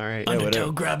 yeah, all right. Yeah, Undertow,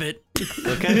 whatever. grab it.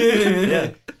 Okay.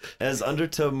 Yeah. As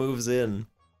Undertow moves in,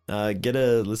 let's get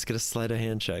a sleight of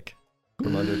hand check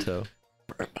from Undertow.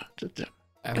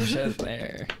 I wish I was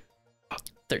there.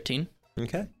 13.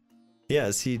 Okay. Yeah,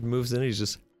 as he moves in, he's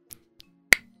just.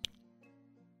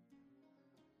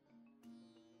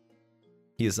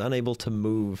 He is unable to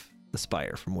move the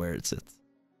spire from where it sits.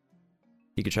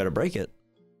 You could try to break it.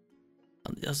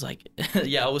 I was like,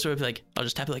 yeah, I was sort of like, I'll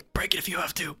just tap it like, break it if you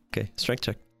have to. Okay, strength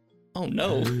check. Oh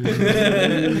no.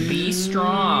 Be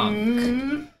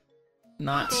strong.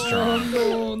 Not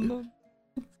strong.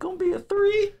 It's gonna be a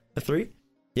 3. A 3?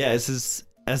 Yeah, as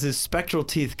his spectral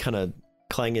teeth kind of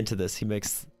clang into this, he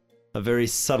makes a very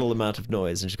subtle amount of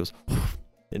noise and just goes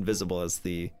invisible as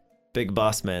the big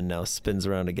boss man now spins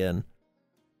around again.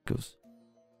 Goes.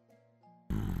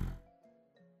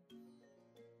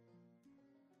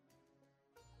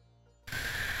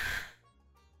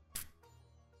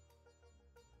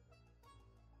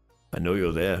 I know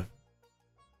you're there.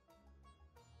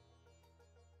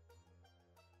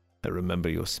 I remember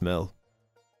your smell.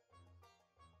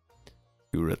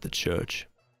 You were at the church.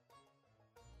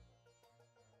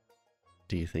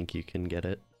 Do you think you can get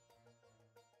it?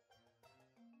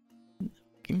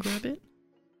 Can grab it?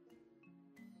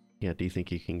 Yeah, do you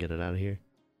think you can get it out of here?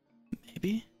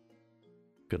 Maybe.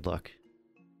 Good luck.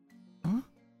 Huh?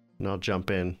 And I'll jump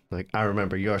in. Like, I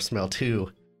remember your smell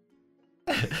too.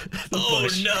 Oh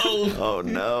no. Oh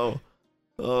no.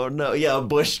 Oh no. Yeah, a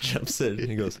bush jumps in and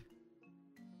he goes,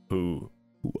 Who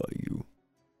are you?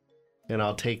 And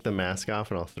I'll take the mask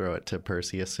off and I'll throw it to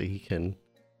Perseus so he can.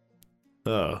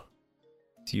 Oh,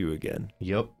 it's you again.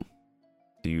 Yup,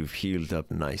 So you've healed up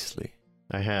nicely.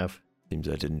 I have. Seems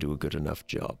I didn't do a good enough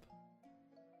job.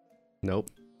 Nope.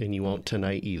 And you won't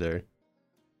tonight either.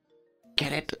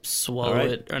 Get it? Swallow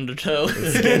Alright. it, Undertow.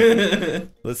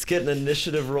 Let's get an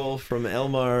initiative roll from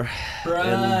Elmar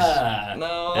Bruh.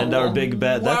 No. and our big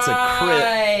bad. That's a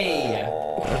crit.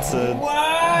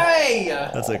 Why?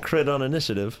 That's a crit on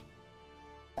initiative.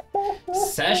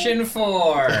 Session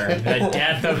 4. The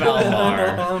death of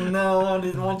Elmar. Oh no, I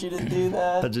didn't want you to do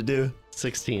that. How'd you do?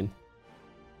 16.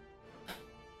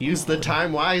 Use the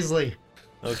time wisely.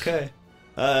 Okay.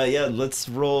 Yeah, let's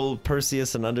roll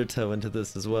Perseus and Undertow into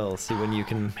this as well. See when you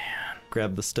can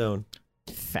grab the stone.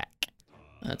 Fuck.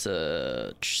 That's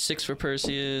a 6 for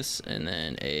Perseus, and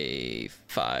then a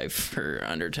 5 for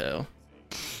Undertow.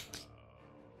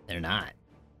 They're not.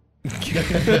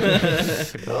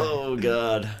 Oh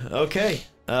god. Okay.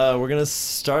 We're gonna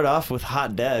start off with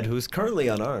Hot Dad, who's currently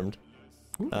unarmed.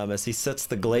 As he sets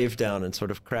the glaive down and sort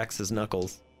of cracks his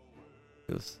knuckles.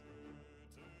 He goes,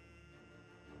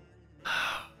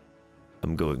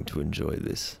 I'm going to enjoy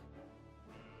this.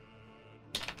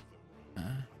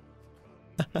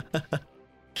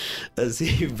 As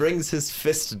he brings his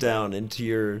fist down into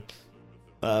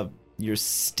your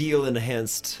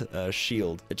steel-enhanced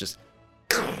shield, it just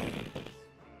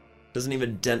doesn't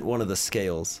even dent one of the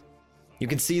scales. You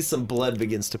can see some blood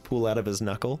begins to pool out of his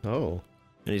knuckle, Oh.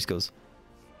 and he just goes.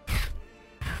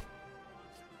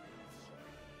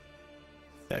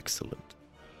 Excellent.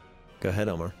 Go ahead,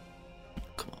 Elmar.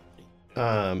 Come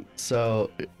on.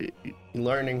 So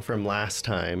learning from last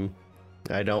time,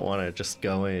 I don't want to just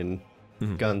go in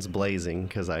guns blazing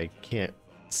because I can't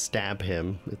stab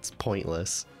him. It's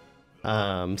pointless.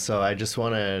 So I just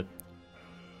want to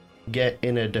get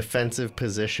in a defensive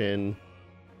position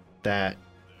that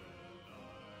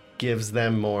gives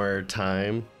them more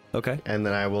time, Okay. and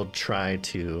then I will try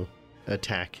to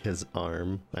attack his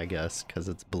arm, I guess, because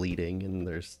it's bleeding and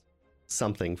there's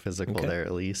something physical Okay. there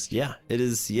at least. Yeah, it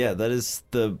is. Yeah, that is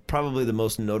probably the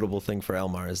most notable thing for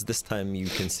Elmar is this time you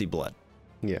can see blood.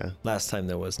 Yeah. Last time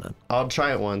there was none. I'll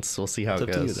try it once. We'll see how It's it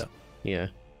up to you goes. though. Yeah.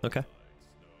 Okay.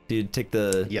 Do you take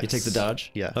the Yes. you take the dodge?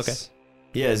 Yes. Okay.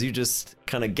 Yeah, as you just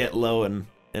kind of get low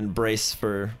and brace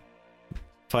for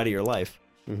fight of your life.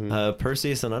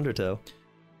 Perseus and Undertow.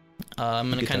 I'm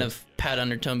gonna Good kind time. of pat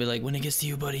Undertow and be like, when it gets to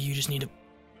you, buddy, you just need to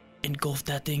engulf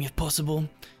that thing if possible.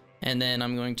 And then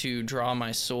I'm going to draw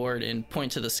my sword and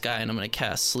point to the sky, and I'm gonna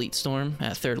cast Sleet Storm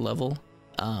at 3rd level,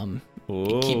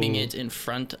 keeping it in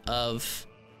front of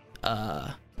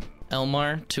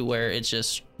Elmar to where it's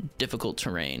just difficult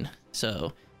terrain.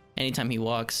 So anytime he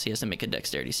walks, he has to make a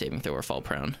dexterity saving throw or fall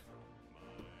prone.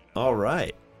 All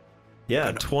right.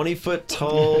 Yeah, 20-foot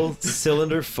tall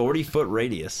cylinder, 40-foot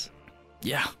radius.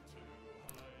 Yeah,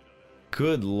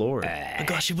 Good lord. I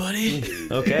got you, buddy.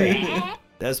 Okay.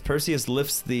 As Perseus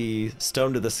lifts the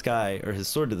stone to the sky, or his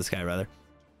sword to the sky, rather,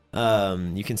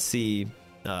 you can see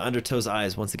Undertow's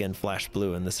eyes once again flash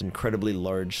blue, and this incredibly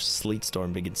large sleet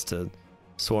storm begins to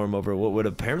swarm over what would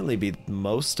apparently be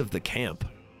most of the camp.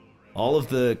 All of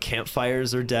the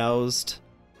campfires are doused.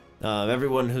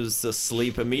 Everyone who's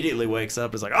asleep immediately wakes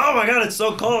up. Is like, "Oh my god, it's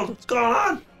so cold! What's going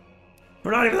on?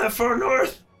 We're not even that far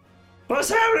north. What's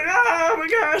happening? Oh my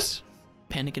gosh!"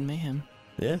 Panic and mayhem.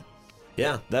 Yeah.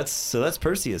 That's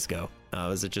Perseus go.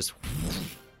 As it just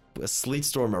a sleet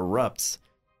storm erupts,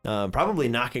 probably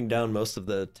knocking down most of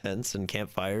the tents and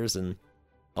campfires, and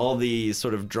all the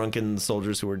sort of drunken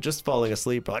soldiers who were just falling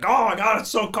asleep are like, "Oh my god, it's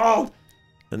so cold!"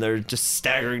 And they're just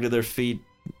staggering to their feet,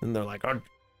 and they're like, "Our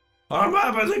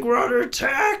map, I think we're under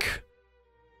attack."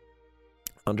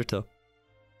 Undertow.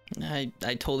 I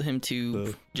told him to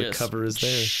The just cover is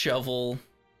there. shovel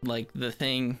like the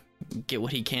thing, get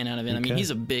what he can out of it. I mean, Okay. he's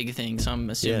a big thing, so I'm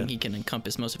assuming Yeah. he can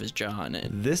encompass most of his jaw in it.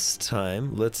 This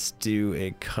time, let's do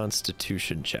a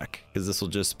Constitution check, because this will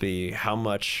just be how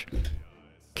much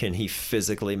can he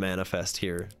physically manifest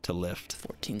here to lift.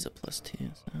 14's a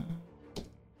 +2, so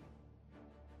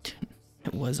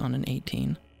it was on an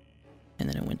 18, and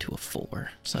then it went to a 4,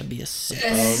 so I'd be a 6.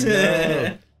 Oh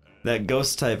no! That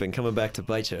ghost typing coming back to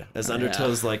bite you. As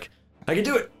Undertow's like, "I can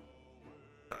do it."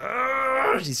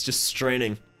 He's just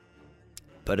straining,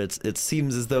 but it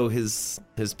seems as though his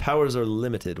powers are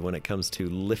limited when it comes to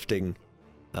lifting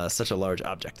such a large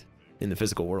object in the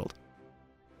physical world.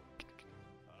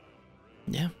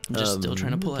 Yeah, I'm just still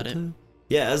trying to pull at it.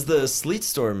 Yeah, as the sleet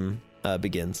storm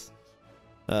begins,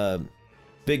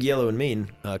 Big Yellow and Mean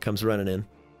comes running in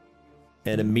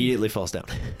and immediately falls down.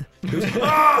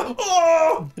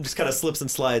 And just kind of slips and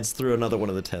slides through another one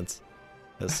of the tents.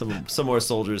 As some more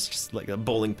soldiers, just like a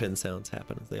bowling pin sounds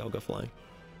happen as they all go flying.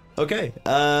 Okay,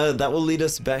 that will lead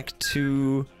us back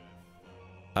to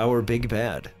our big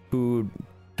bad, who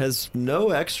has no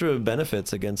extra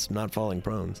benefits against not falling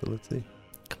prone. So let's see.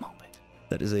 Come on, babe.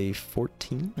 That is a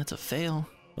 14. That's a fail.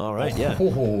 All right, yeah.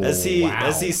 Oh, As he wow.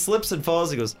 slips and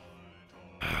falls, he goes,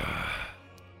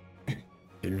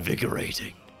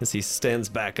 invigorating. As he stands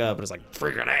back up and is like,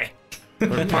 freaking A. I'm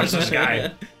gonna punch this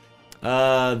guy.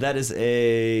 That is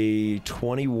a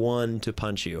 21 to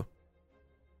punch you.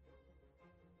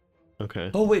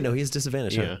 Okay. Oh wait, no, he has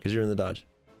disadvantage, Yeah. because you're in the dodge.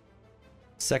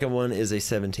 Second one is a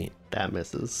 17. That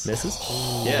misses. Misses?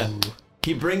 Yeah.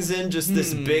 He brings in just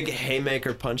this big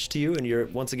haymaker punch to you, and you're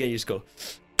once again you just go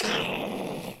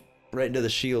right into the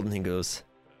shield, and he goes,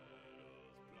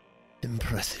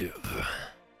 impressive.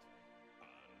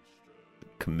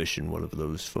 Commission one of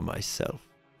those for myself.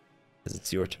 As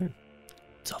it's your turn.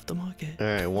 It's off the market. All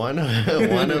right, one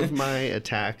of my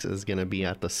attacks is gonna be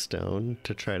at the stone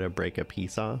to try to break a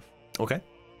piece off. Okay.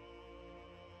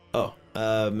 Oh,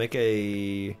 make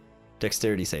a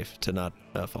dexterity save to not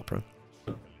fall prone.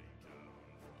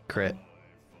 Crit.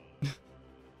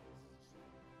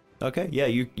 Okay, yeah,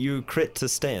 you crit to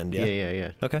stand, yeah.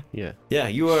 Yeah. Okay. Yeah. Yeah,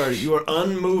 you are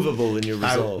unmovable in your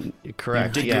resolve.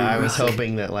 Correct. You dig Yeah, your I was rock.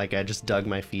 hoping that like I just dug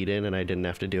my feet in and I didn't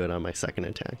have to do it on my second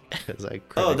attack because I.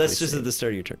 Oh, that's critically just at saved. the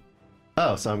start of your turn.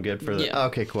 Oh, so I'm good for the. Yeah.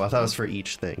 Okay, cool. I thought it was for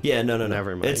each thing. Yeah, no.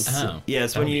 Never mind. It's Oh, yeah,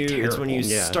 it's that when would be you terrible.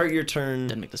 Yeah. start your turn.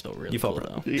 Didn't make the spell really You fall cool,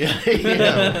 prone. though.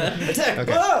 Yeah. Attack!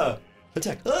 Okay. Ah!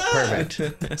 Attack! Ah!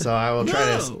 Perfect. So I will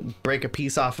try to No. break a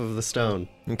piece off of the stone.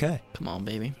 Okay. Come on,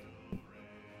 baby.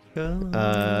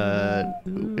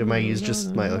 It might use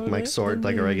just my sword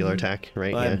like a regular attack,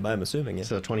 right? I'm assuming, yeah.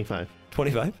 So 25.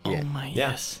 25? Oh my Yeah.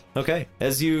 yes. Okay.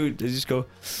 As you just go,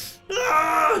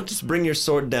 just bring your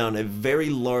sword down. A very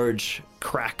large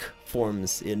crack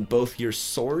forms in both your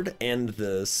sword and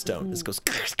the stone. This goes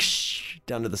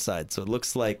down to the side. So it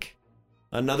looks like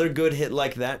another good hit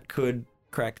like that could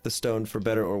crack the stone for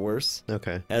better or worse.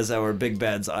 Okay. As our big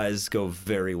bad's eyes go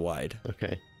very wide.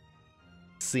 Okay.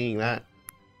 Seeing that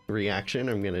reaction,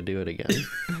 I'm gonna do it again.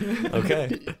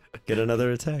 Okay. Get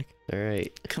another attack. All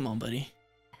right. Come on, buddy.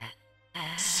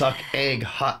 Suck egg,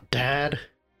 hot dad.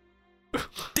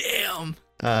 Damn. Damn.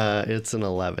 It's an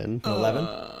 11. 11.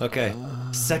 Okay.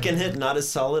 Second hit, not as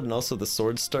solid, and also the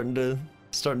sword's starting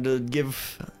to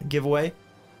give way.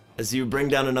 As you bring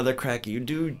down another crack, you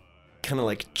do kind of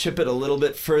like chip it a little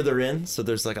bit further in, so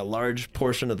there's like a large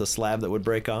portion of the slab that would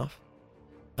break off.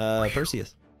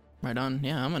 Perseus. Right on.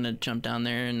 Yeah, I'm gonna jump down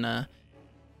there and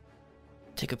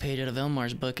take a page out of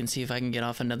Elmar's book and see if I can get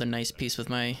off another nice piece with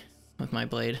my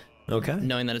blade, Okay.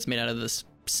 knowing that it's made out of this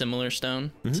similar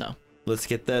stone. Mhm. So Let's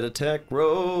get that attack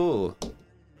roll.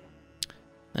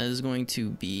 that is going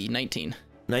to be 19.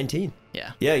 19.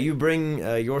 Yeah. Yeah, you bring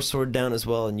your sword down as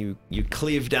well, and you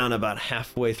cleave down about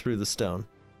halfway through the stone.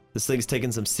 This thing's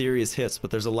taken some serious hits, but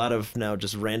there's a lot of now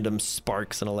just random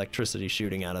sparks and electricity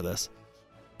shooting out of this.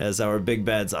 As our big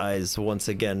bad's eyes once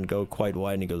again go quite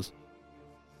wide, and he goes,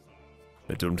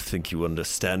 I don't think you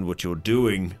understand what you're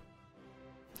doing.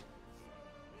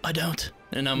 I don't.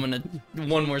 And I'm gonna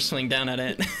one more swing down at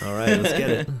it. All right, let's get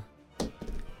it.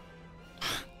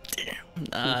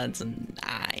 It's a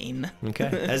 9. Okay.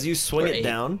 As you swing it Great.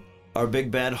 down, our big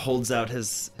bad holds out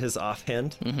his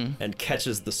offhand Mm-hmm. and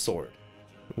catches the sword.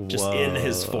 Just in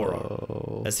his forearm.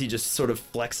 Whoa. As he just sort of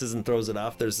flexes and throws it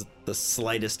off, there's the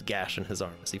slightest gash in his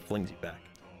arm as he flings you back.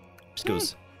 Just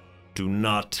goes, do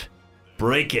not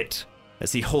break it.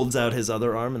 As he holds out his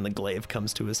other arm and the glaive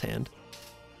comes to his hand.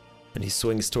 And he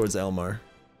swings towards Elmar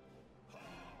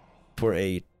for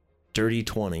a dirty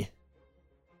 20.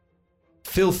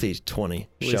 Filthy 20, At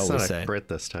least shall we not say. a crit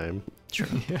this time.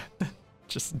 Yeah.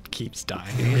 Just keeps dying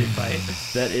every fight.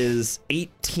 That is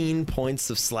 18 points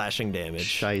of slashing damage.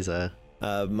 Shiza.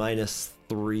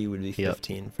 -3 would be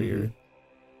 15 for Mhm.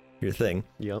 your thing.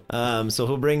 Yep. So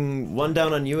he'll bring one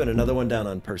down on you and another one down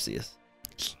on Perseus.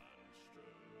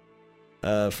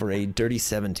 For a dirty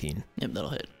 17. Yep, that'll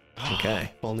hit.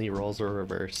 Okay. If only rolls were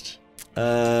reversed.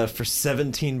 For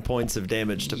 17 points of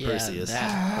damage to Yeah, Perseus. that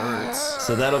hurts.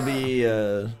 So that'll be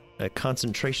a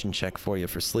concentration check for you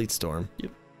for Sleet Storm.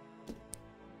 Yep.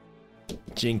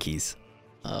 Jinkies.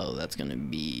 Oh, that's gonna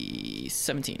be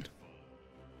 17.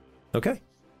 Okay.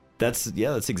 That's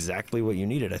exactly what you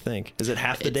needed, I think. Is it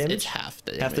half the damage? It's half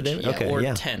the damage. Half the damage? Yeah, Okay, or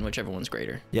yeah. 10, whichever one's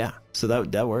greater. Yeah. So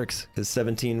that works because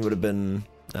 17 would have been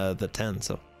the 10.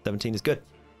 So 17 is good.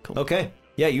 Cool. Okay.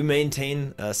 Yeah, you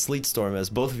maintain Sleet Storm as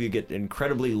both of you get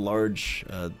incredibly large,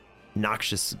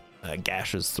 noxious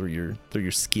gashes through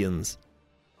your skins.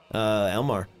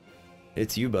 Elmar,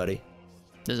 it's you, buddy.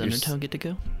 Does You're Undertow get to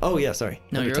go? Oh yeah, sorry.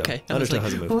 No, you're Undertow. okay. I was Undertow like,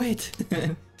 has a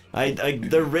move. wait.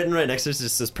 They're written right next to us. It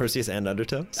just says Perseus and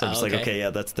Undertow. So I'm Oh, just like, okay. okay,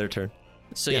 yeah, that's their turn.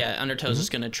 So Yeah. yeah, Undertow's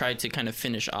just gonna try to kind of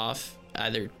finish off,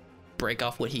 either break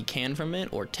off what he can from it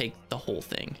or take the whole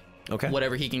thing. Okay.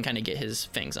 Whatever he can kind of get his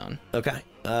fangs on. Okay.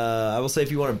 I will say if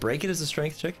you want to break it as a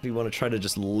strength check, if you want to try to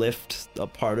just lift a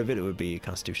part of it, it would be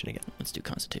Constitution again. Let's do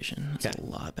Constitution. That's Okay. a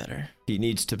lot better. He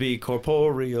needs to be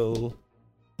corporeal.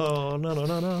 Oh, no.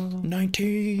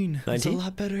 19. That's a 19?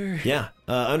 lot better. Yeah.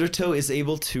 Undertow is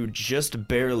able to just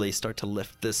barely start to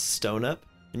lift this stone up,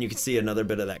 and you can see another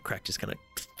bit of that crack just kind of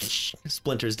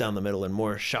splinters down the middle, and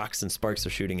more shocks and sparks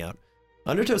are shooting out.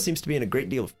 Undertow seems to be in a great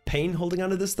deal of pain holding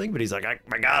onto this thing, but he's like, I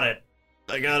got it.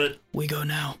 I got it. We go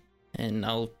now. And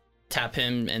I'll tap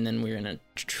him, and then we're gonna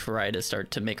try to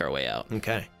start to make our way out.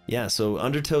 Okay. Yeah, so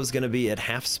Undertow's going to be at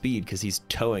half speed because he's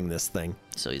towing this thing.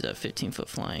 So he's at 15-foot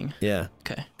flying. Yeah.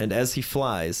 Okay. And as he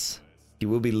flies, he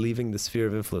will be leaving the sphere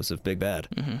of influence of Big Bad,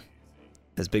 Mm-hmm.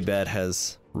 as Big Bad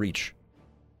has reach.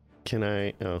 Can I?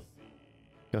 Oh,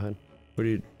 go ahead. What do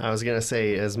you? I was gonna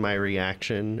say, as my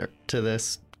reaction to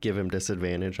this, give him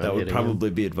disadvantage on That would hitting him.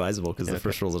 probably be advisable because the Okay.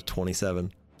 first roll is a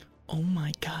 27. Oh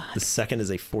my god. The second is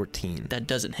a 14. That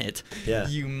doesn't hit. Yeah.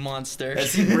 You monster.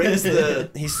 As he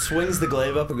he swings the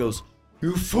glaive up and goes,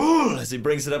 "You fool!" As he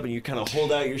brings it up and you kind of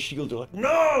hold out your shield, you're like,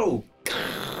 "No!"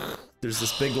 There's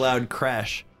this big loud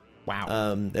crash.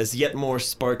 Wow. As yet more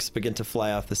sparks begin to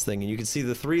fly off this thing, and you can see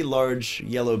the 3 large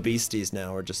yellow beasties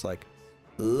now are just like,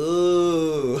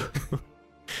 ooh.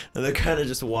 And they're kind of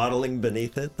just waddling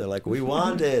beneath it. They're like, we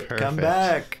want it. Come Perfect.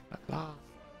 back.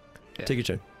 Yeah. Take your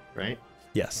turn. right?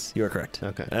 Yes, you are correct.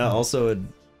 Okay. Also,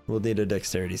 we'll need a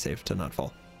dexterity save to not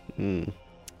fall.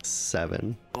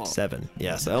 7. 7.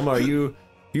 Yeah, so Elmar,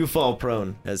 you fall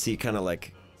prone as he kind of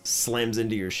like slams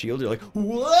into your shield. You're like,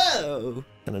 whoa!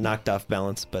 Kind of knocked off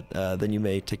balance, but then you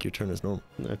may take your turn as normal.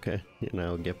 Okay. And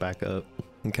I'll get back up.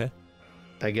 Okay.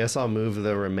 I guess I'll move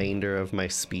the remainder of my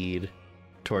speed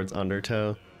towards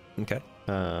Undertow, Okay.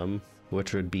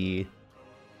 which would be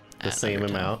the At same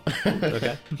Undertow. amount.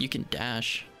 Okay. You can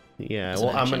dash. Yeah, As an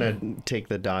well, I'm action. gonna take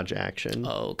the dodge action.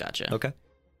 Oh, gotcha. Okay.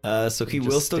 So he Just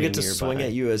will still get stay to swing nearby.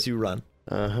 at you as you run.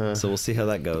 Uh huh. So we'll see how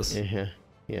that goes. Yeah.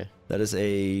 Yeah. That is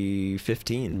a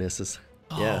 15. Misses.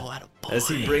 Yeah. Oh, attaboy. As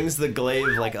he brings the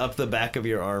glaive like up the back of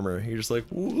your armor, you're just like,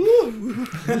 woo!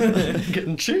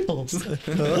 Getting chills.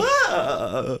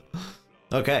 Ah!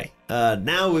 Okay,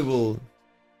 now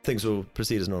things will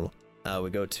proceed as normal. We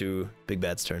go to Big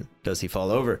Bad's turn. Does he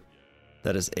fall over?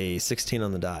 That is a 16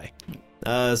 on the die.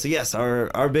 So yes,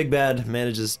 our Big Bad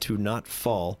manages to not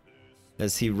fall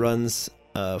as he runs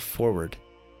forward.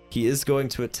 He is going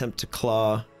to attempt to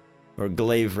claw, or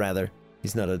glaive rather.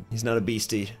 He's not a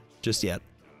beastie just yet.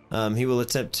 He will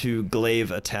attempt to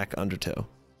glaive attack Undertow.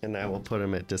 And I will put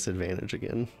him at disadvantage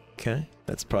again. Okay,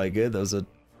 that's probably good. That was a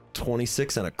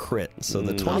 26 and a crit, so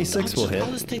the 26 will hit.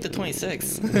 I'll just take the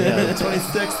 26. Yeah, the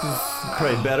 26 is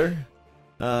probably better.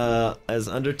 As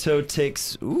Undertow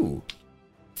takes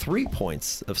 3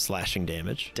 points of slashing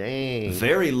damage. Dang.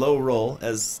 Very low roll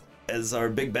as our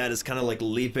Big Bad is kind of like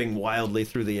leaping wildly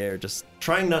through the air, just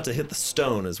trying not to hit the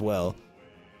stone as well.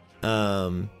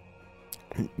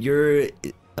 Your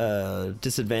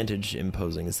disadvantage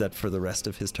imposing, is that for the rest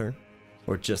of his turn?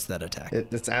 Or just that attack?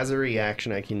 It's as a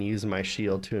reaction, I can use my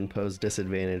shield to impose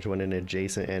disadvantage when an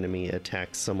adjacent enemy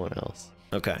attacks someone else.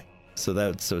 Okay, so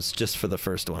it's just for the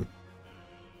first one.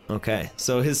 Okay,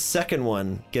 so his second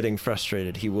one, getting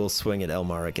frustrated, he will swing at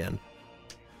Elmar again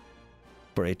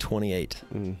for a 28.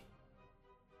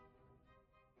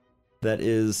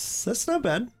 That's not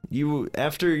bad.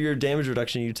 After your damage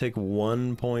reduction, you take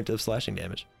 1 point of slashing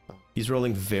damage. He's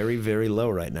rolling very, very low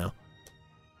right now.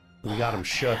 We got him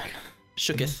shook.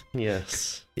 Shooketh.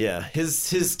 Yes. Yeah,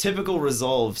 his typical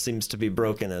resolve seems to be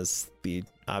broken as the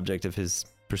object of his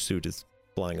pursuit is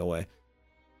flying away.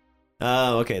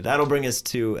 Okay, that'll bring us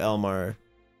to Elmar,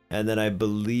 and then I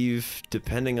believe,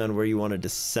 depending on where you wanted to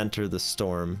center the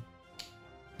storm.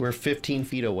 We're 15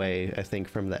 feet away, I think,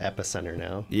 from the epicenter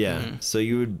now. Yeah, so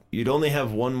you'd only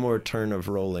have one more turn of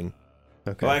rolling.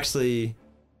 Okay. Well, actually,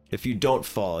 if you don't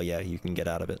fall, yeah, you can get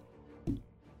out of it.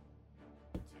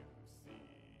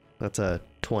 That's a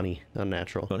 20,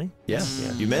 unnatural. 20? Yeah,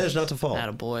 you managed not to fall.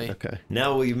 Attaboy. Okay.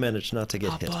 Now will you manage not to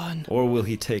get Hop hit? on. Or will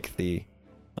he take the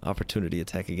opportunity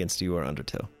attack against you or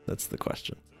Undertow? That's the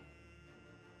question.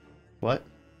 What?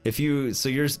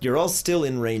 You're all still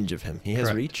in range of him. He has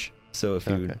Correct. reach, so if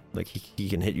you he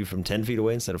can hit you from 10 feet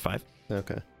away instead of 5.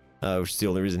 Okay. Which is the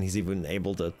only reason he's even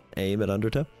able to aim at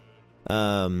Undertow.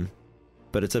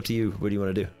 But it's up to you. What do you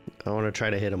want to do? I want to try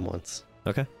to hit him once.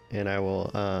 Okay. And I will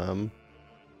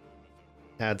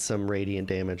add some radiant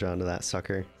damage onto that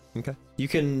sucker. Okay. You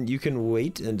can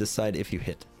wait and decide if you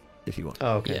hit, if you want.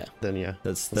 Oh, okay. Yeah. Then yeah.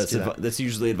 That's Let's do that. that's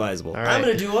usually advisable. All right. I'm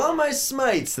gonna do all my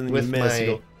smites, and then With you miss. You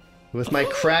my go, with my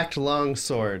cracked long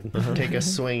sword, take a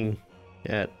swing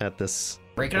at this.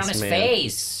 Break it on this his man.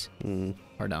 face. Mm,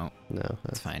 Or don't. no.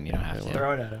 It's fine. You don't have to.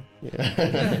 Throw it at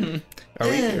him.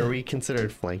 Yeah. Are we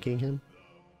considered flanking him?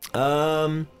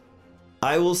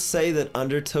 I will say that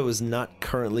Undertow is not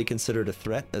currently considered a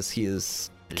threat as he is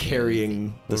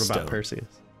carrying the What stone. about Perseus?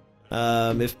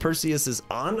 If Perseus is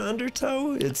on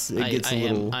Undertow, it gets a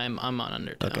little. I'm on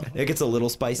Undertow. Okay, it gets a little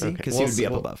spicy because he would be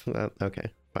up above. Okay,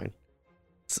 fine.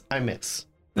 I miss.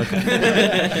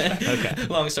 Okay.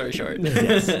 Long story short.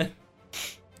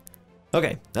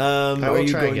 Okay. I are will you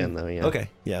try going- again though. Yeah. Okay.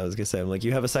 Yeah, I was gonna say, I'm like,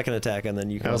 you have a second attack, and then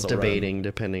you can I was also run. debating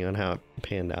depending on how it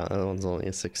panned out. That one's only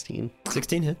a 16.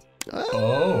 16 hits.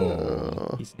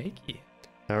 Oh. He's sneaky.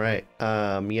 All right.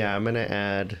 Yeah, I'm gonna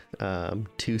add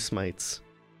 2 smites.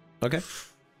 Okay.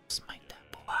 Smite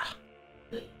that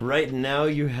boy. Right now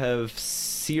you have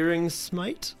Searing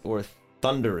Smite or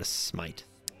Thunderous Smite.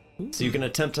 So you can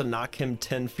attempt to knock him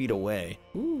 10 feet away.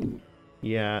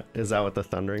 Yeah, is that what the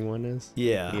thundering one is?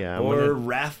 Yeah. Yeah, I'm Or gonna-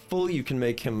 Wrathful, you can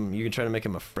try to make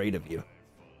him afraid of you.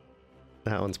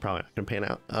 That one's probably not gonna pan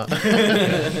out.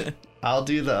 I'll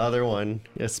do the other one,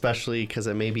 especially because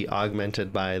it may be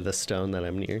augmented by the stone that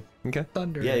I'm near. Okay.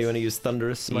 Thunder. Yeah, you want to use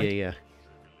Thunderous Smite? Yeah.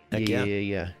 Heck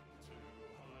Yeah.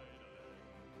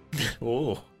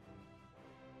 Oh.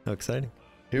 How exciting.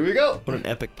 Here we go. What an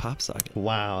epic pop socket.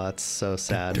 Wow, that's so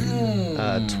sad.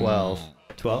 12.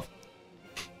 12.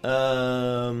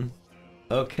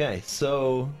 Okay,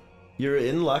 so you're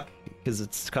in luck because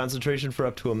it's concentration for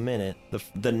up to a minute.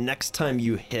 The next time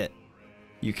you hit,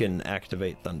 you can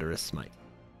activate Thunderous Smite.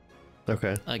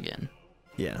 Okay. Again.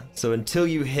 Yeah. So until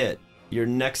you hit, your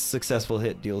next successful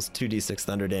hit deals 2d6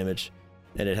 thunder damage,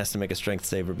 and it has to make a strength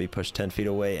save or be pushed 10 feet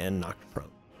away and knocked prone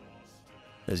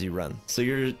as you run. So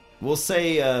we'll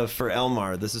say for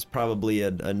Elmar, this is probably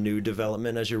a new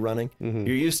development as you're running. Mhm.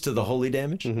 You're used to the holy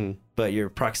damage, Mhm. but your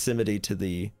proximity to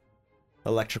the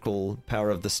electrical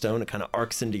power of the stone, it kind of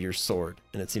arcs into your sword,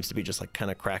 and it seems to be just like kind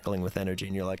of crackling with energy,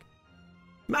 and you're like,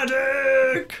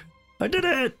 magic! I did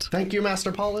it. Thank you,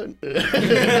 Master Pollen. Not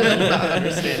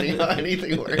understanding how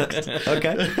anything works.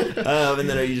 Okay. And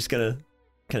then are you just gonna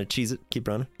kind of cheese it, keep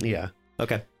running? Yeah.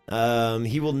 Okay.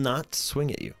 He will not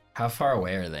swing at you. How far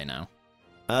away are they now?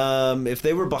 If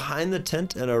they were behind the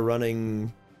tent and are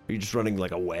running, are you just running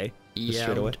like away? Yeah,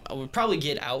 straight away? I would probably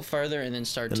get out farther and then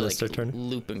start And to then like start turning?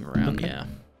 looping around. Okay. Yeah.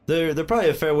 They're probably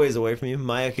a fair ways away from you.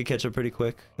 Maya could catch up pretty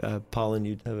quick. Pollen,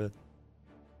 you'd have a.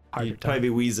 You'd probably be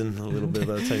wheezing a little bit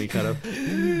by the time you caught up.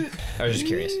 I was just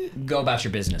curious. Go about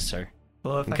your business, sir.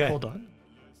 Well, if Okay. I hold on,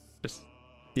 just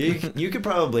You could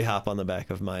probably hop on the back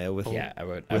of Maya with. Yeah, I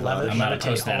would. With I'm not levitate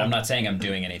opposed to that. hold. I'm not saying I'm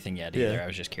doing anything yet either. Yeah. I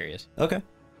was just curious. Okay.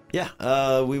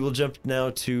 Yeah. We will jump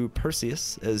now to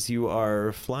Perseus. As you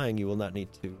are flying, you will not need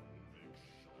to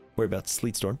worry about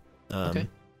sleet storm. Okay.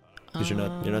 Because you're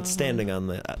not standing on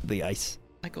the ice.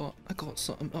 I got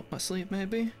something up my sleeve,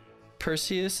 maybe.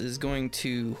 Perseus is going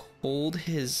to hold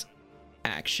his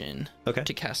action Okay.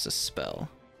 to cast a spell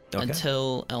Okay.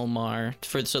 until Elmar.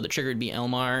 So the trigger would be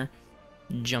Elmar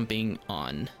jumping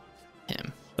on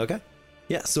him. Okay.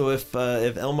 Yeah. So if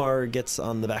Elmar gets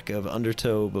on the back of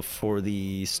Undertow before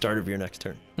the start of your next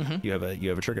turn, Mhm. you have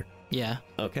a trigger. Yeah.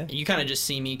 Okay. You kind of just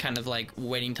see me kind of like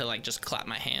waiting to like just clap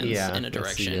my hands in a I see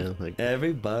direction. you, like,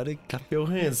 Everybody, clap your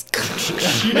hands.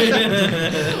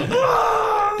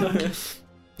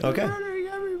 Okay.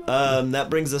 That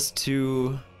brings us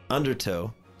to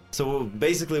Undertow. So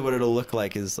basically, what it'll look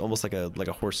like is almost like a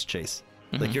horse chase.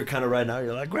 Like you're kind of riding out,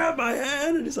 you're like, grab my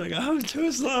hand, and he's like, I'm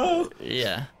too slow.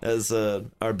 Yeah. As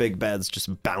our big bad's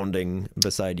just bounding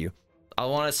beside you. I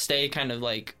want to stay kind of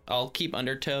like I'll keep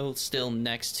Undertow still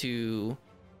next to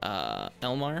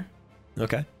Elmar.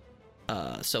 Okay.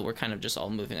 So we're kind of just all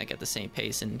moving like at the same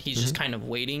pace, and he's just kind of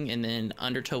waiting, and then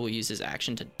Undertow will use his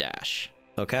action to dash.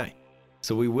 Okay.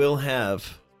 So we will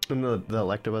have and the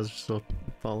Electabuzz are still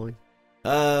following.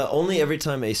 only every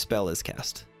time a spell is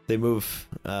cast. They move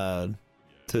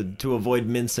to avoid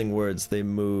mincing words. They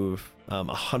move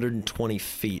 120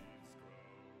 feet.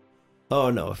 Oh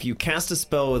no! If you cast a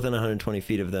spell within 120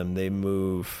 feet of them, they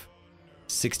move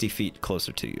 60 feet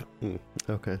closer to you.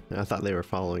 Okay. I thought they were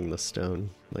following the stone,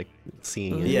 like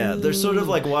seeing it. Yeah, they're sort of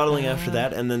like waddling after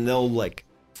that, and then they'll like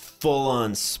full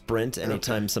on sprint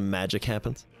anytime some magic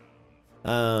happens.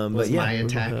 Was but yeah, my we will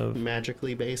attack have-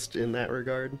 magically based in that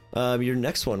regard? your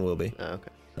next one will be. Oh,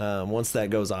 okay. Once that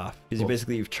goes off, because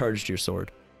Cool. you've charged your sword.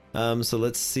 So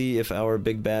let's see if our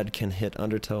big bad can hit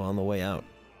Undertow on the way out.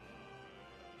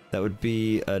 That would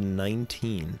be a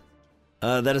 19.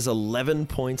 That is 11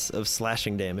 points of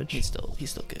slashing damage. He's still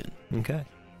good. Okay.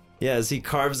 Yeah, as he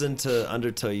carves into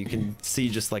Undertow, you can see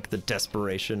just like the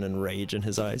desperation and rage in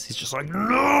his eyes. He's just like,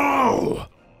 no!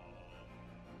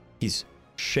 He's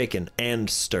shaken and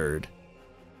stirred.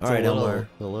 All right, Elmar.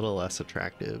 A little less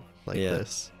attractive like Yeah.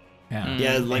 this. Yeah.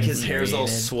 Yeah, like his hair's all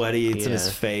Infuriated. sweaty. It's in his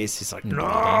Yeah. face. He's like, All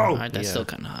no! right, that's Yeah. still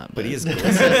kind of hot, But he is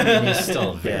glistening. He's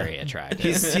still very attractive.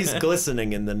 He's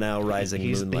glistening in the now rising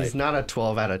He's moonlight. not a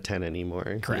 12 out of 10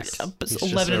 anymore. Correct. He's It's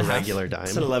just 11 and a a half. regular dime.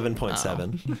 It's an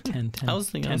 11.7. 10, I was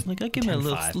thinking, I was like, I give him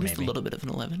 10-5 at least a maybe. little bit of an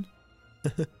 11.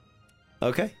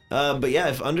 Okay. But yeah,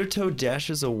 if Undertow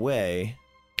dashes away,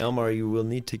 Elmar, you will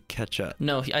need to catch up.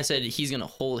 No, I said he's gonna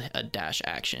hold a dash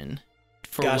action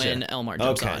for Gotcha. when Elmar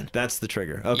jumps Okay, on. that's the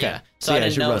trigger. Okay. Yeah. So I yeah,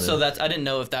 as didn't you're know. running. So that's I didn't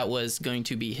know if that was going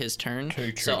to be his turn.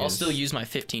 So I'll triggers. still use my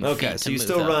 15 Okay, feet. so to you move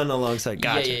still that. run alongside.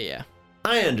 Gotcha. Yeah.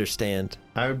 I understand.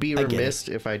 I would be I get it. remiss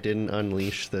if I didn't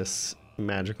unleash this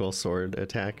magical sword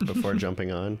attack before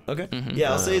jumping on. Okay. Mhm.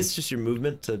 Yeah, I'll say Um, it's just your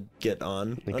movement to get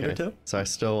on Okay. Undertow. So I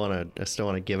still want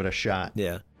to give it a shot.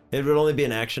 Yeah. It would only be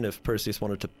an action if Perseus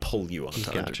wanted to pull you onto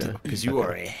Gotcha. Undertow. Because you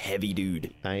are a heavy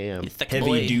dude. I am. You thick Heavy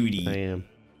boy. duty. I am.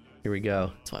 Here we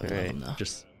go. That's why we All love right, him, though.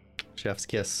 just chef's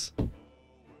kiss.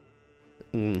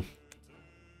 15.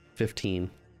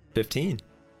 15.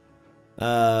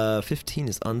 15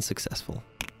 is unsuccessful.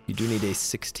 You do need a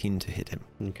 16 to hit him.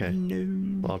 Okay.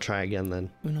 No. Well, I'll try again then.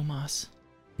 Uno mas.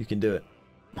 You can do it.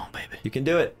 Come on, baby. You can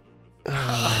do it.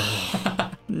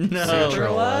 No.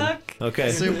 Natural one.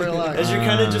 Okay. Super luck. As you're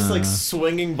kind of just like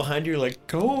swinging behind you, you're like,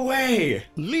 go away,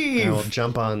 leave. I will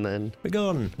jump on then. Be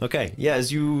gone. Okay. Yeah,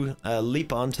 as you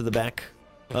leap onto the back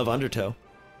of Undertow,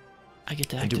 I get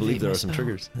to I activate do believe there my are some spell.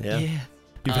 triggers. Yeah.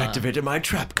 You've activated my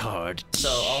trap card. So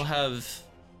I'll have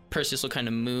Perseus will kind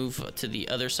of move to the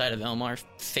other side of Elmar,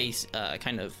 face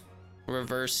kind of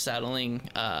reverse saddling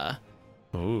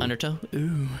Undertow.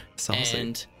 Ooh. Saucy.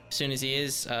 And as soon as he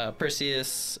is,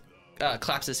 Perseus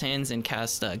claps his hands and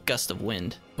casts a gust of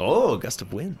wind. Oh, gust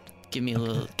of wind.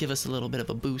 Give us a little bit of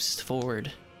a boost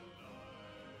forward.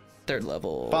 Third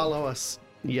level. Follow us.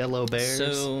 Yellow bears.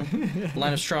 So,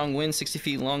 line of strong wind, 60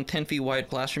 feet long, 10 feet wide,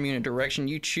 blasts from you in a direction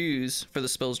you choose for the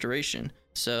spell's duration.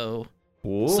 So,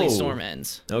 Whoa. Sleet Storm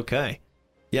ends. Okay.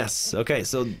 Yes. Okay.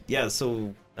 So yeah.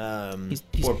 So He's-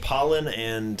 for Pollen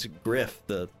and Griff,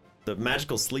 the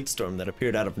magical sleet storm that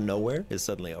appeared out of nowhere is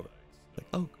suddenly over. Like,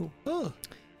 oh, cool. Oh.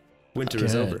 Winter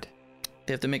is over. Good.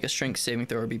 They have to make a strength saving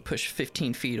throw or be pushed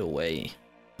 15 feet away.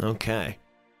 Okay.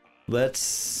 Let's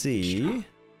see.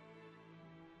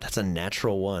 That's a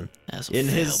natural one. As In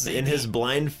his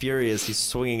blind fury, as he's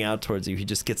swinging out towards you, he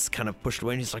just gets kind of pushed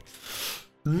away, and he's like,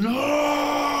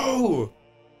 "No!"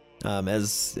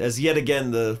 As yet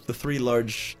again, the three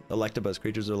large Electabuzz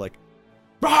creatures are like,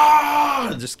 "Rah!"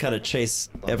 and just kind of chase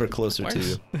ever closer to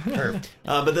you.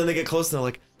 But then they get close, and they're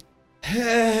like,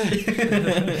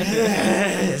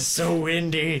 "It's so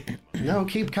windy. No,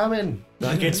 keep coming.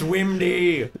 Like it's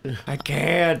windy. I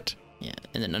can't." Yeah,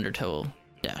 and then Undertow will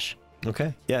dash.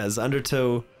 Okay. Yeah, as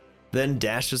Undertow then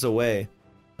dashes away,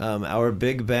 our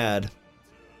big bad,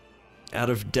 out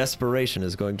of desperation,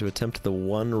 is going to attempt the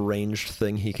one ranged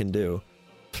thing he can do.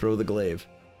 Throw the glaive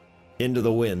into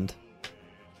the wind.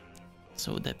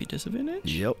 So would that be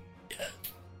disadvantage? Yep.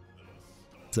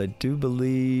 As I do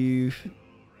believe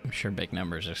I'm sure big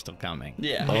numbers are still coming.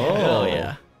 Yeah. Oh. Hell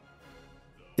yeah.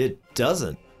 it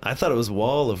doesn't. I thought it was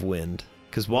Wall of Wind,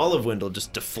 because Wall of Wind will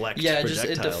just deflect Yeah, it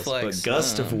projectiles, deflects, but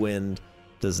Gust of Wind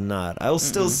does not. I'll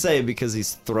still say because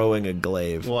he's throwing a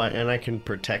glaive. Well, and I can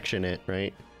protection it,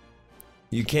 right?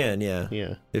 You can, yeah,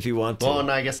 Yeah. if you want to. Well,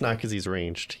 no, I guess not because he's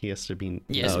ranged. He has to be.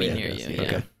 Yes, Oh, be yeah, near yes, you. yeah. Yeah.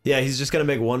 Okay. Yeah, he's just gonna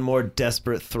make one more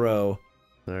desperate throw.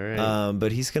 All right.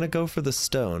 But he's gonna go for the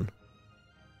stone.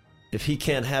 If he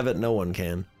can't have it, no one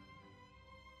can.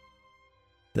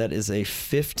 That is a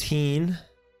 15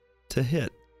 to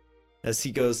hit. As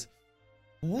he goes,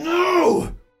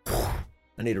 no!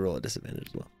 I need to roll a disadvantage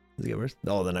as well. Does it get worse?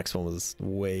 Oh, the next one was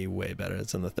way, way better.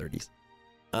 It's in the 30s.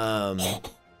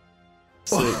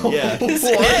 So, yeah. The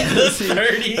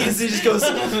 30s. As he just goes...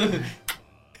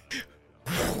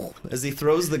 As he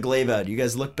throws the glaive out, you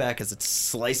guys look back as it's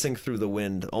slicing through the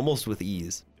wind, almost with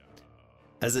ease.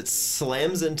 As it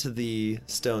slams into the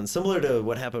stone, similar to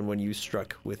what happened when you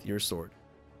struck with your sword.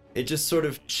 It just sort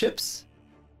of chips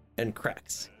and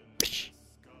cracks.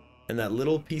 And that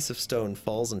little piece of stone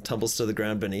falls and tumbles to the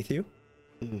ground beneath you.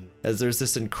 As there's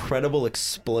this incredible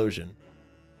explosion.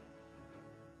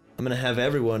 I'm going to have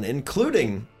everyone,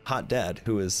 including Hot Dad,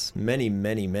 who is many,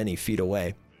 many, many feet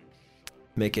away,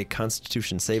 make a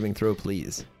Constitution saving throw,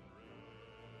 please.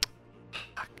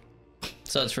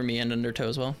 So that's for me and Undertow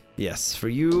as well. Yes, for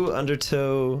you,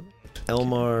 Undertow,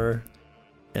 Elmar,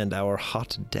 and our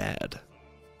Hot Dad.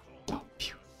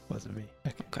 Wasn't me.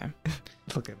 Okay.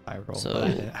 Look at my roll. So- But I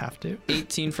didn't have to.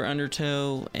 18 for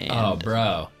Undertow and Oh,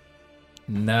 bro.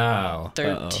 No.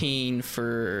 13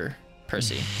 for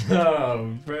Percy.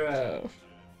 Oh, bro.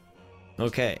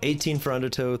 Okay, 18 for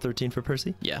Undertow, 13 for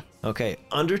Percy? Yeah. Okay,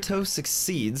 Undertow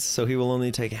succeeds, so he will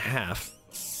only take half.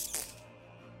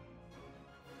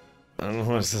 I don't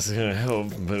know if this is gonna help,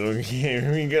 but okay,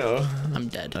 here we go. I'm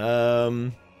dead.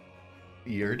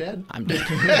 You're dead? I'm dead.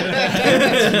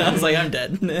 I was like, I'm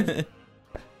dead.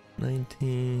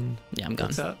 19. Yeah, I'm gone.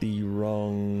 What's up? The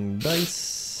wrong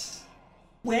dice.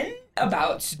 When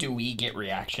abouts do we get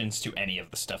reactions to any of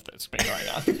the stuff that's been going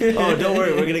on? Oh, don't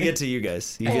worry, we're gonna get to you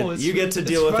guys. You get to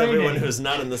deal with everyone frightening. who's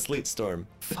not in the sleet storm.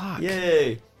 Fuck.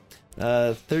 Yay!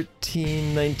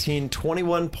 13, 19,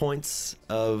 21 points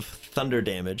of thunder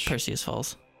damage. Perseus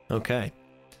falls. Okay.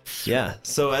 Yeah,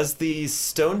 so as the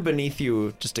stone beneath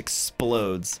you just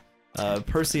explodes,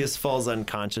 Perseus falls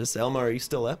unconscious. Elmar, are you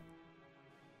still up?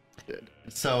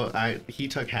 So he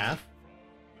took half.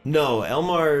 No,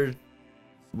 Elmar...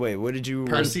 Wait, what did you...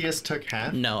 Perseus took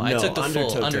half. No, I No, took the Undertow full.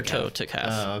 took Undertow half. took half.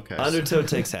 Oh, okay. Undertow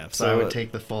takes half, So I would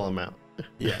take the full amount.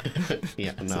 Yeah.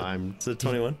 Yeah. No, I'm So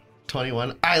 21?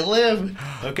 21. I live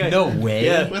Okay. No way.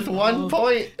 Yeah. with 1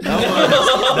 point.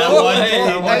 That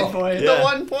one point. The Yeah.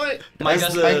 1 point. My As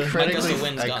gust, the- my I gust critically, of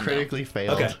wind's I gone critically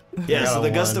failed. Okay. Yeah, Got so a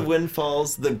the gust 1. of wind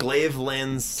falls. The glaive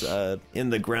lands in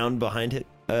the ground behind it,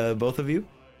 both of you.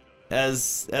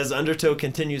 As Undertow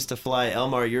continues to fly,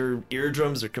 Elmar, your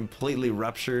eardrums are completely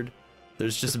ruptured.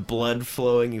 There's just blood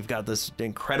flowing. You've got this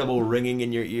incredible ringing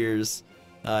in your ears.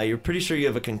 You're pretty sure you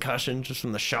have a concussion just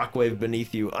from the shockwave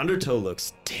beneath you. Undertow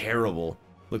looks terrible.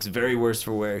 Looks very worse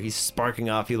for wear. He's sparking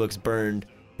off. He looks burned.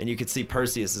 And you can see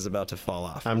Perseus is about to fall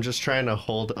off. I'm just trying to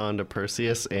hold on to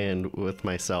Perseus and with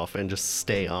myself and just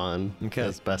stay on Okay.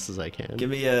 as best as I can. Give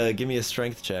me a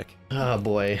strength check. Oh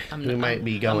boy, we might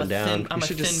be going down. I'm we a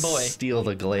should thin just boy. steal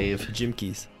the glaive. Jim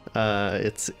keys.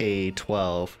 It's a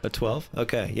 12. A 12?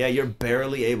 Okay. Yeah, you're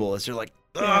barely able as you're like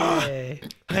Yay.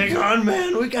 Hang on,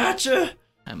 man. We gotcha.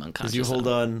 I'm unconscious. As you hold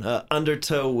on,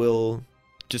 Undertow will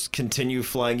just continue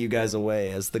flying you guys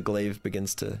away as the glaive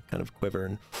begins to kind of quiver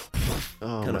and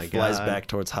Oh kind my of flies god. back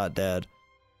towards Hot Dad.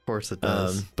 Of course it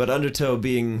does. But Undertow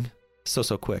being so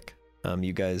quick,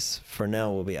 you guys for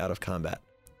now will be out of combat.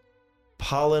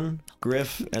 Pollen,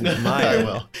 Griff, and I Maya.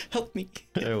 will. Help me.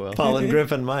 I will. Pollen,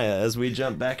 Griff, and Maya as we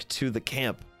jump back to the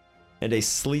camp and a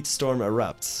sleet storm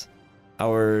erupts.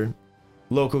 Our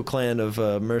local clan of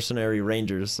mercenary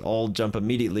rangers all jump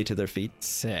immediately to their feet,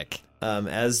 Sick.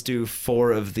 as do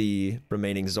 4 of the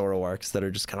remaining Zoroarks that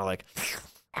are just kind of like...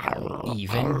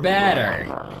 Even better.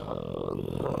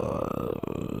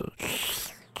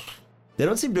 They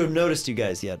don't seem to have noticed you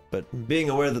guys yet, but being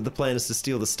aware that the plan is to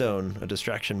steal the stone, a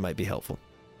distraction might be helpful.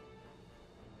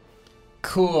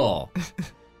 Cool.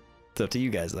 It's up to you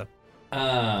guys, though.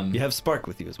 You have Spark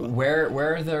with you as well.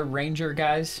 Where are the ranger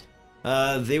guys?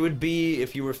 They would be,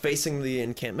 if you were facing the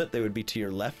encampment, they would be to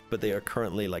your left, but they are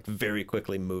currently, like, very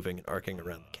quickly moving and arcing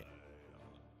around the camp.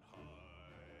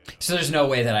 So there's no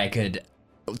way that I could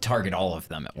target all of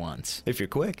them at once. If you're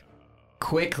quick.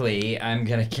 Quickly, I'm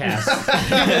gonna cast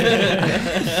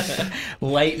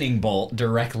lightning bolt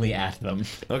directly at them.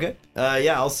 Okay.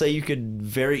 Yeah, I'll say you could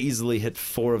very easily hit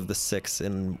 4 of the 6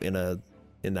 in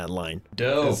that line.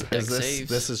 Dope. Is saves.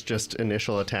 this is just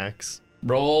initial attacks?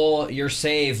 Roll your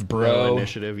save, No bro.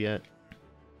 initiative yet?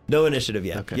 No initiative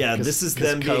yet. Okay. Yeah, 'Cause- this is 'cause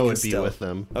them Ko being would be stealth. with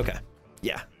them. Okay.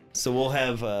 Yeah. So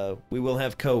we will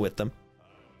have Ko with them.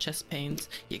 Chest pains.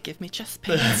 You give me chest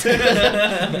pains.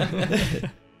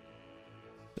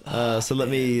 So let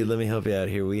me help you out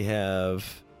here. We have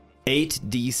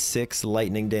 8d6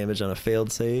 lightning damage on a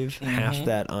failed save, half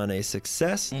that on a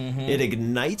success. It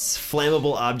ignites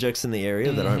flammable objects in the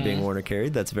area that aren't being worn or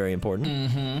carried. That's very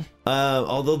important.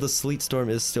 Although the sleet storm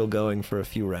is still going for a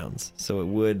few rounds, so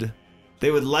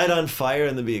they would light on fire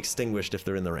and then be extinguished if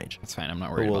they're in the range. That's fine. I'm not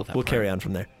But worried about that. we'll carry on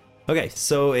from there. Okay,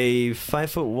 so a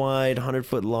 5-foot wide,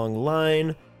 100-foot long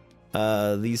line.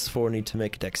 These 4 need to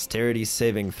make dexterity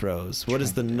saving throws. What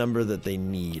is the number that they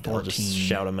need? I'll just 14.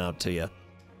 shout them out to you.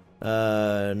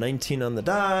 19 on the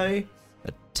die,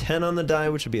 a 10 on the die,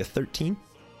 which would be a 13,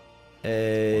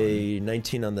 a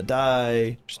 19 on the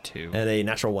die, There's 2. and a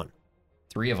natural 1.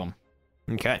 3 of them.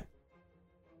 Okay.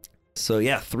 So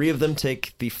yeah, 3 of them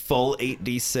take the full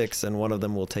 8d6, and 1 of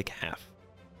them will take half.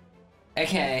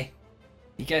 Okay.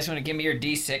 You guys want to give me your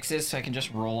d6s so I can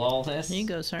just roll all this? Here you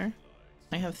go, sir.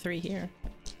 I have 3 here.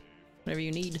 Whatever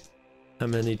you need. How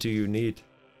many do you need?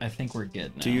 I think we're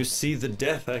good now. Do you see the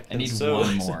death I I can need sow?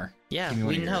 1 more. Yeah, Give me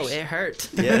one we of know. yours. It hurt.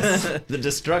 Yes, the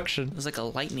destruction. It was like a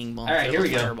lightning bolt. All right, here we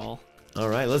go. Fireball. All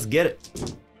right, let's get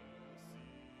it.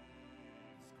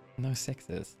 No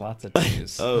 6s. Lots of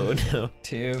 2s. Oh no.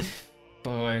 2,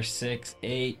 4, 6,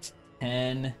 8,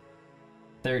 10,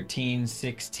 13,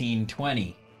 16,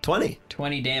 20. 20.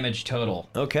 20 damage total.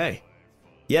 Okay.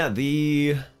 Yeah,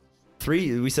 the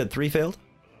 3, we said 3 failed?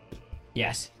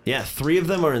 Yes. Yeah, 3 of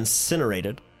them are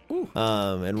incinerated.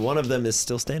 And 1 of them is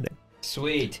still standing.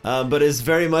 Sweet. But is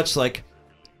very much like,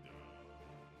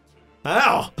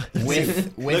 ow!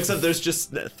 With Looks up, there's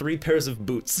just 3 pairs of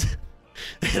boots.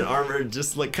 And armor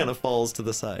just like kind of falls to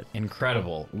the side.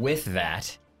 incredible. With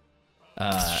that,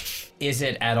 is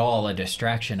it at all a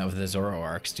distraction of the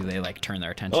Zoroarks? Do they like turn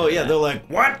their attention? Oh to yeah, that? they're like,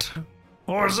 what?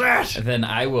 What was that? Then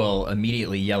I will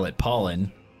immediately yell at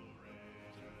Pollen.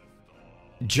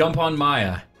 Jump on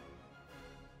Maya.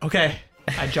 Okay.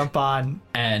 I jump on.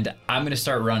 And I'm gonna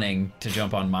start running to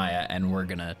jump on Maya, and we're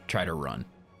gonna try to run.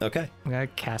 Okay. I'm gonna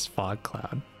cast fog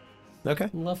cloud. Okay.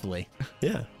 Lovely.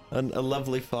 Yeah. A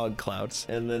lovely fog cloud.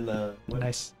 And then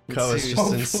Nice. Ko is just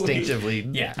Hopefully. instinctively.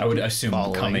 Yeah, I would assume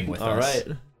Following. coming with all us.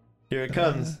 right. Here it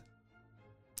comes.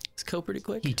 Is Ko pretty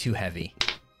quick? He too heavy.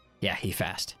 Yeah, he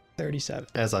fast. 37.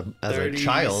 As a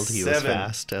child, he was 37.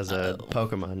 fast. As a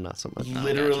Pokemon, not so much.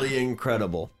 Literally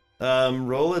incredible.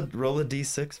 Roll a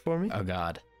d6 for me. Oh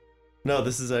God. No,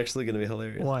 this is actually going to be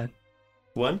hilarious.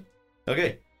 1.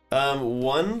 Okay.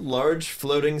 1 large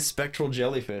floating spectral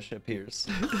jellyfish appears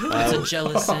It's a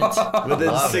Jellicent. within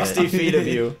Love 60 it. feet of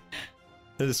you.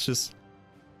 It's just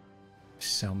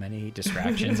So many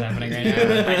distractions happening right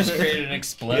now. I just created an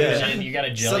explosion. Yeah. You got a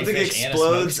something jellyfish and a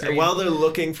explodes, smoke and while they're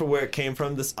looking for where it came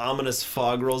from, this ominous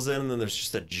fog rolls in, and then there's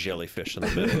just a jellyfish in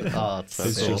the middle. Oh, it's so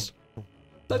It's cool. just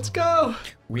Let's go.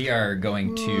 We are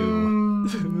going to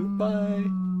Bye.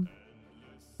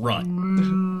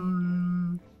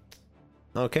 run.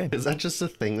 okay. Is that just a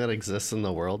thing that exists in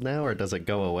the world now, or does it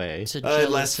go away? It's a It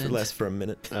lasts Jellicent. for a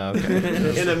minute. Oh,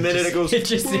 okay. In a minute, it goes. It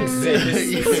just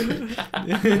exists.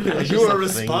 You are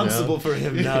responsible for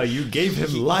him now. You gave him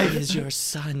He life. is your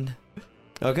son.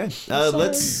 Okay.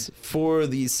 Let's, for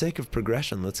the sake of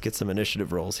progression, let's get some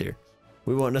initiative rolls here.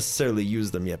 We won't necessarily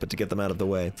use them yet, but to get them out of the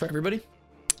way. For everybody?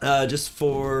 Just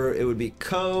for, it would be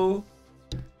Ko,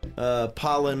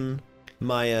 Pollen,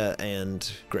 Maya,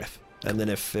 and Griff. And then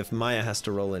if Maya has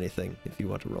to roll anything, if you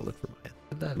want to roll it for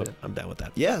Maya. But I'm down with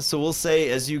that. Yeah, so we'll say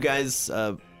as you guys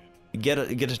get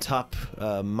atop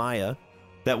Maya,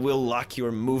 that will lock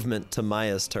your movement to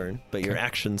Maya's turn, but your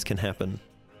actions can happen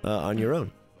on your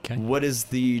own. Okay. What is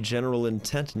the general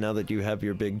intent now that you have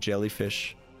your big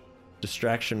jellyfish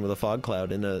distraction with a fog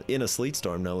cloud in a sleet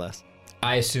storm, no less?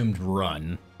 I assumed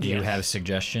run. Do you Yeah. have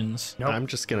suggestions? Nope. I'm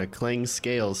just gonna clang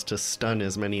scales to stun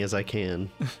as many as I can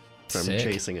from Sick.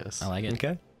 chasing us. I like it.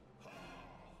 Okay.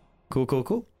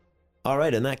 Cool. All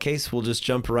right, in that case, we'll just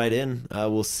jump right in.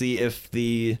 We'll see if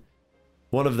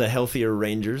one of the healthier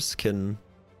rangers can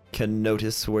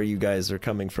notice where you guys are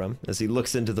coming from as he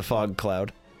looks into the fog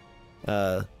cloud.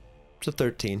 It's a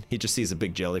 13. He just sees a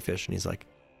big jellyfish and he's like,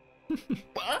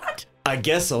 "What? I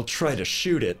guess I'll try to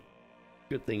shoot it."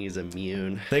 Good thing he's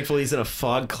immune. Thankfully, he's in a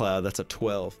fog cloud. That's a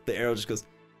 12. The arrow just goes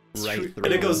Right through.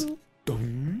 and it goes.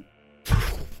 Dong.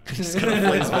 Just kind of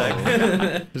flings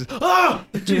back. Just, ah!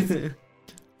 Jeez.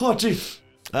 Oh, jeez.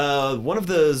 One of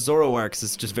the Zoroarks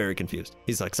is just very confused.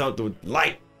 He's like, "So,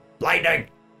 lightning.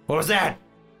 What was that?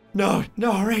 No,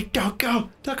 Rick, don't go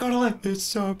to light. It's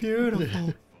so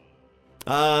beautiful."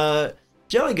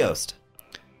 Jelly Ghost.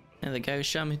 And the guy who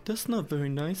shot me, that's not very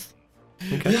nice.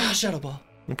 Okay. Yeah, shut up, all.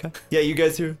 Okay. Yeah, you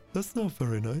guys hear, "That's not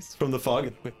very nice" from the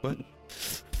fog. Wait, what?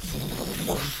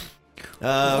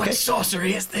 Okay.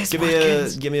 sorcery is this?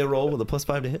 Give me a roll with a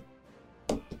 +5 to hit.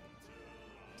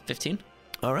 15?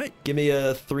 All right. Give me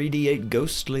a 3d8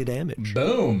 ghostly damage.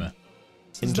 Boom.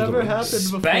 It's never happened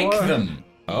before. Spank them.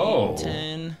 Oh.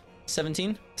 10,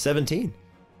 17? 17.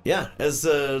 Yeah. As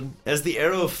the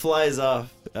arrow flies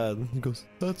off, he goes,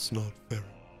 "That's not fair."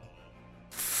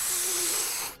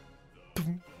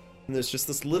 And there's just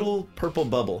this little purple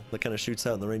bubble that kind of shoots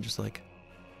out, and the ranger's like,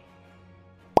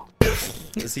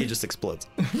 as he just explodes.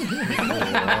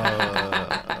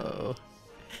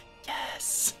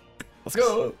 Yes. Let's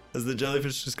go. As the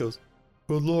jellyfish just goes,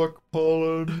 "Good luck,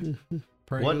 Pollen."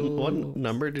 What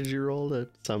number did you roll to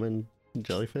summon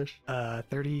jellyfish?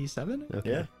 37? Okay.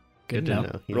 Yeah. Good to to know.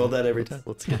 know. Roll that every time.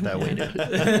 Let's get that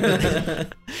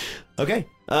weighted. Okay.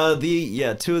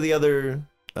 Two of the other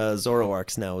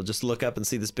Zoroarks now will just look up and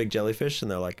see this big jellyfish, and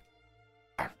they're like,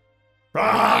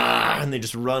 "Ah!" And they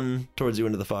just run towards you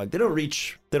into the fog. They don't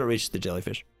reach the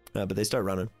jellyfish, but they start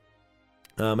running.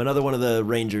 Another one of the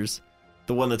rangers,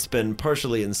 the one that's been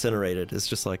partially incinerated, is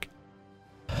just like,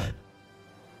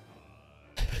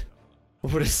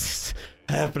 "What is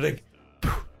happening?"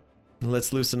 And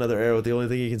lets loose another arrow with the only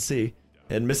thing he can see,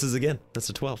 and misses again. That's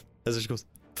a 12. As it just goes,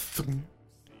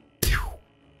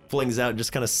 flings out, and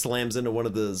just kind of slams into one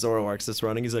of the Zoroarks that's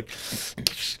running. He's like,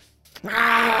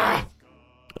 "Ah!"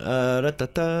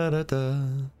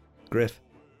 Griff,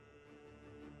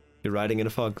 you're riding in a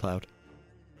fog cloud.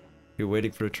 You're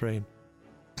waiting for a train.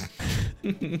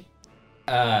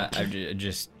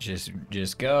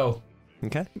 Just go.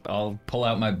 Okay. I'll pull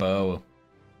out my bow,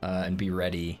 and be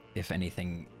ready if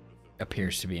anything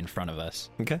appears to be in front of us.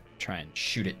 Okay. Try and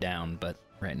shoot it down, but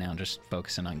right now just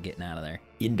focusing on getting out of there.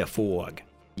 In the fog.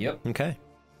 Yep. Okay.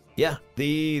 Yeah,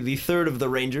 the third of the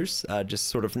rangers just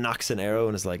sort of knocks an arrow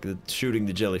and is like, "Shooting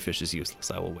the jellyfish is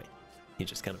useless. I will wait." He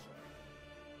just kind of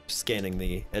scanning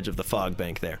the edge of the fog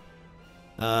bank there.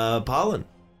 Pollen,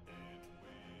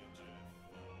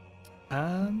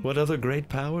 what other great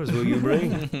powers will you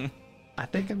bring? I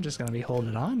think I'm just gonna be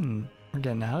holding on and we're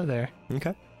getting out of there.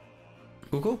 Okay.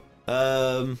 Cool.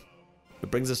 It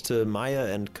brings us to Maya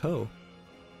and Ko.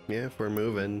 Yeah, if we're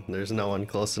moving, there's no one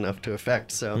close enough to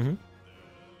affect, so Mhm.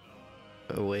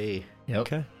 away. Yep.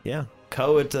 Okay. Yeah.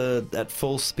 Ko at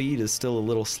full speed is still a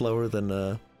little slower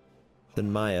than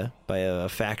Maya by a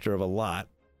factor of a lot.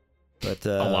 But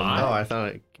A lot? Oh, I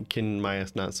thought can Maya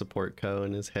not support Ko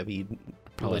and his heavy?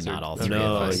 Probably lizard? not all three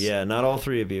No, of us. yeah, not all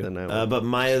three of you. Then I will But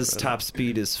Maya's run. top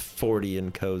speed is 40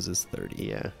 and Ko's is 30.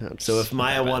 Yeah. that's- So if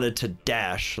Maya wanted to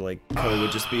dash, like, Ko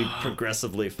would just be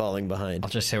progressively falling behind. I'll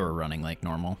just say we're running like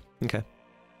normal. Okay.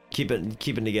 Keeping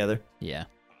together. Yeah.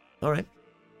 All right.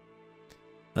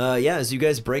 Yeah, as you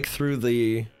guys break through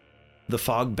the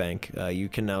fog bank, you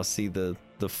can now see the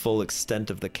full extent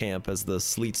of the camp as the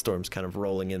sleet storm's kind of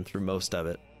rolling in through most of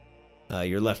it.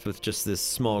 You're left with just this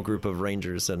small group of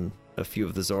rangers and a few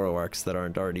of the Zoroarks that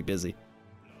aren't already busy.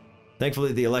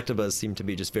 Thankfully, the Electabuzz seem to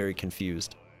be just very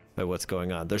confused by what's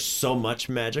going on. There's so much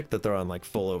magic that they're on like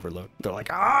full overload. They're like,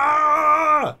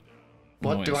 "Ah!"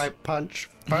 what do Noise. I punch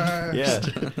first? Yeah.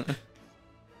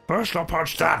 First I'll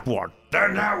punch that one,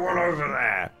 then that one over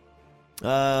there.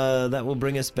 That will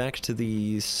bring us back to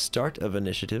the start of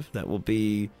initiative. That will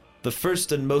be the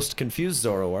first and most confused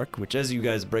Zoroark, which as you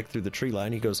guys break through the tree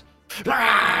line, he goes,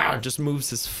 "Ah!" Just moves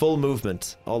his full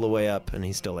movement all the way up, and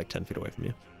he's still like 10 feet away from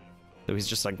you. So he's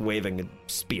just like waving a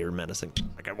spear menacing.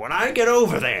 Like, when I get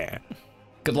over there.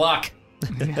 Good luck.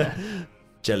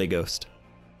 Jelly Ghost.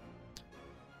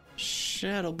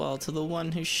 Shadow Ball to the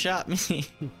one who shot me.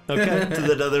 Okay, to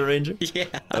the other ranger? Yeah.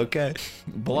 Okay.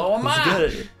 Blow him Let's up. get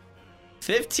it.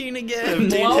 15 again. 15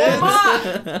 Blow him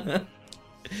up.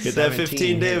 Get that 17,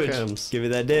 15 here damage. comes. Give me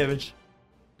that damage.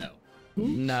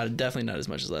 Not definitely not as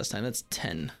much as last time. That's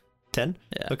 10. 10?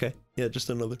 Yeah. Okay. Yeah, just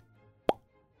another.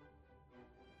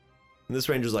 And this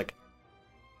ranger's like,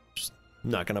 just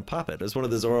not gonna pop it. As one of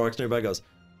the Zoroarks nearby goes,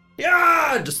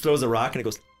 yeah! Just throws a rock and it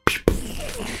goes.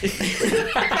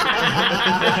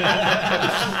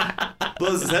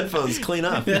 Blows his headphones clean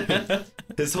off.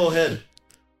 His whole head.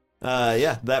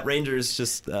 Yeah, that ranger is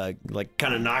just like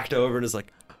kind of knocked over and is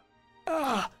like,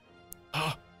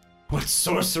 what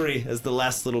sorcery? As the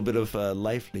last little bit of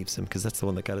life leaves him, because that's the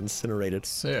one that got incinerated.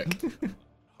 Sick.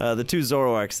 The two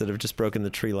Zoroarks that have just broken the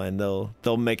tree line,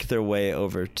 they'll make their way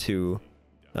over to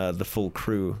the full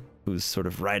crew who's sort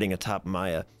of riding atop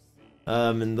Maya.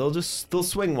 And they'll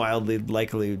swing wildly,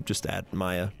 likely just at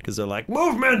Maya, because they're like,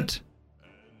 movement!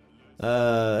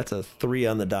 That's a 3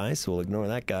 on the die, so we'll ignore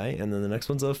that guy. And then the next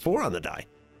one's a 4 on the die.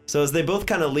 So as they both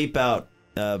kind of leap out,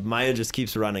 Maya just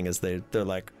keeps running as they're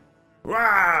like,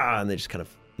 "Wah!" And they just kind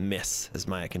of miss as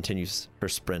Maya continues her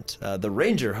sprint. The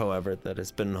ranger, however, that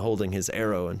has been holding his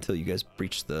arrow until you guys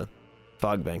breach the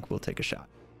fog bank will take a shot.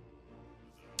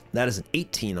 That is an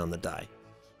 18 on the die.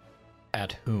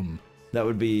 At whom? That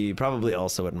would be probably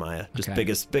also at Maya. Just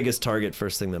Okay. biggest target,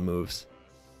 first thing that moves.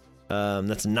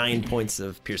 That's 9 points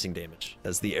of piercing damage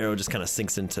as the arrow just kind of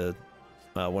sinks into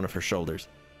one of her shoulders.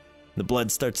 The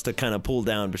blood starts to kind of pool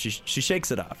down, but she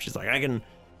shakes it off. She's like,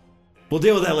 we'll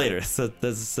deal with that later. So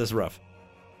that's rough.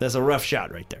 That's a rough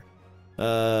shot right there.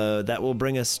 That will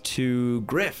bring us to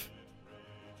Griff.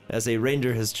 As a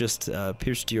ranger has just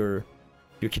pierced your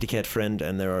kitty cat friend,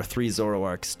 and there are 3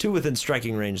 Zoroarks, 2 within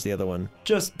striking range, the other one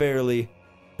just barely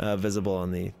visible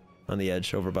on the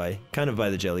edge, over by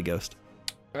the Jelly Ghost.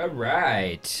 All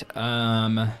right.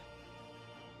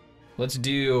 Let's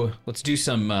do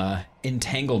some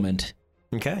entanglement.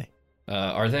 Okay.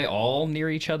 Are they all near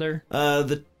each other?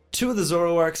 The 2 of the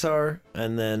Zoroarks are,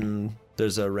 and then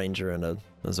there's a ranger and a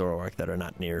Zoroark that are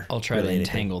not near. I'll try to really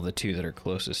anything. entangle the 2 that are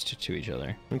closest to each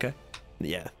other. Okay.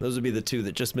 Yeah, those would be the 2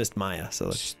 that just missed Maya. So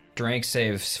let's Strength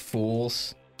saves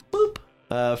fools. boop.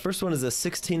 First one is a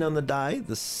 16 on the die.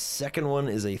 The second one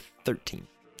is a 13.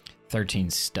 13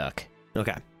 stuck.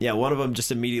 Okay. Yeah, one of them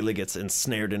just immediately gets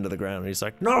ensnared into the ground, and he's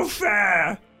like, "No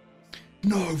fair!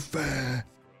 No fair!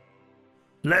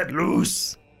 Let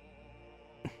loose!"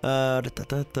 Okay,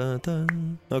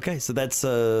 so that's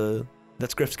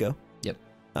Griff's go. Yep.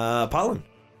 Pollen.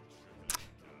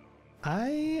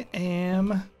 I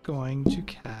am going to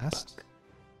cast.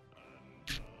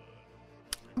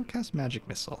 I'll cast Magic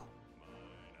Missile.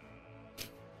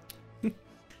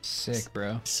 Sick,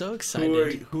 bro. So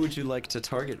excited. Who would you like to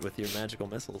target with your magical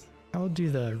missiles? I will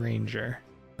do the Ranger.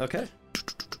 Okay.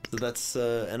 So that's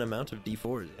an amount of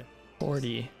D4s, yeah?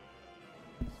 40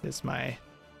 is my.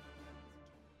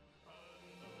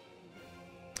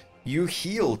 You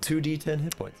heal 2d10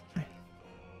 hit points.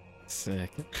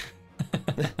 Sick.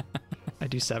 I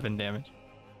do 7 damage.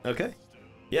 Okay.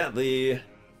 Yeah, the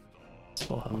It's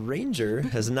full health. Ranger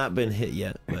has not been hit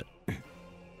yet, but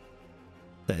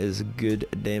that is good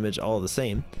damage all the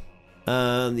same.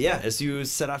 Yeah, as you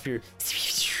set off your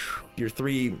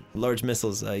 3 large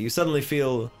missiles, you suddenly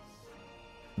feel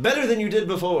better than you did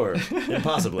before,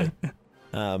 impossibly.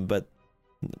 But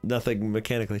nothing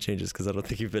mechanically changes because I don't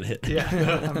think you've been hit. Yeah,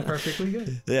 I'm perfectly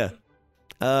good. Yeah.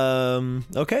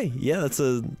 Okay. Yeah, that's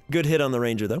a good hit on the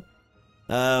Ranger, though.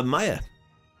 Maya.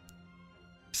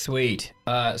 Sweet.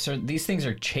 So these things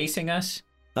are chasing us?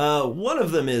 One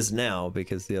of them is now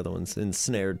because the other one's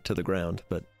ensnared to the ground.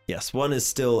 But yes, one is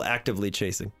still actively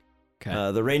chasing.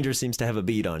 Okay. The Ranger seems to have a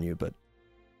bead on you, but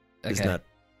he's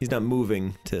not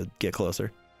moving to get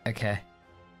closer. Okay.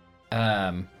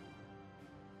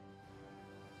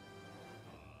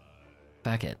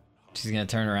 Fuck it. She's gonna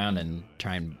turn around and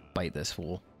try and bite this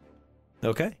fool.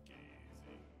 Okay.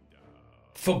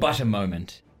 For but a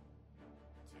moment.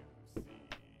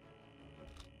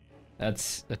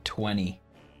 That's a 20.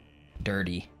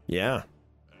 Dirty. Yeah.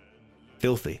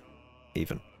 Filthy,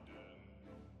 even.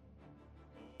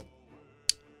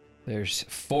 There's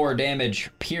 4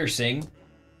 damage piercing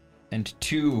and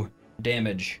 2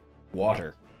 damage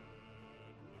water.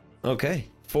 Okay.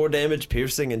 4 damage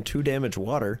piercing and 2 damage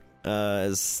water.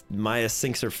 As Maya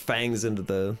sinks her fangs into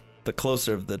the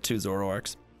closer of the 2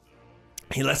 Zoroarks.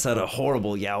 He lets out a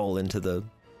horrible yowl into the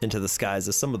skies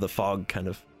as some of the fog kind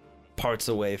of parts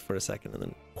away for a second and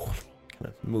then kind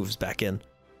of moves back in.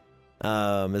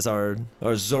 As our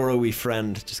Zoro-y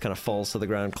friend just kind of falls to the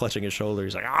ground, clutching his shoulder.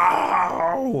 He's like,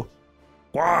 "Ow!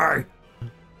 Why?"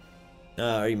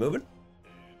 Are you moving?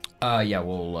 Yeah,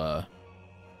 we'll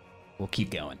keep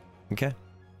going. Okay.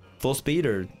 Full speed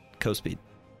or co-speed?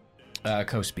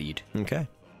 Co-speed. Okay.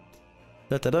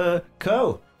 Da-da-da.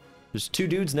 Co! There's 2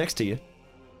 dudes next to you.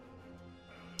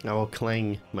 I will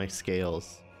clang my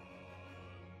scales.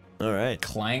 All right.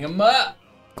 Clang 'em up!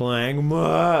 Clang 'em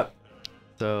up!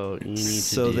 So you need to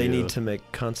So do they need to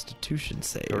make Constitution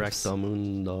saves. Correcto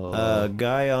mundo.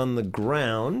 Guy on the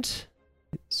ground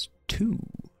is 2.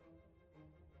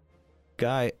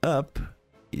 Guy up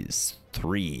is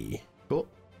 3. Cool.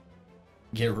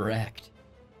 Get wrecked.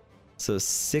 So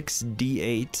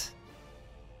 6d8,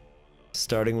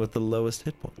 starting with the lowest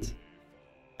hit points.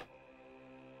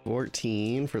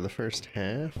 14 for the first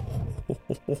half.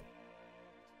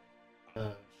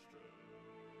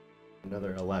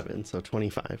 Another 11, so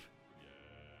 25.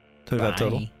 25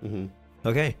 total. Bye. Mm-hmm.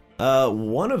 Okay.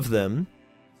 One of them.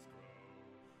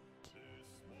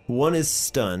 One is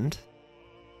stunned,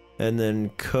 and then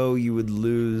Ko, you would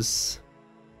lose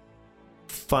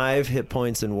 5 hit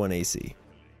points and 1 AC.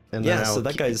 And then Yeah, I'll so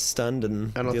that keep- guy's stunned,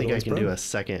 and I don't the think other I one's can do prone. a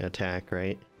second attack,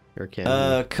 right? Or can?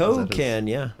 Ko Is that his- can,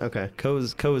 yeah. Okay. Ko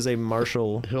is a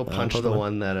martial. He'll punch the Pokemon.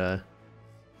 one that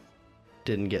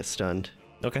didn't get stunned.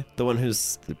 Okay, the one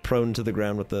who's prone to the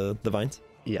ground with the vines.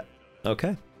 Yeah.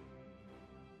 Okay.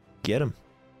 Get him.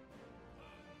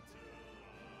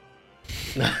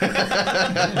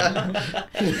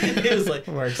 It was like,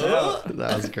 works out.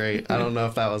 That was great. I don't know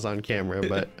if that was on camera,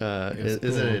 but is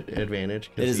it an advantage?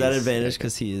 'Cause It is that he's- advantage okay.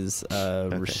 because he is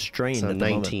restrained. So at the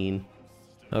moment. 19.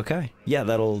 Okay. Yeah,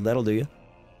 that'll do you.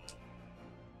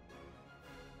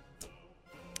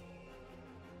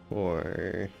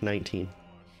 Or 19.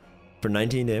 For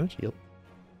 19 damage? Yep.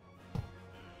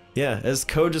 Yeah, as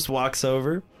Ko just walks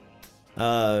over,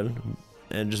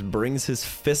 and just brings his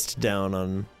fist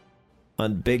down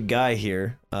on big guy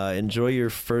here. Enjoy your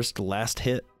first last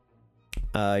hit.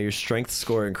 Your strength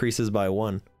score increases by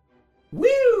 1.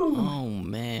 Oh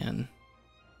man.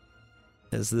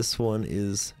 As this one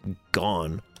is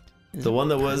gone. The one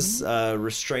that was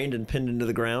restrained and pinned into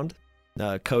the ground,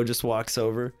 Ko just walks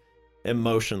over,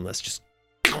 emotionless, just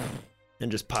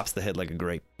and just pops the head like a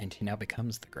grape. And he now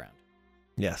becomes the ground.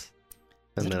 Yes.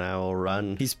 And then I will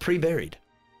run. He's pre-buried.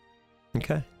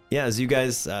 Okay. Yeah, as you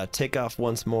guys take off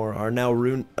once more, our now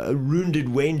wounded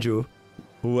Ranger.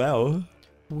 Wow.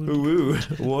 Ooh,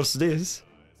 what's this?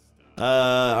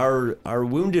 Our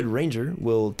wounded Ranger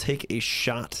will take a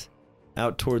shot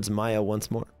out towards Maya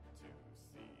once more.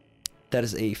 That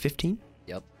is a 15.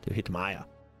 Yep. To hit Maya.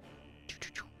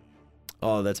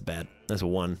 Oh, that's bad. That's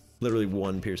 1. Literally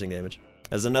 1 piercing damage.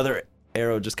 As another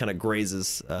arrow just kind of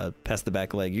grazes past the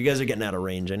back leg. You guys are getting out of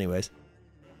range anyways.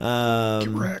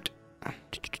 Correct.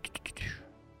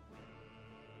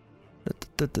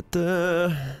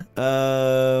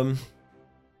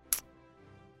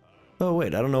 Oh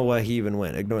wait, I don't know why he even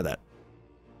went. Ignore that.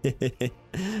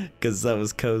 Because that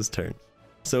was Ko's turn.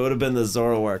 So it would have been the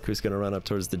Zoroark who's going to run up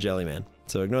towards the Jellyman.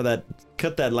 So ignore that.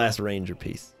 Cut that last ranger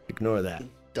piece. Ignore that.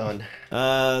 Done.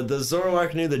 The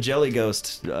Zoroark knew the Jelly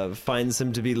Ghost finds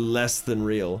him to be less than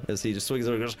real as he just swings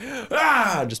over and goes,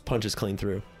 ah! Just punches clean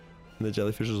through. And the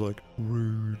jellyfish is like,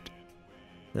 rude.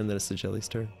 And then it's the Jelly's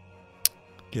turn.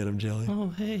 Get him, Jelly. Oh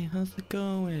hey, how's it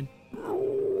going?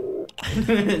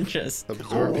 Just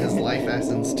Absorb his life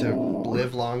essence to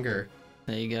live longer.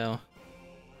 there you go.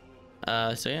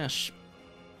 So yeah,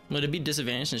 would it be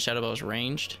disadvantage since Shadow Ball is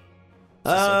ranged?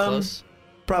 So close.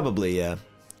 Probably, yeah.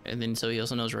 And then so he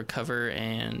also knows recover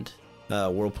and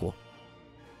Whirlpool.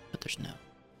 but there's no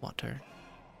water.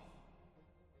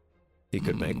 He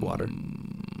could make water.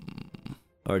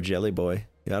 Or Jelly Boy.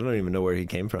 Yeah, I don't even know where he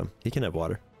came from. He can have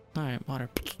water. All right, water.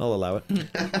 I'll allow it.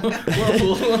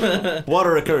 Whirlpool.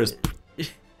 Water occurs, as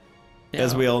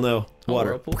Yeah, we all know. a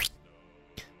Water. whirlpool.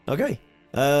 Okay.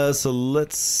 So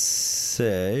let's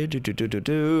say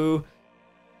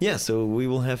Yeah, so we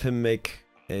will have him make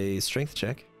a strength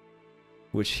check,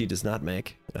 which he does not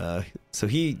make. So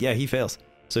he fails.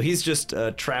 So he's just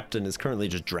trapped and is currently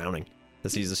just drowning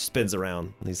as he just spins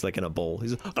around. He's like in a bowl.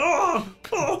 He's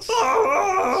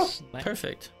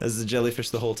Perfect. as the jellyfish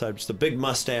the whole time, just a big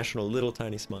mustache and a little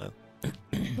tiny smile.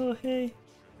 Oh hey.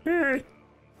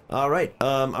 All right.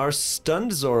 Our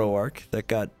stunned Zoroark that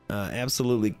got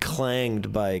absolutely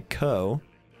clanged by Ko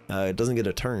doesn't get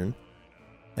a turn.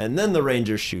 And then the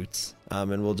ranger shoots.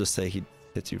 And we'll just say he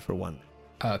hits you for 1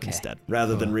 Okay. instead,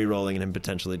 rather than re-rolling and him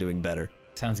potentially doing better.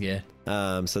 Sounds good.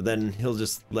 So then he'll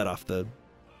just let off the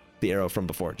arrow from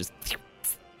before, just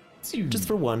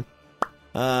for 1.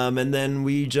 And then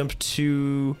we jump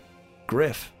to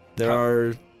Griff. There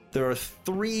are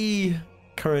 3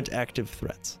 current active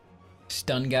threats.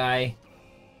 Stun guy,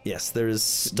 Yes, there's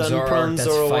stun Zoroark prone that's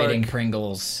Zoroark. fighting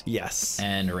Pringles, Yes.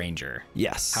 and Ranger.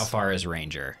 Yes. How far is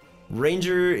Ranger?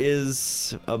 Ranger is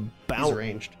He's about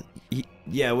ranged.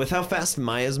 yeah, with how fast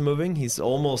Maya's moving, he's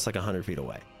almost like 100 feet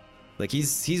away. Like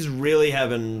he's really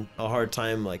having a hard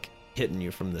time like hitting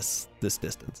you from this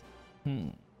distance.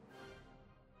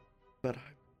 But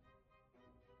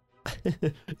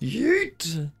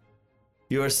Yeet!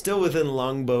 You are still within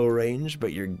longbow range,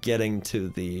 but you're getting to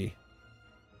the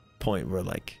point where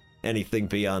like anything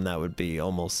beyond that would be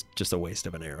almost just a waste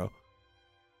of an arrow.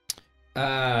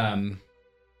 I'm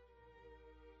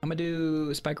gonna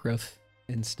do spike growth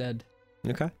instead.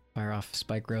 Okay. Fire off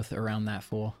spike growth around that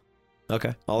fool.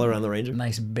 Okay. All around the ranger.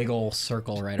 Nice big ol'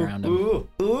 circle right around him. Ooh,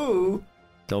 ooh.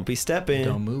 Don't be stepping.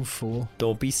 Don't move, fool.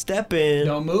 Don't be stepping.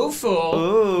 Don't move, fool.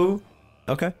 Ooh.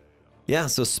 Okay. Yeah,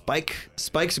 so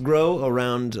spikes grow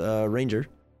around Ranger.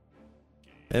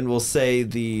 And we'll say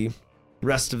the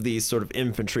rest of these sort of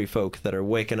infantry folk that are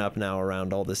waking up now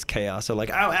around all this chaos are like,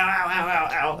 ow, ow, ow, ow,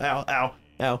 ow, ow, ow,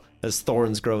 ow, as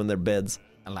thorns grow in their beds.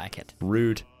 I like it.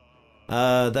 Rude.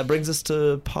 That brings us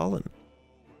to Pollen.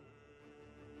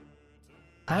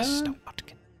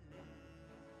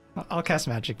 I'll cast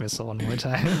Magic Missile one more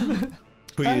time.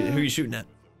 Who you shooting at?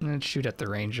 I'm gonna shoot at the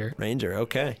ranger. Ranger,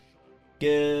 okay.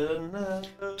 Get another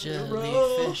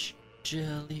roll.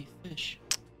 Jellyfish.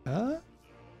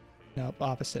 Nope,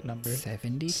 opposite number.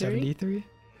 73? 73?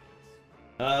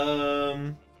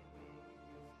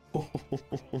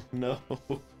 No.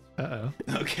 Uh-oh.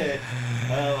 Okay.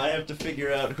 I have to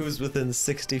figure out who's within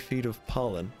 60 feet of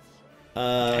Pollen.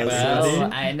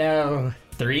 Well, I know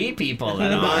 3 people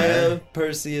that are. Maya,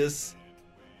 Perseus.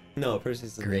 No,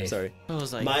 Perseus is Griff. sorry. I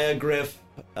was like, Maya, Griff,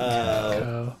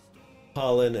 Oh.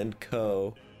 Pollen, and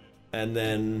Ko. And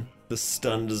then the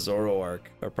stunned Zoroark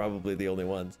are probably the only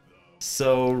ones.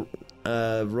 So,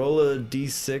 roll a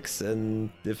d6, and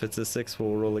if it's a 6,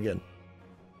 we'll roll again.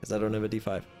 Because I don't have a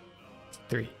d5.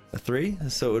 3. A 3?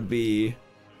 So it would be...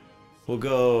 We'll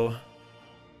go...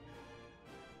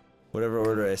 Whatever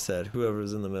order I said.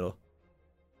 Whoever's in the middle.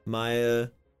 Maya...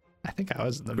 I think I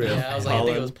was in the Griff. middle. yeah, I was like, I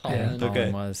think it was Yeah, pollen.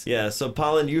 Okay. Pollen was. Yeah, so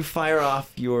Pollen, you fire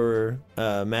off your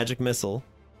magic missile.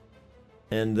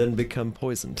 And then become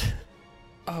poisoned.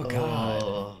 Oh,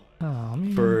 God. Oh,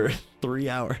 man. For 3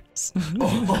 hours.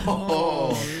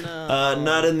 Oh, no.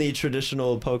 Not in the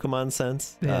traditional Pokemon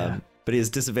sense. Yeah. But he has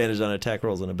disadvantage on attack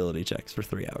rolls and ability checks for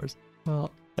 3 hours.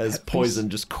 Well, As At poison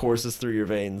just courses through your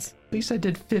veins. at least I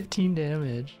did 15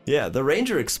 damage. Yeah, the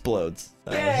ranger explodes.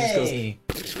 He just goes Yay!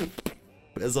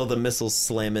 as all the missiles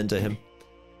slam into him.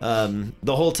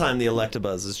 The whole time the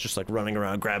Electabuzz is just like running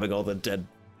around grabbing all the dead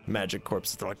magic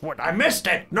corpses. They're like, "What? I missed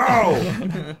it! No!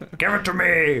 Give it to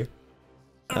me!"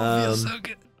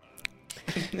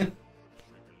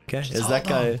 Okay, as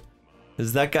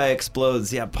that guy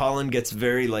explodes, yeah, Pollen gets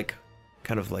very like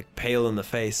kind of like pale in the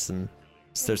face and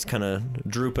starts kind of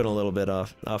drooping a little bit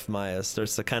off Maya.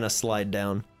 Starts to kind of slide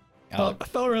down. Oh, I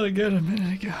felt really good a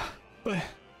minute ago, but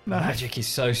no, I magic is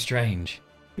so strange.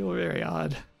 feel very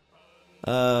odd.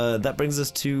 That brings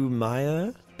us to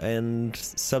Maya and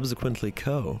subsequently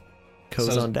Ko.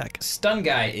 Ko's So- on deck. Stun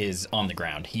guy is on the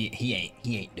ground. He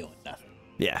ain't doing nothing.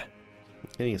 Yeah.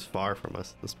 And he's far from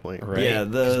us at this point. Right? Yeah,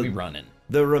 'Cause the- we running.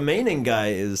 The remaining guy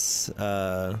is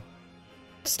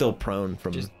still prone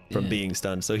from Yeah. being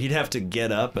stunned, so he'd have to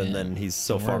get up, and Yeah. then he's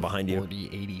so far We're behind you. 40,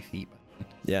 80 feet.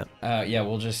 Yeah. Yeah,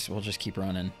 we'll just keep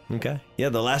running. Okay. Yeah,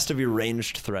 the last of your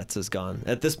ranged threats is gone.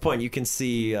 At this point, you can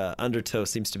see Undertow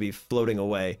seems to be floating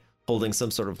away, holding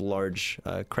some sort of large,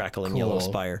 crackling yellow Cool.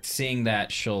 spire. Seeing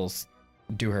that, she'll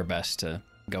do her best to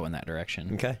go in that direction.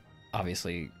 Okay.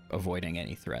 Obviously, avoiding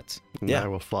any threats. And Yeah. I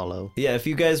will follow. Yeah, if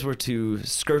you guys were to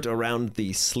skirt around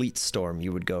the sleet storm,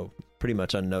 you would go pretty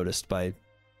much unnoticed by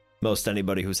most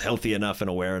anybody who's healthy enough and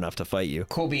aware enough to fight you.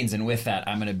 Cool beans, and with that,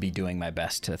 I'm going to be doing my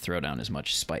best to throw down as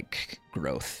much spike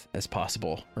growth as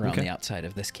possible around Okay. the outside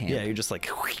of this camp. Yeah, you're just like...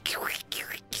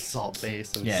 Salt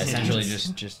base. And Yeah, essentially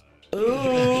just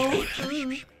Ooh,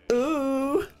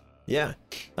 ooh. Yeah.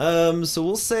 So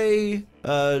we'll say,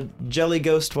 Jelly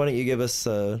Ghost, why don't you give us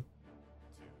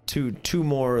two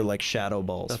more like shadow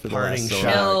balls The for the parting last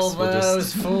shot. Zoroarks. We'll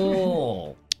just-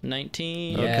 fool.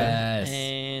 19. Yes.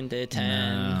 And a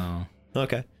 10. No.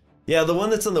 Okay. Yeah, the one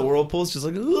that's in the whirlpool is just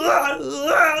like, and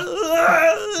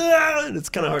it's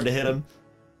kind of hard to hit him.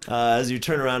 As you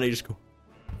turn around, you just go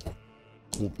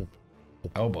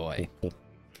Oh boy.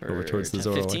 over towards the 10,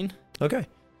 Zoro. 15. Okay.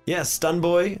 Yeah, Stun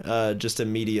Boy, just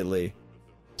immediately,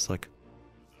 it's like,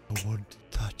 I want to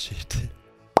touch it.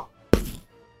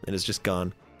 And it's just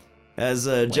gone. As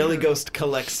Jelly Ghost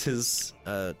collects his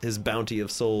bounty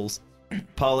of souls,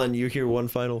 Pollen, you hear one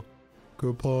final,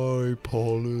 goodbye,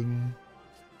 Pollen.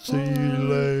 See you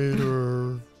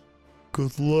later.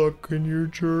 Good luck in your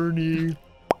journey.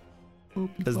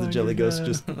 As the Jelly Ghost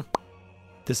just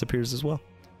disappears as well,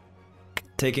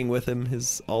 taking with him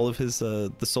all of his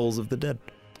the souls of the dead.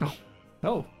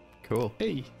 Oh, Cool.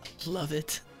 hey. Love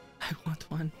it. I want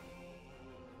one.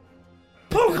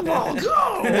 Pokeball,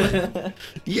 go!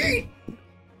 Yeet!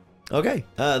 Okay,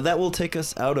 that will take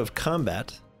us out of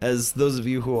combat. As those of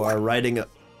you who are riding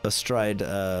astride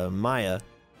Maya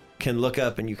can look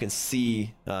up and you can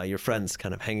see your friends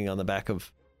kind of hanging on the back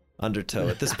of Undertow.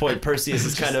 At this point, Perseus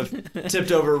is kind of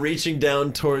tipped over, reaching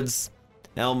down towards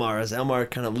Elmar, as Elmar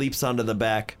kind of leaps onto the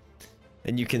back,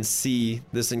 and you can see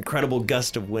this incredible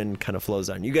gust of wind kind of flows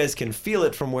on. You guys can feel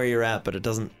it from where you're at, but it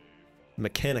doesn't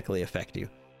mechanically affect you.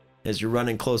 As you're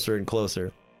running closer and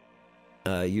closer,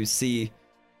 you see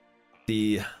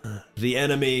the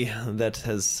enemy that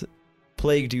has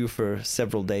plagued you for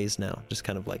several days now just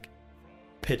kind of like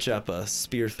pitch up a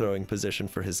spear throwing position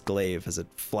for his glaive as it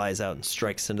flies out and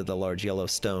strikes into the large yellow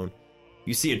stone.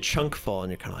 You see a chunk fall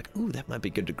and you're kind of like, ooh, that might be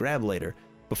good to grab later,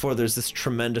 before there's this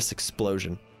tremendous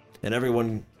explosion and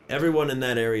everyone in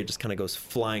that area just kind of goes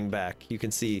flying back. You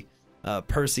can see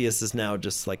Perseus is now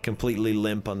just like completely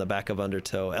limp on the back of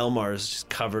Undertow. Elmar is just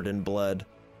covered in blood.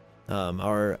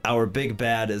 Our big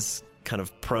bad is kind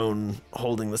of prone,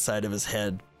 holding the side of his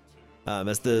head,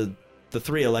 as the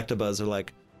three Electabuzz are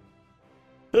like,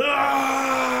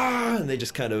 "Ah!" and they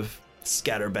just kind of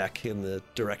scatter back in the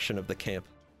direction of the camp.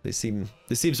 They seem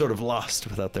sort of lost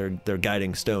without their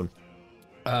guiding stone.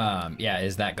 Yeah,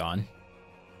 is that gone?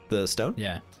 The stone?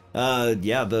 Yeah.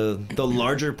 Yeah, the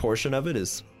larger portion of it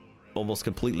is almost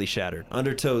completely shattered.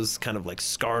 Undertow's kind of like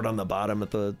scarred on the bottom at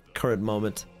the current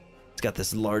moment. He's got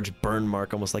this large burn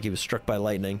mark, almost like he was struck by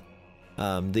lightning.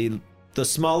 The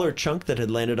smaller chunk that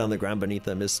had landed on the ground beneath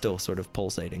them is still sort of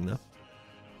pulsating, though.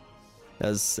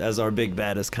 As our big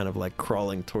bad is kind of like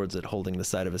crawling towards it, holding the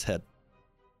side of his head.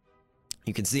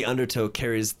 You can see Undertow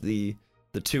carries the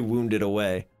two wounded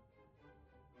away.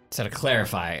 So to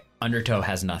clarify, Undertow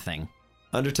has nothing.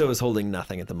 Undertow is holding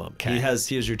nothing at the moment. Okay. He has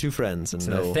your two friends, and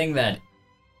So no. the thing that,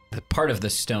 the part of the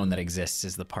stone that exists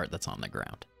is the part that's on the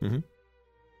ground. Mhm.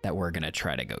 That we're gonna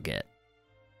try to go get.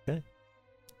 Okay.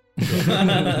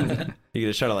 You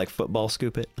gonna try to like football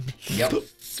scoop it? Yep.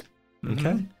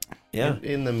 Okay. Yeah.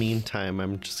 In the meantime,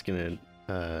 I'm just gonna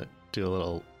do a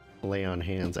little lay on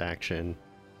hands action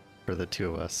for the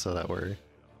two of us, so that we're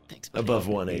Thanks, buddy. Above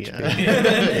 1 HP.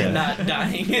 Yeah. Not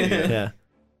dying. Yeah.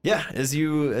 Yeah, as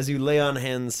you lay on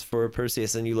hands for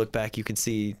Perseus and you look back, you can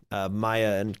see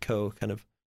Maya and Ko kind of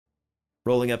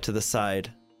rolling up to the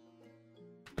side.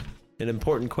 An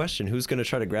important question, who's going to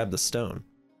try to grab the stone?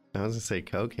 I was gonna say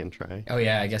Ko can try. Oh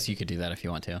yeah, I guess you could do that if you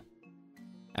want to.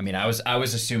 I mean, I was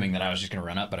assuming that I was just gonna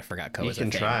run up, but I forgot Ko You was a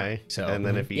can thing. try. So And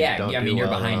then if you yeah, don't I mean do you're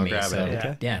well, behind I'll me, grab so it.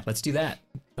 Okay. yeah, let's do that.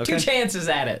 Okay. 2 chances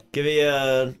at it.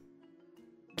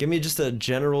 Give me just a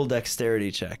general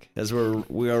dexterity check, as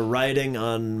we are riding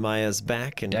on Maya's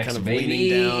back and Dex, kind of baby.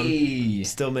 leaning down,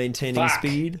 still maintaining Fuck.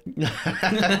 speed.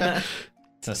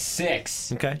 It's a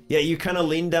 6. Okay. Yeah, you kind of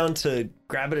lean down to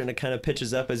grab it and it kind of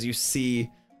pitches up as you see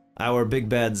our big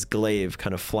bad's glaive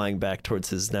kind of flying back towards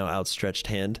his now outstretched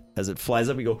hand. As it flies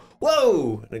up, you go,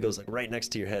 whoa! And it goes like right next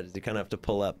to your head as you kind of have to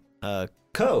pull up.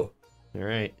 Ko, All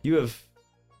right. you're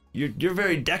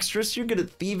very dexterous. You're good at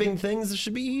thieving things. This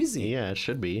should be easy. Yeah, it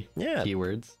should be. Yeah.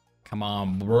 Keywords. Come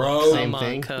on, bro. Same on,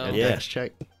 thing. Ko. A Yeah. dex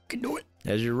check.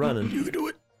 As you're running. You can do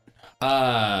it.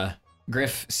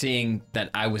 Griff, seeing that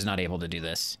I was not able to do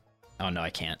this. Oh no, I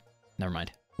can't. Never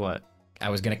mind. What? I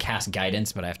was gonna cast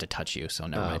guidance, but I have to touch you, so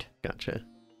never mind. Gotcha.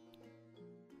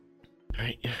 All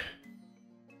right.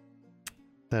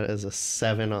 That is a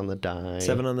 7 on the die.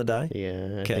 7 on the die? Yeah.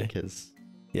 I Okay. think his.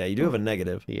 Yeah, you do have a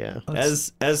negative. Yeah.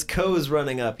 As Ko is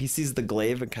running up, he sees the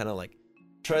glaive and kind of like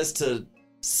tries to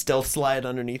stealth slide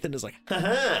underneath it and is like,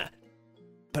 haha!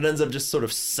 But ends up just sort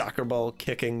of soccer ball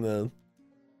kicking the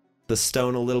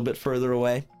stone a little bit further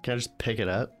away. Can I just pick it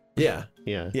up? Yeah.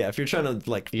 Yeah. Yeah, if you're trying to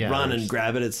like Yeah, run I'm and just-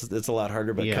 grab it, it's a lot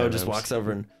harder, but Yeah, Ko I'm just just walks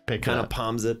over and Pick kind it of up.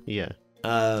 palms it. Yeah.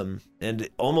 And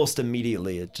almost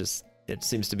immediately it it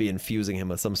seems to be infusing him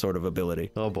with some sort of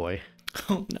ability. Oh boy.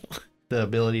 Oh no. The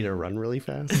ability to run really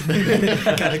fast.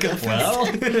 Gotta go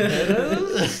fast.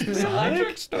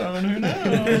 Electric stone, who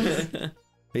knows?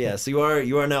 But yeah, so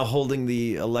you are now holding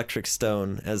the electric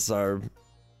stone as our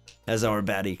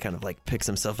baddie kind of like picks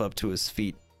himself up to his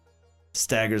feet,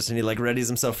 staggers, and he like readies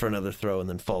himself for another throw and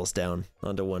then falls down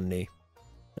onto one knee.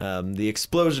 The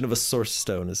explosion of a source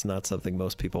stone is not something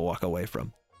most people walk away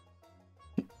from.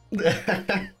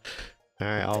 Alright,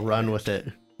 I'll run with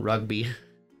it. Rugby.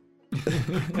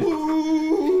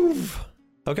 Move.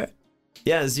 Okay.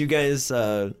 Yeah, as you guys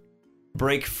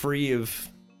break free of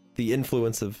the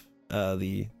influence of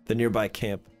the nearby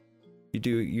camp,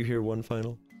 you hear one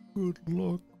final. Good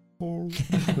luck, Paul.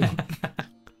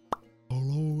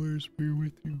 I'll always be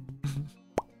with you.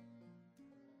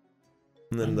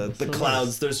 And then the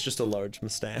clouds, there's just a large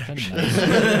mustache.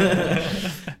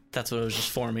 That's what was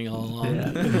just forming all along.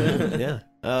 Yeah.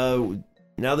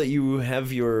 Now that you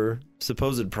have your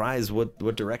supposed prize,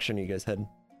 what direction are you guys heading?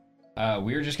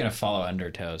 We were just gonna follow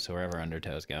Undertow, so wherever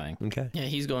Undertow's going. Okay. Yeah,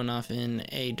 he's going off in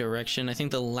a direction. I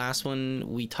think the last one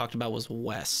we talked about was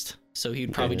west, so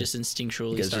he'd probably just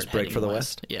instinctually You guys start just break heading for the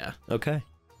west. Yeah. Okay.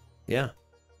 Yeah.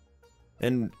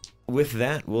 And with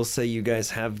that, we'll say you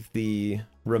guys have the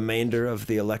remainder of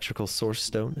the electrical source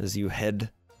stone as you head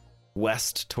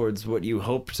west towards what you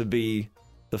hope to be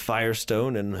the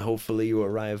Firestone, and hopefully you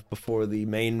arrive before the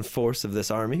main force of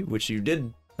this army, which you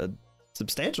did a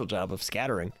substantial job of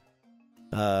scattering.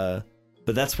 But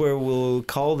that's where we'll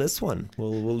call this one.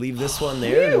 We'll leave this one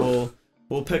there, and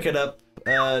we'll pick it up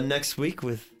next week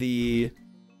with the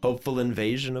hopeful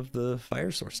invasion of the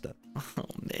Fire Source Stone. Oh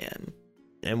man.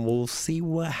 And we'll see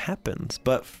what happens.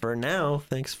 But for now,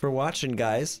 thanks for watching,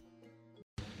 guys.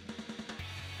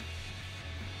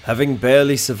 Having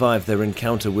barely survived their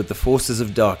encounter with the forces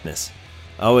of darkness,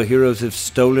 our heroes have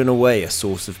stolen away a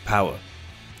source of power.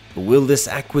 But will this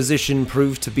acquisition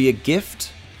prove to be a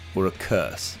gift or a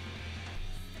curse?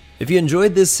 If you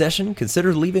enjoyed this session,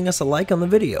 consider leaving us a like on the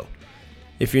video.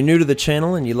 If you're new to the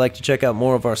channel and you'd like to check out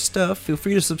more of our stuff, feel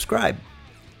free to subscribe.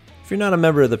 If you're not a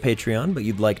member of the Patreon, but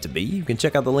you'd like to be, you can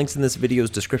check out the links in this video's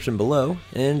description below,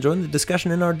 and join the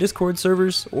discussion in our Discord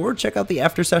servers, or check out the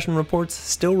after-session reports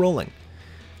still rolling.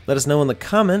 Let us know in the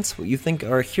comments what you think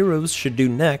our heroes should do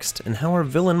next, and how our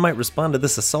villain might respond to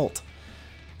this assault.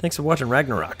 Thanks for watching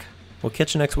Ragnarok. We'll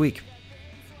catch you next week.